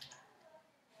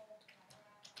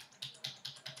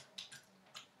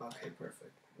 Okay,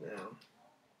 perfect. Now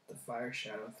the fire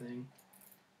shadow thing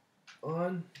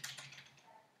on.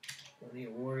 Don't need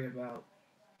to worry about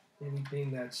anything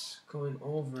that's going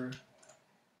over.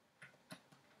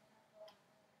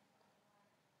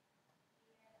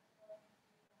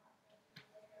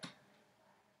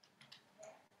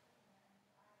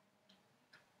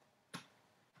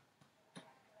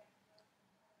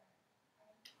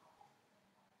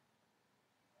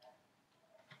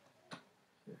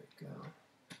 There we go.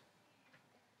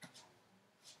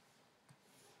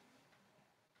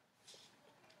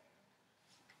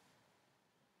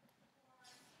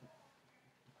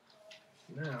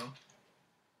 Now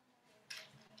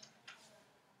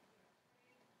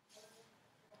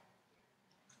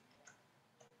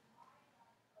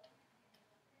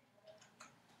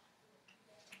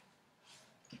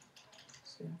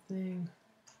same thing.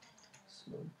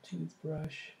 Smooth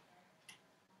toothbrush.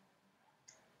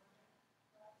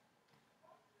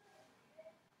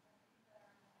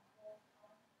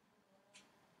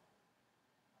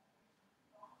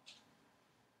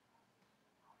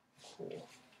 Cool.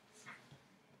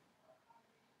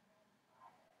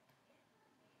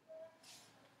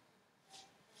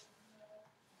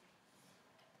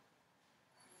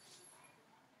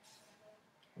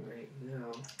 Right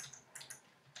now,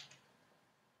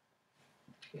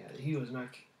 yeah, he was not.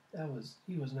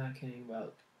 He was not kidding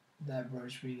about that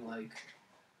brush being like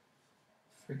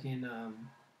freaking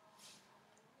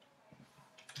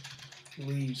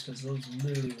leaves, because those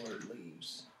literally were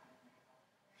leaves.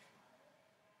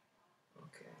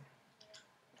 Okay.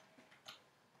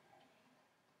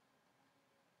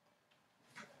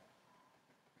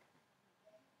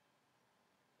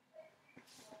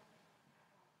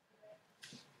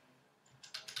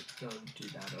 Don't do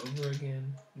that over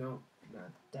again. Nope, not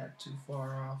that too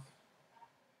far off.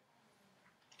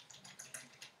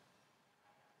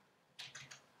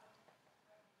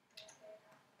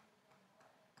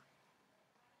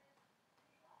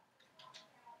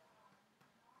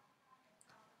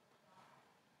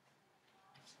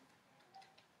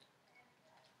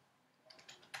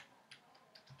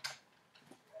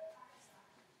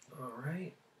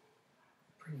 Alright.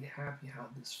 Pretty happy how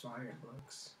this fire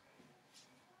looks.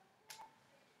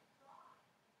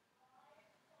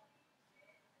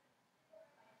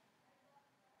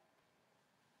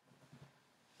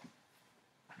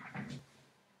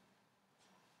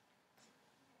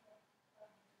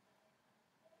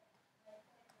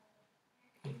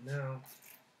 Okay, now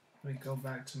let me go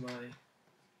back to my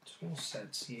tool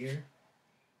sets here.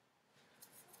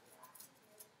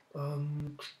 Let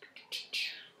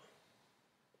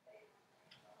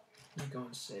me go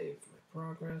and save my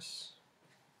progress.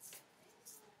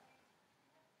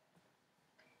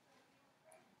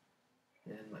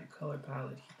 And my color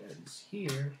palette that is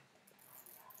here.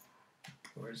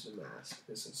 Where's the mask?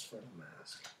 This is for the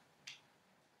mask.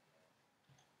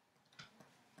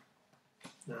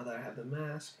 Now that I have the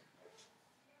mask,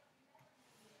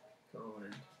 go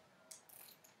and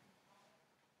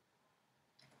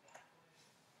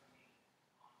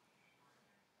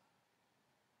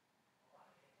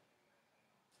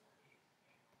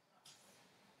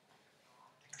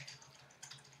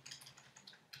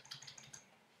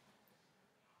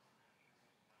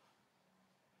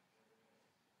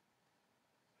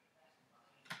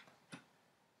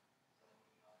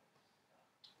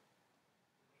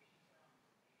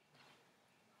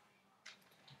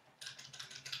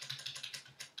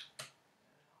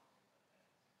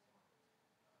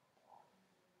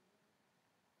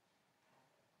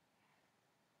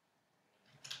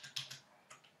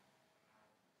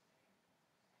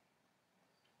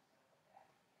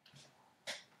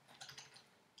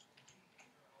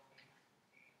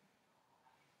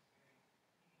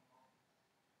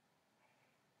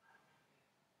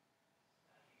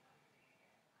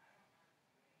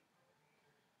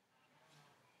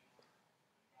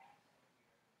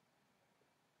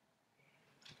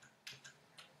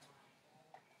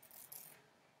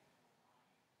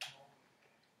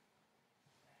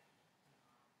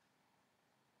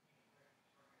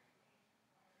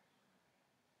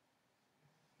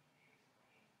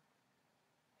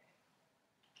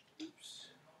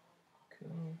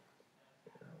go.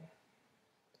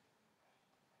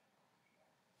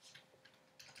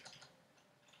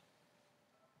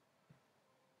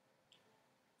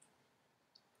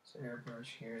 So airbrush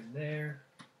here and there.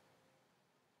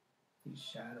 These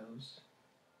shadows.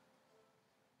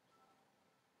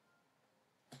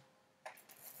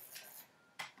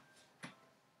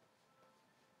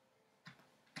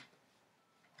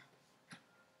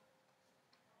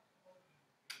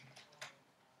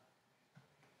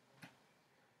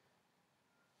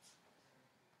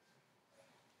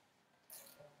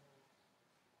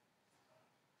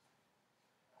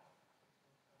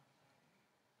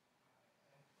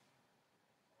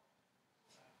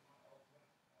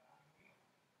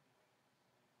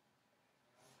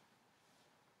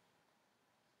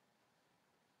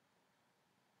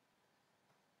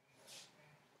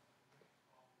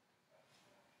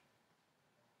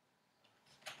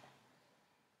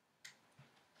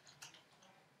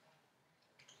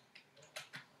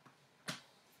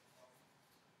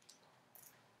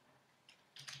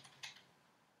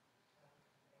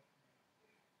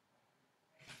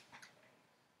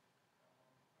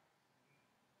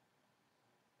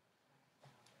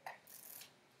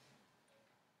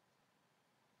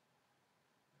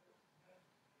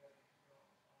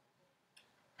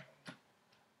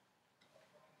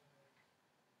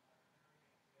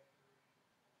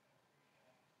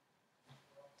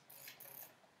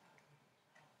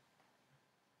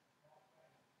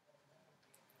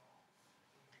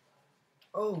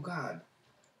 Oh God.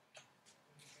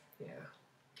 Yeah.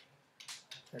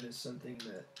 That is something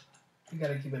that you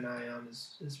gotta keep an eye on,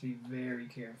 is be very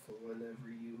careful whenever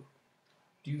you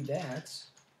do that.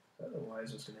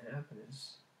 Otherwise what's gonna happen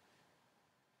is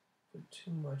put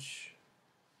too much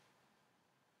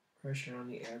pressure on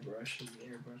the airbrush and the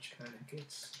airbrush kinda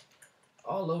gets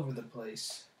all over the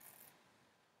place.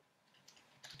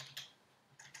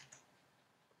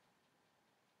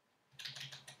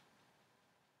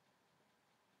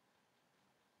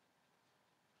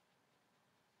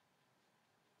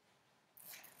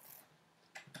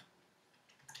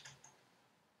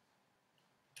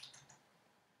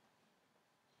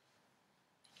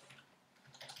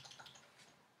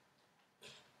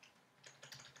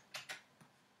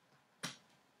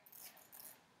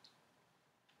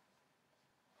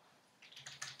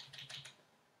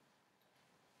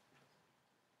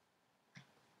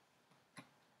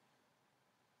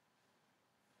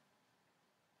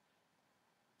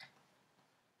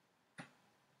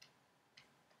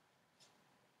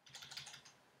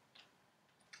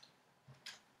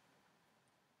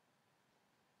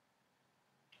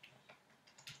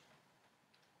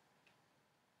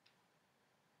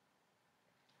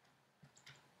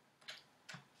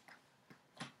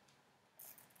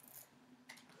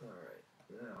 Alright,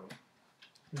 now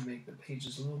we make the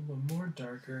pages a little bit more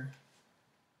darker.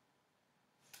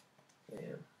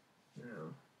 Bam.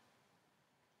 Now.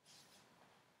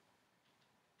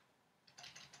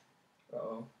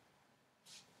 Uh-oh.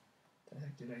 What the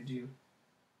heck did I do?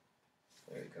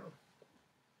 There you go.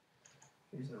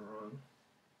 Here's the wrong.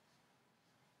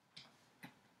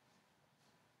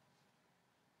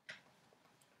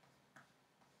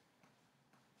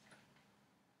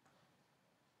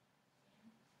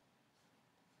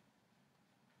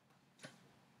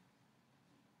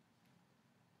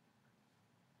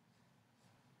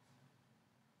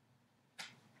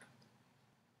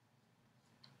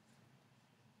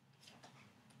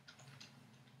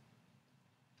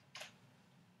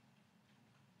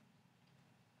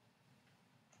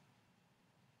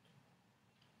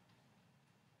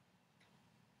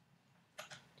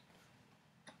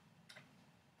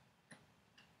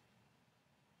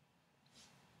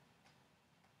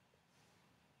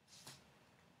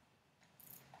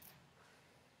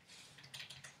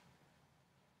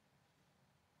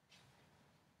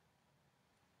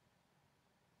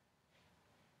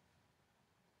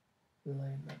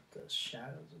 Lighten up the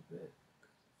shadows a bit.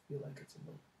 I feel like it's a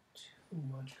little too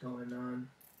much going on.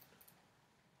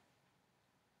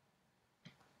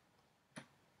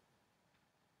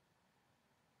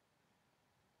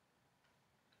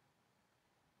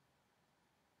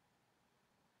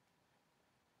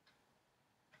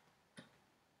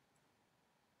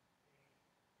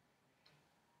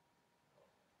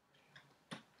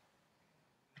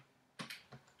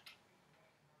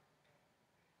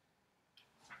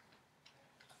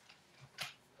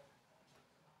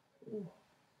 Ooh.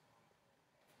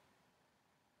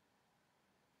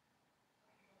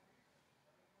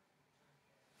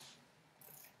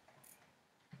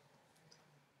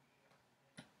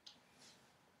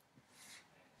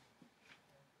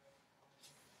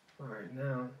 Alright,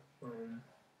 now,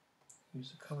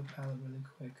 use the color palette really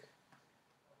quick.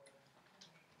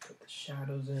 Put the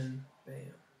shadows in.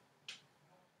 Bam.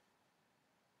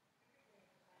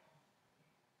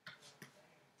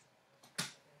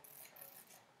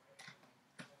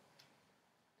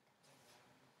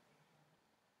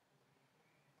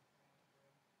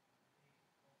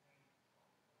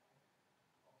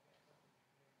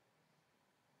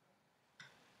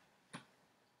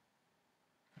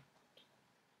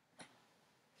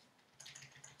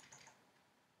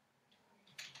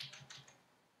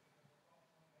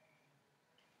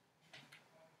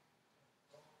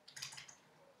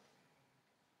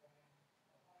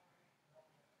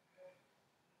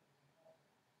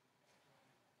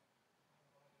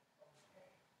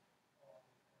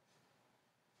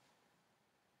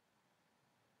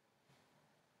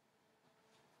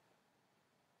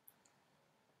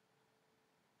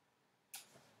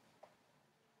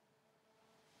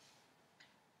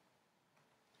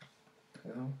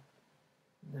 Go.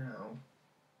 Now.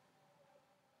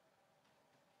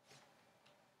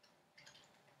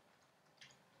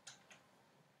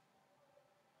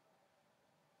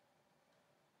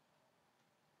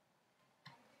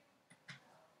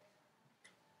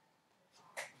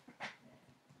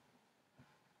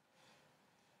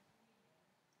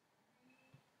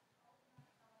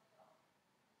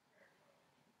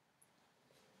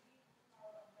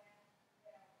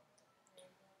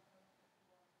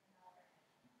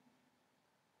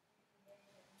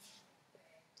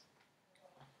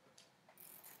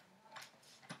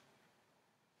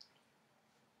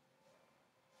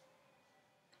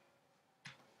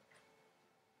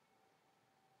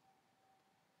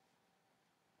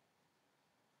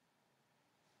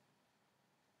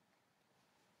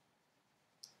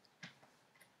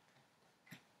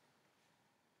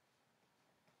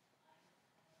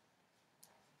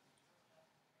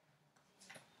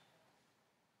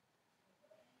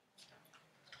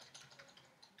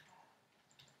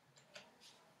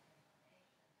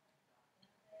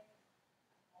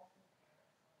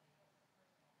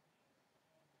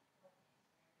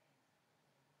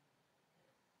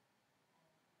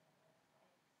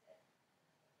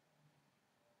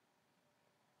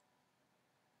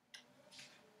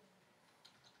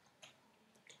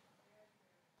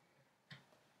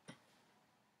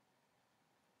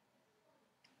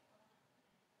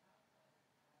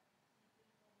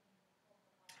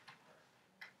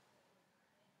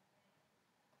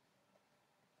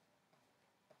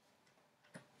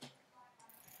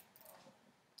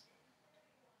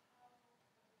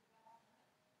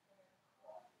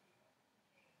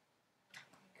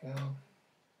 Go. I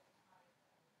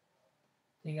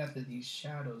think after these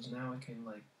shadows, now I can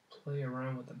like play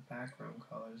around with the background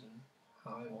colors and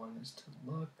how I want this to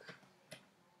look.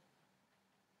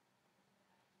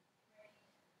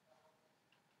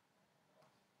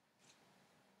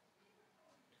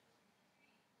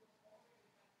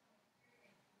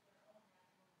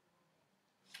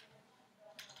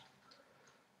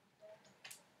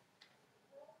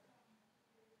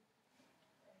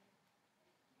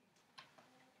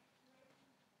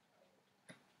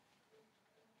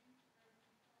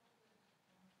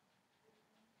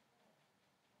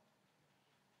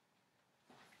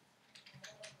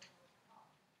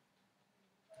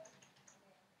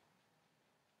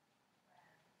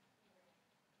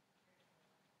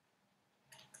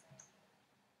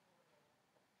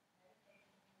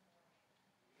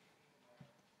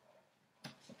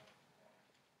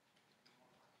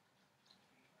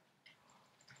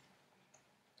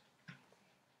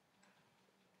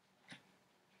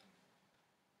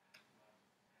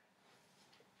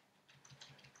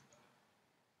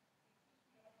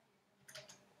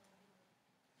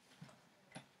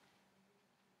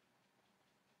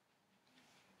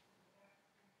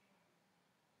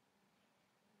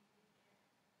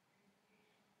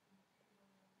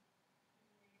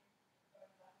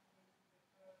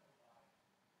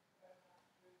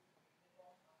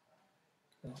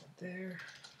 Go there.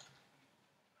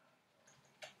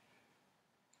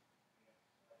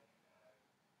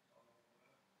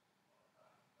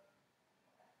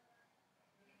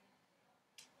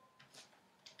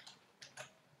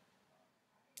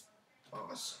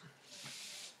 Awesome.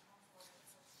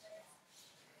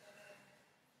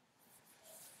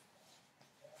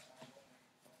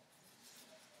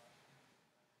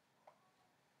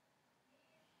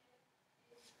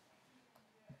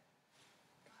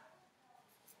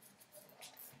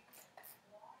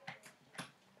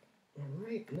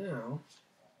 Alright, now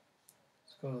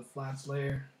let's go to the flats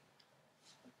layer.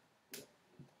 I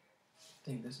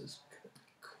think this is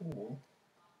cool.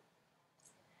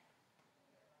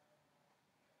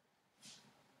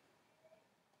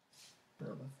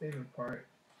 favorite part.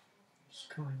 Just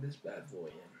coloring this bad boy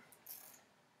in.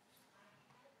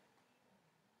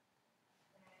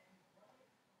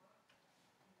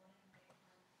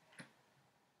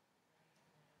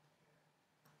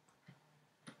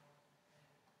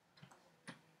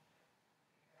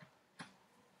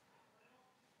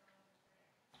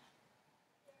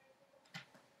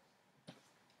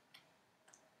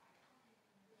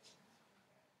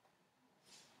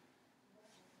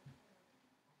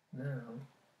 Now,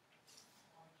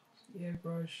 the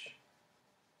airbrush.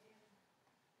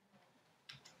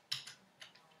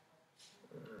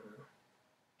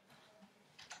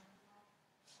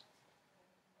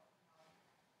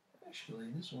 Actually,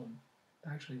 this one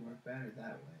actually worked better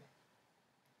that way.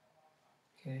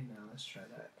 Okay, now let's try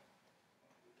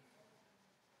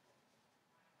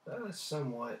that.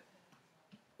 Somewhat.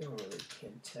 You don't really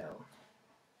can tell.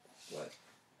 But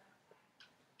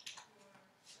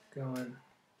go and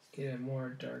get a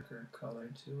more darker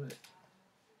color to it.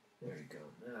 There you go.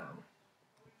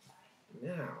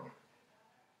 Now.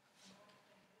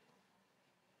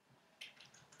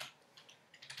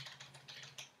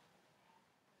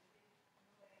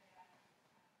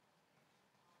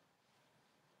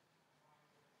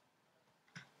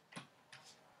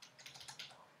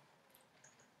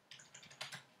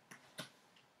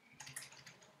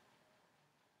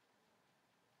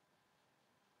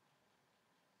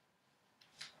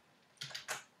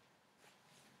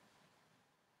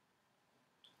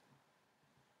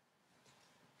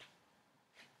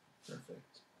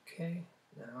 Perfect. Okay,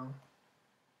 now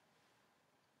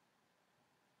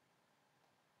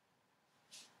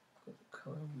go to the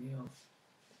color wheel.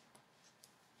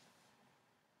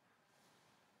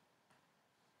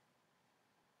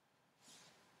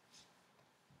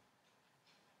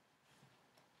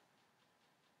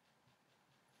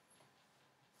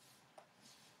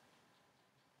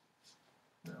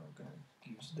 Now we're going to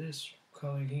use this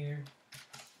color here.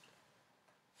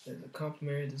 As a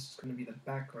complementary, this is going to be the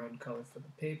background color for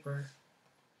the paper.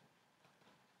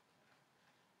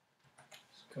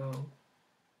 Let's go.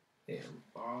 Bam.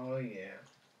 Oh yeah.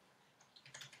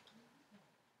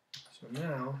 So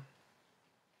now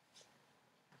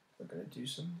we're going to do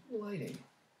some lighting.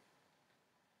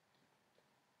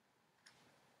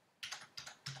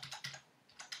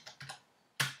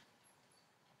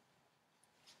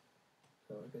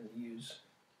 So we're going to use,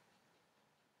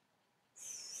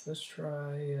 let's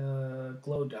try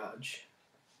Glow Dodge.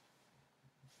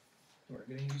 We're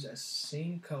going to use that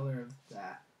same color of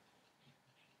that.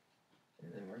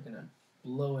 And then we're going to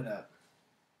blow it up.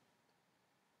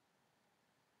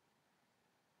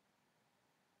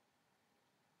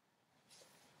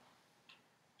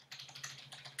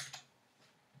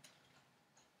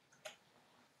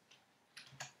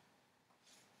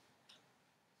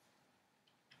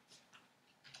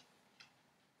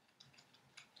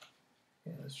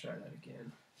 Yeah, let's try that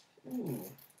again. Ooh.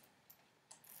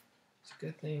 It's a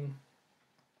good thing.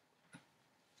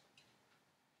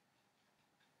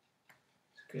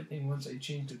 It's a good thing once I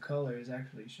change the color, it's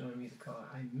actually showing me the color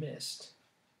I missed.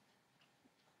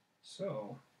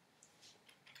 So,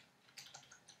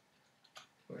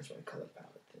 where's my color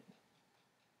palette thing?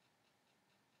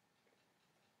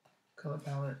 Color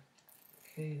palette.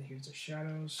 Okay, here's the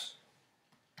shadows.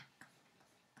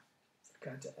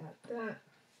 Forgot to add that.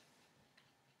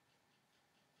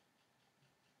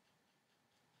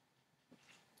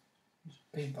 Use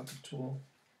a paint bucket tool.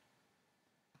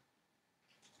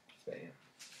 Bam.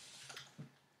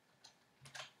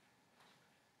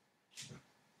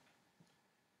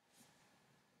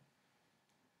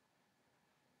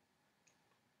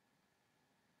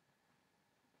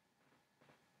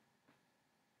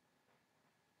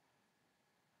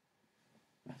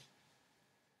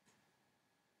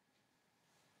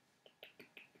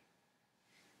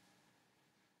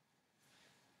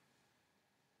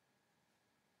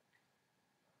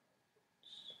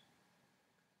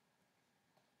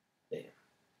 Bam.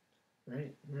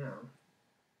 Right now,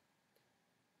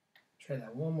 try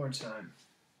that one more time.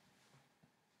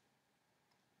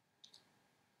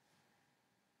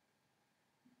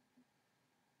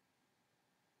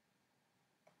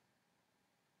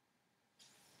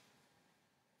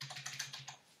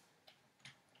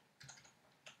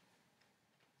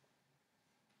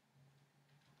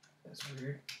 That's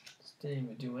weird. This didn't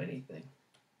even do anything.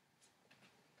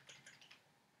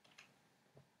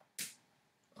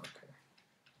 Okay.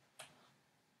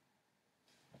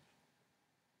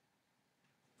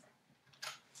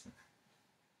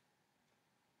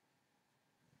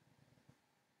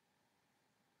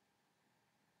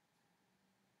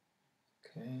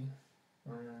 Okay.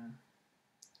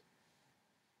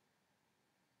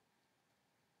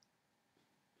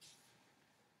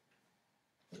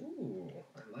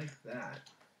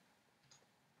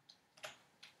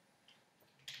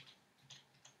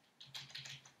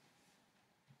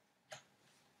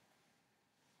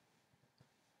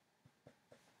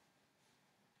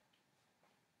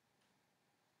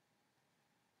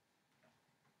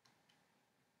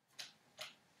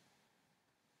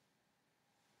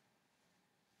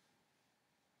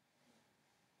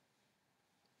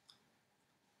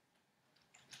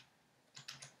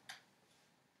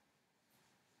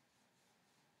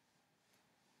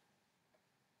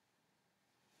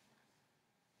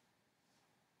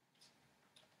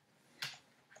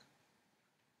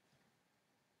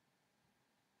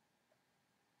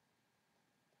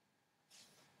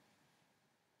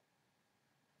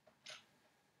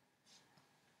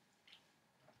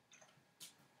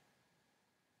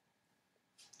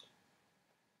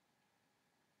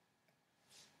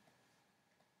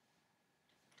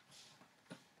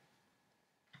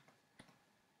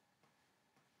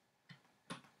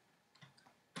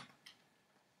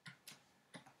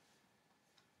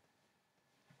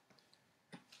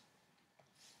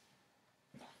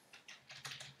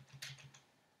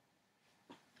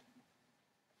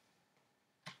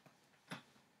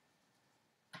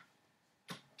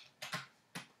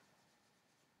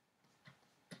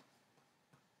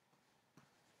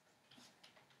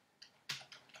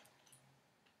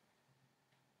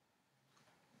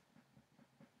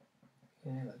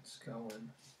 let's go in.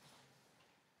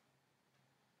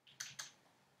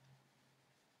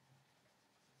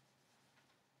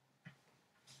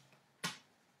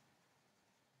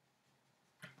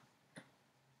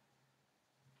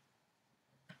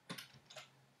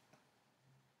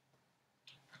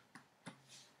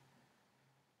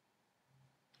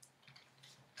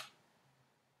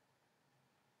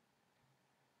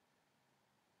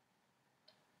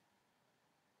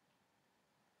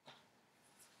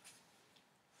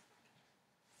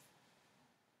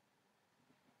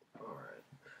 Alright,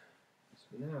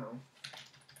 so now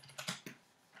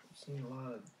I'm seeing a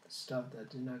lot of the stuff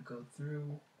that did not go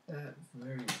through that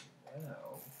very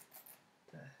well.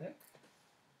 What the heck?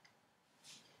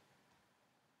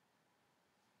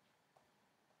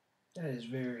 That is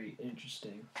very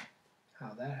interesting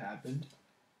how that happened.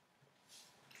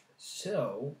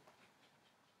 So,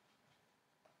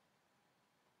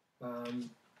 alright.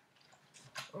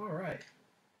 Alright,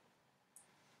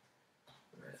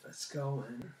 let's go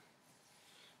and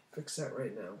fix that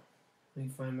right now. Let me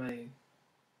find my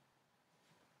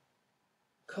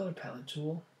color palette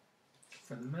tool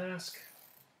for the mask.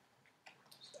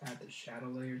 Just add the shadow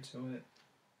layer to it.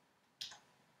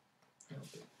 No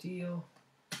big deal.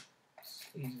 It's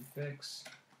easy fix.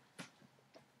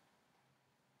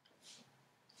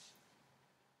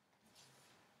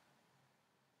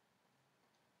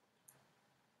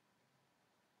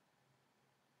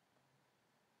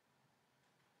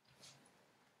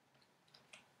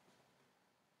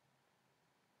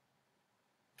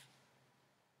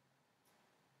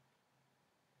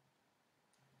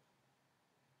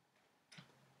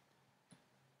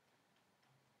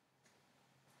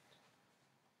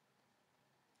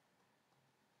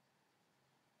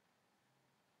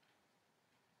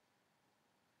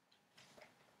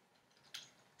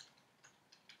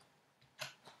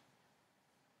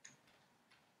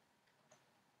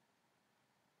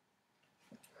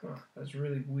 Huh, that's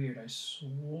really weird. I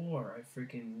swore I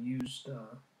freaking used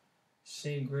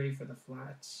same gray for the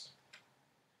flats.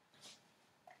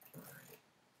 Alright,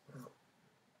 well,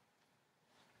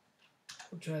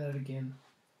 we'll try that again.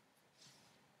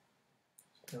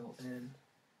 Let's go and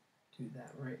do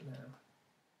that right now.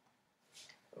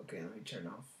 Okay, let me turn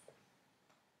off.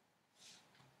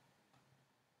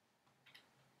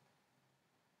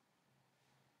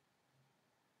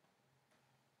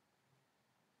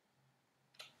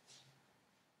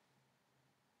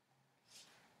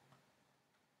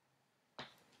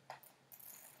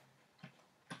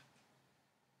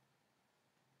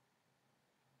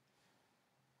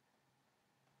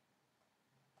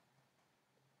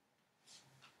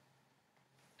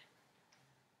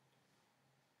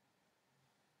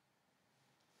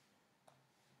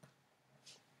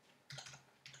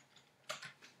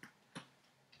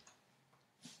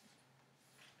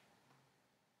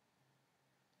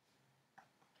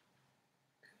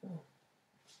 Cool.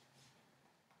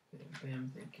 Bam,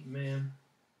 bam, thank you, ma'am.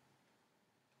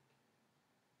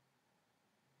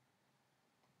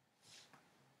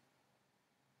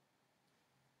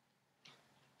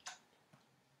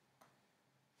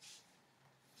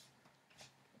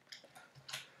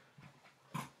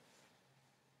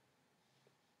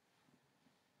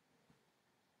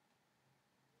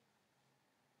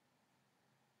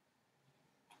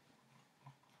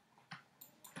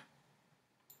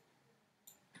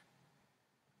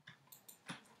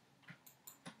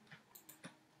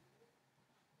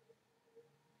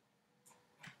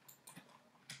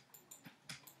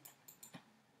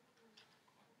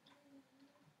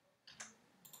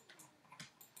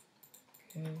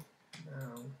 Okay,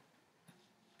 now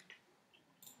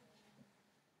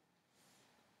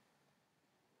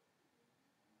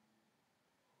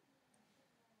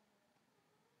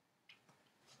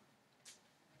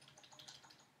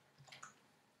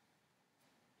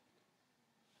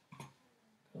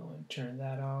go and turn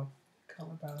that off.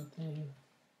 Color palette thing.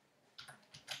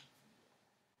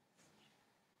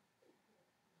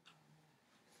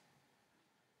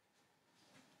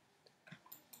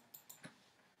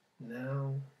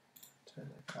 Now turn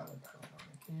the color palette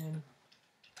on again.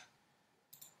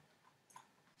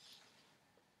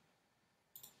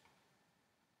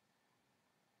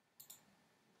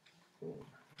 Cool.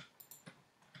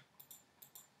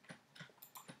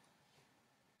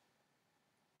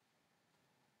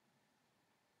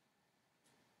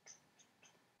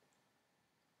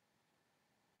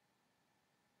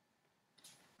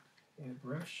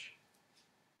 Airbrush.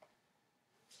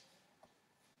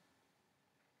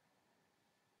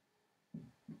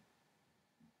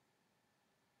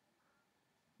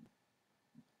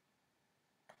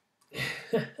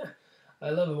 I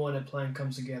love it when a plan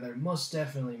comes together. Most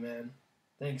definitely, man.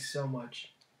 Thanks so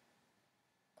much.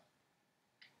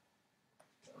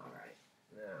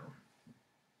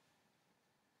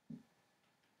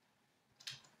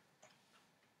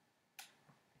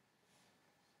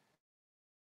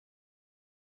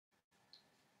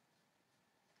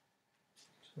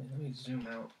 So let me zoom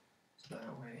out so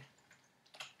that way.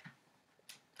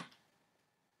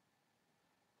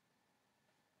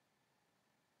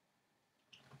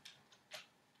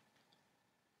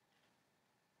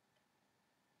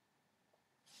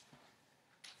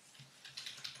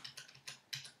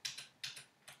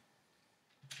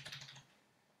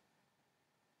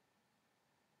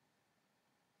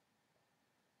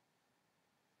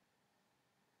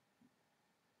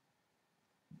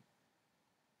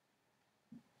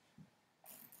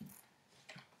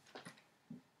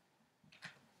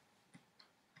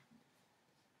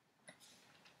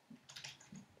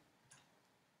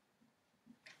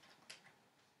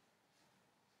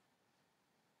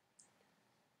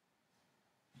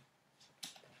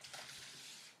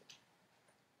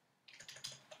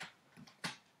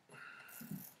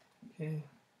 Okay,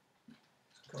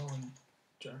 let's go and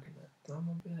darken that thumb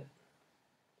a bit.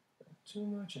 Not too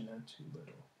much and not too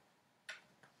little.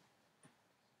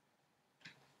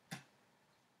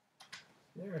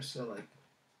 There are still like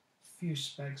a few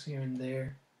specks here and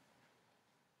there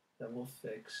that we'll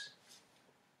fix.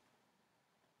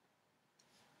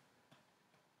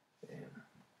 Bam.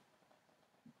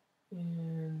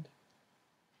 And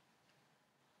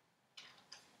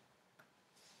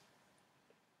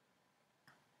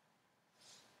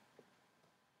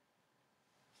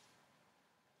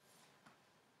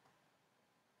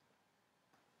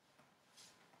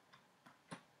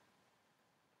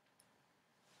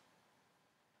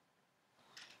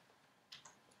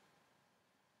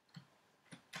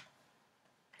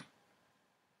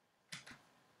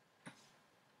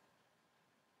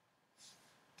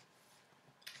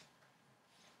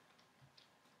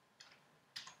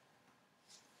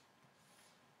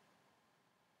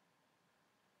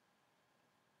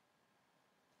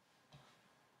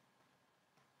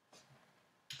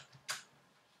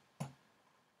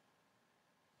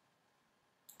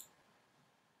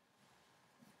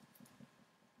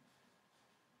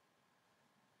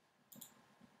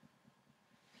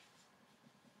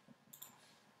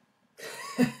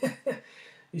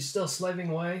you still slaving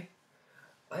away?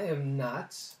 I am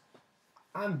not.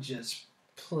 I'm just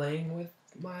playing with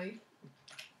my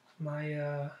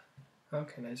how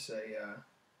can I say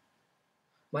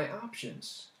my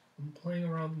options. I'm playing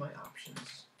around with my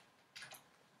options.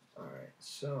 Alright,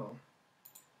 so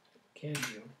can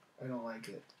do. I don't like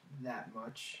it that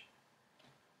much.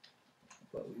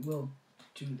 But we will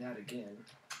do that again.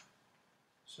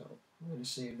 So I'm going to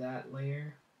save that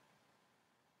layer.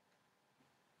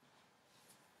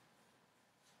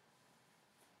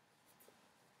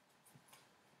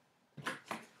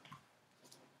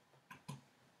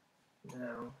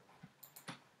 Now,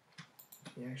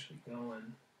 you actually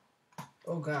going.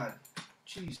 Oh God,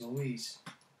 jeez Louise.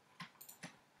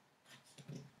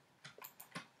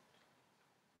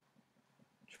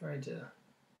 Tried to.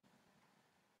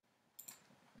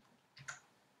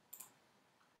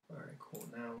 Alright, cool.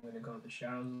 Now I'm going to go with the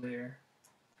shadows layer.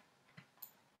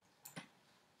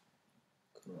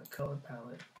 Go to my color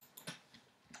palette.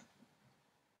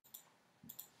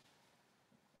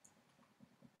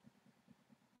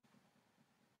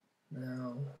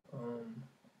 Now,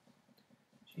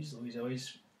 geez Louise, I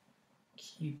always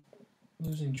keep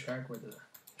losing track where the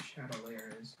shadow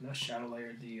layer is. Not shadow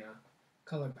layer, the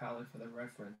color palette for the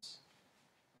reference.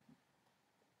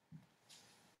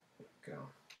 There we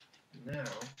go. Now,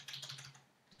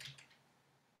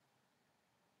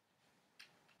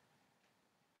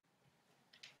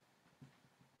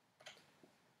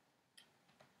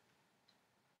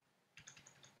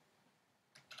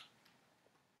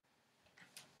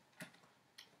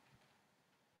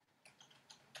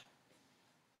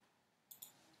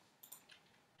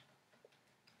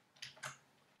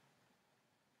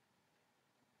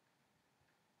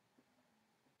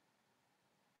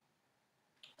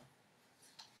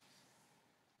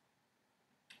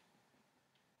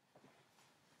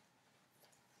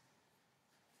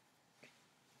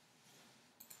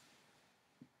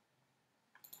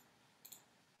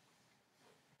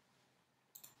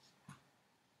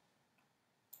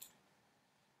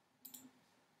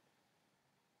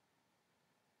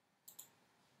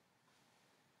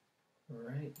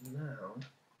 right now,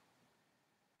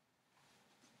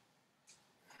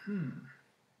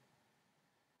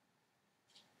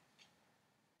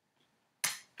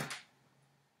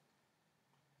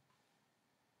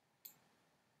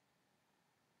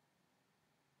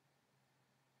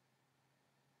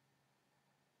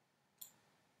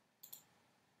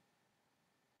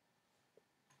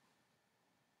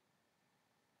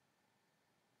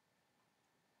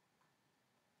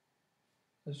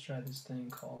 let's try this thing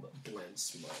called a blend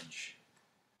smudge.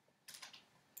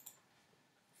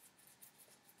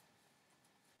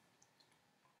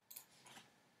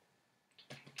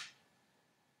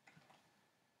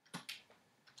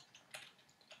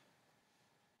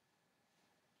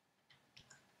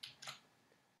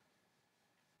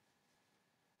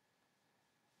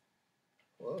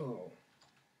 Whoa.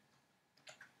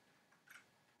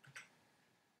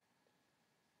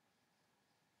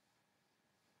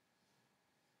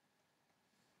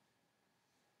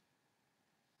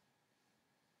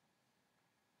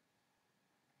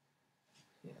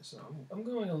 Yeah, so I'm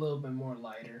going a little bit more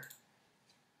lighter.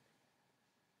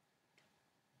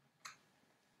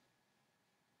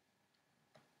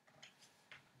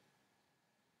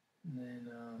 And then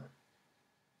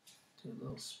do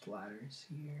little splatters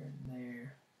here and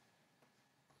there.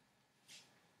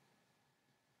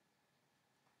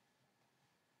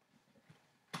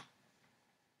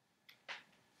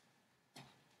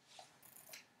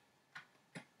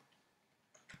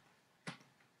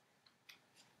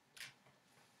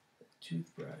 The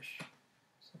toothbrush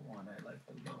is the one I like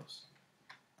the most.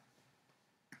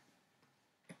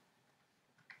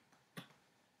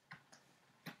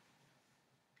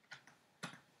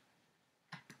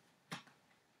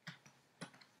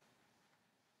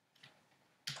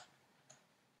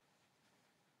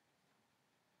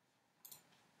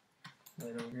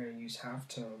 Then I'm going to use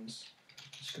halftones.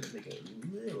 Just going to make it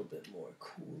a little bit more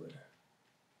cooler.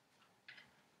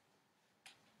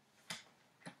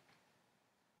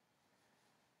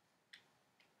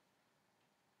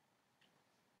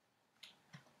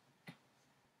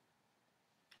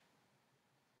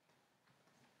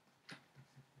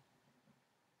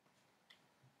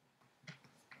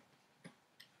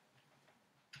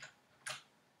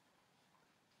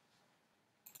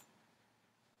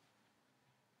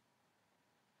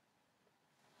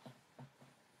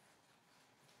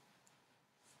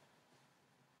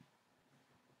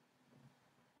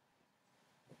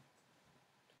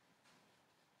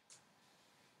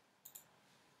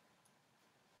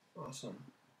 Awesome.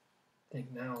 I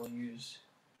think now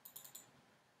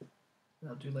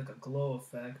I'll do like a glow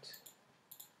effect.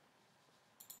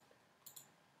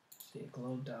 See a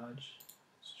glow dodge.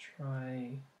 Let's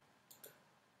try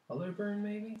color burn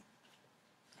maybe?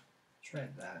 Try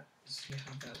that. See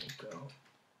how that will go.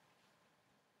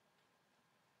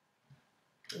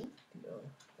 Oh, no,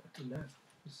 that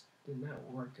did not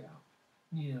work out.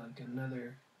 Need like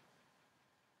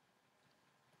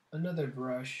another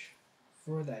brush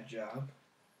for that job.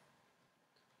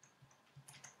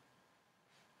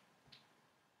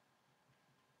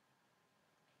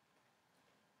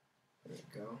 There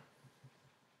we go.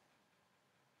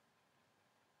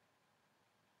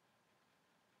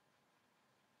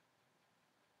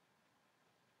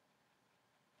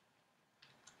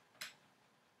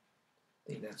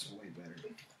 I think that's way better.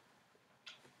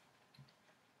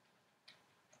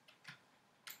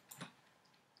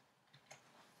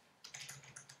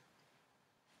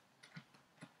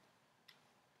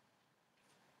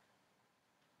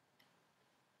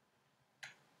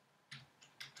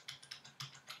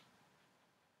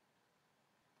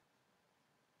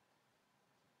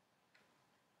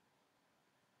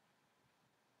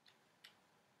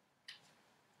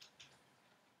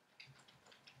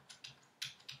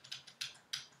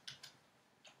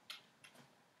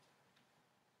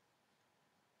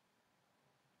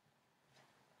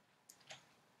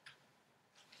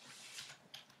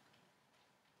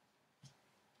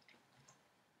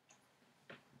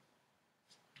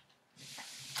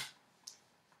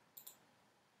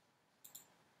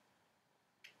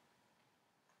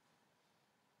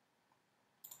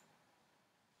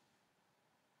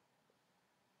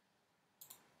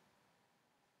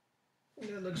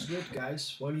 That looks good,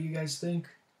 guys. What do you guys think?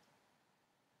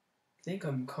 I think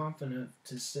I'm confident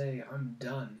to say I'm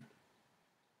done.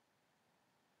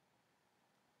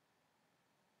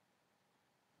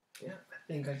 Yeah,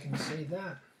 I think I can say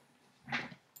that.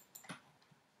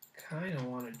 Kind of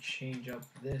want to change up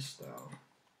this though.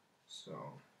 So,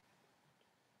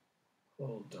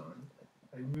 hold on.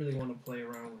 I really want to play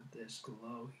around with this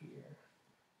glow here.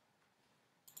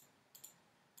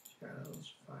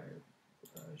 Shadows, fire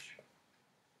brush.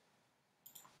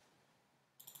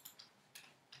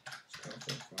 Let's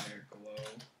go for fire glow.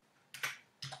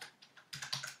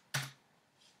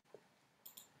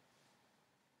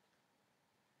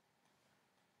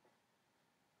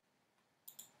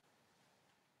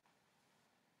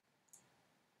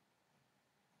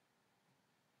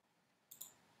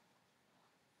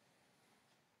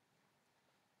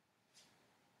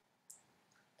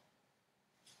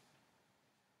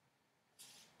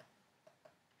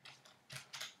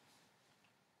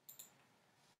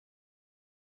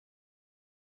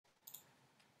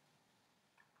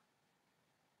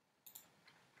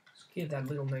 Give that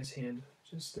little nice hand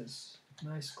just this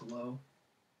nice glow.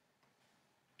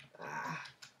 Ah.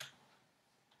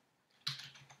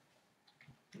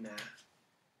 Nah.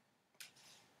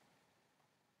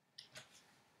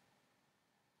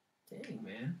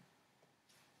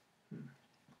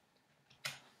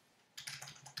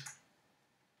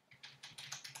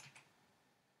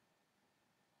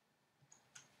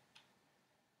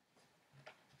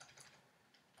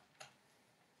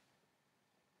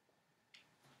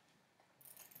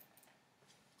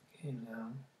 Okay,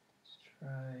 now let's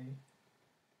try.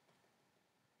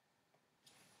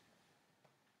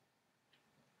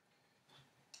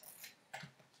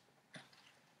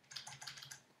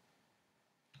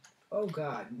 Oh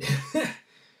God.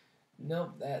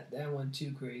 Nope, that went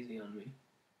too crazy on me.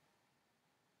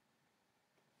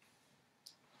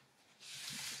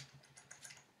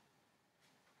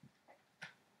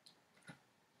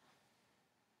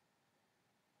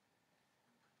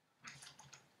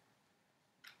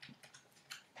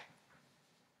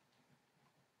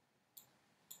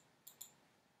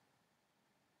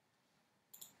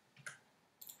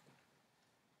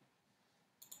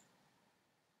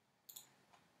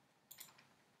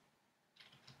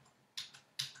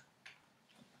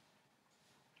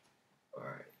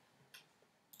 Alright.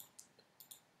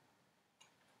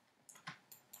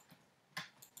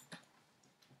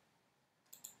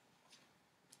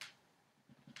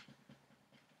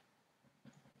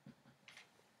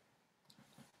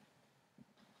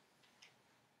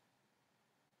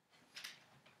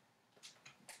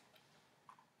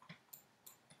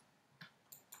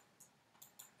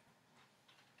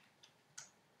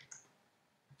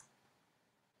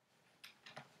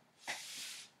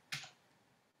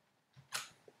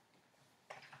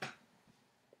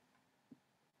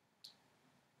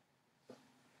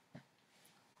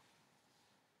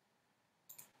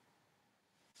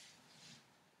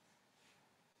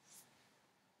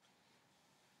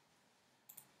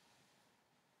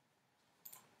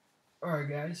 Alright,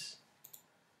 guys.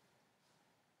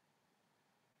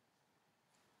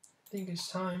 I think it's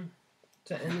time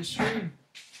to end the stream.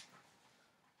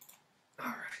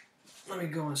 Alright. Let me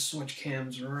go and switch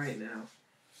cams right now.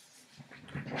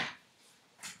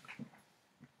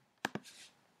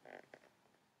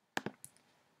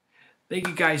 Thank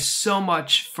you guys so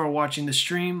much for watching the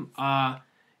stream.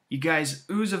 You guys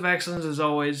ooze of excellence as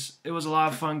always. It was a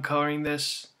lot of fun covering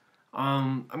this.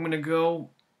 I'm going to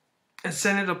go and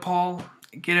send it to Paul,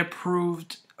 get it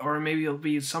approved, or maybe it'll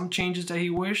be some changes that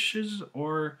he wishes,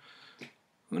 or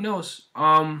who knows.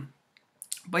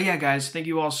 But yeah, guys, thank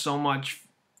you all so much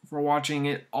for watching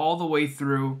it all the way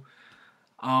through.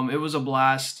 It was a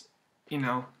blast. You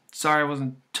know, sorry I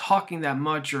wasn't talking that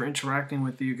much or interacting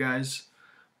with you guys,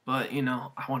 but you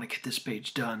know, I want to get this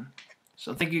page done.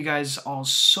 So thank you guys all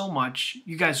so much.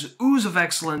 You guys ooze of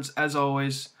excellence as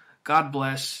always. God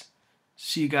bless.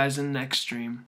 See you guys in the next stream.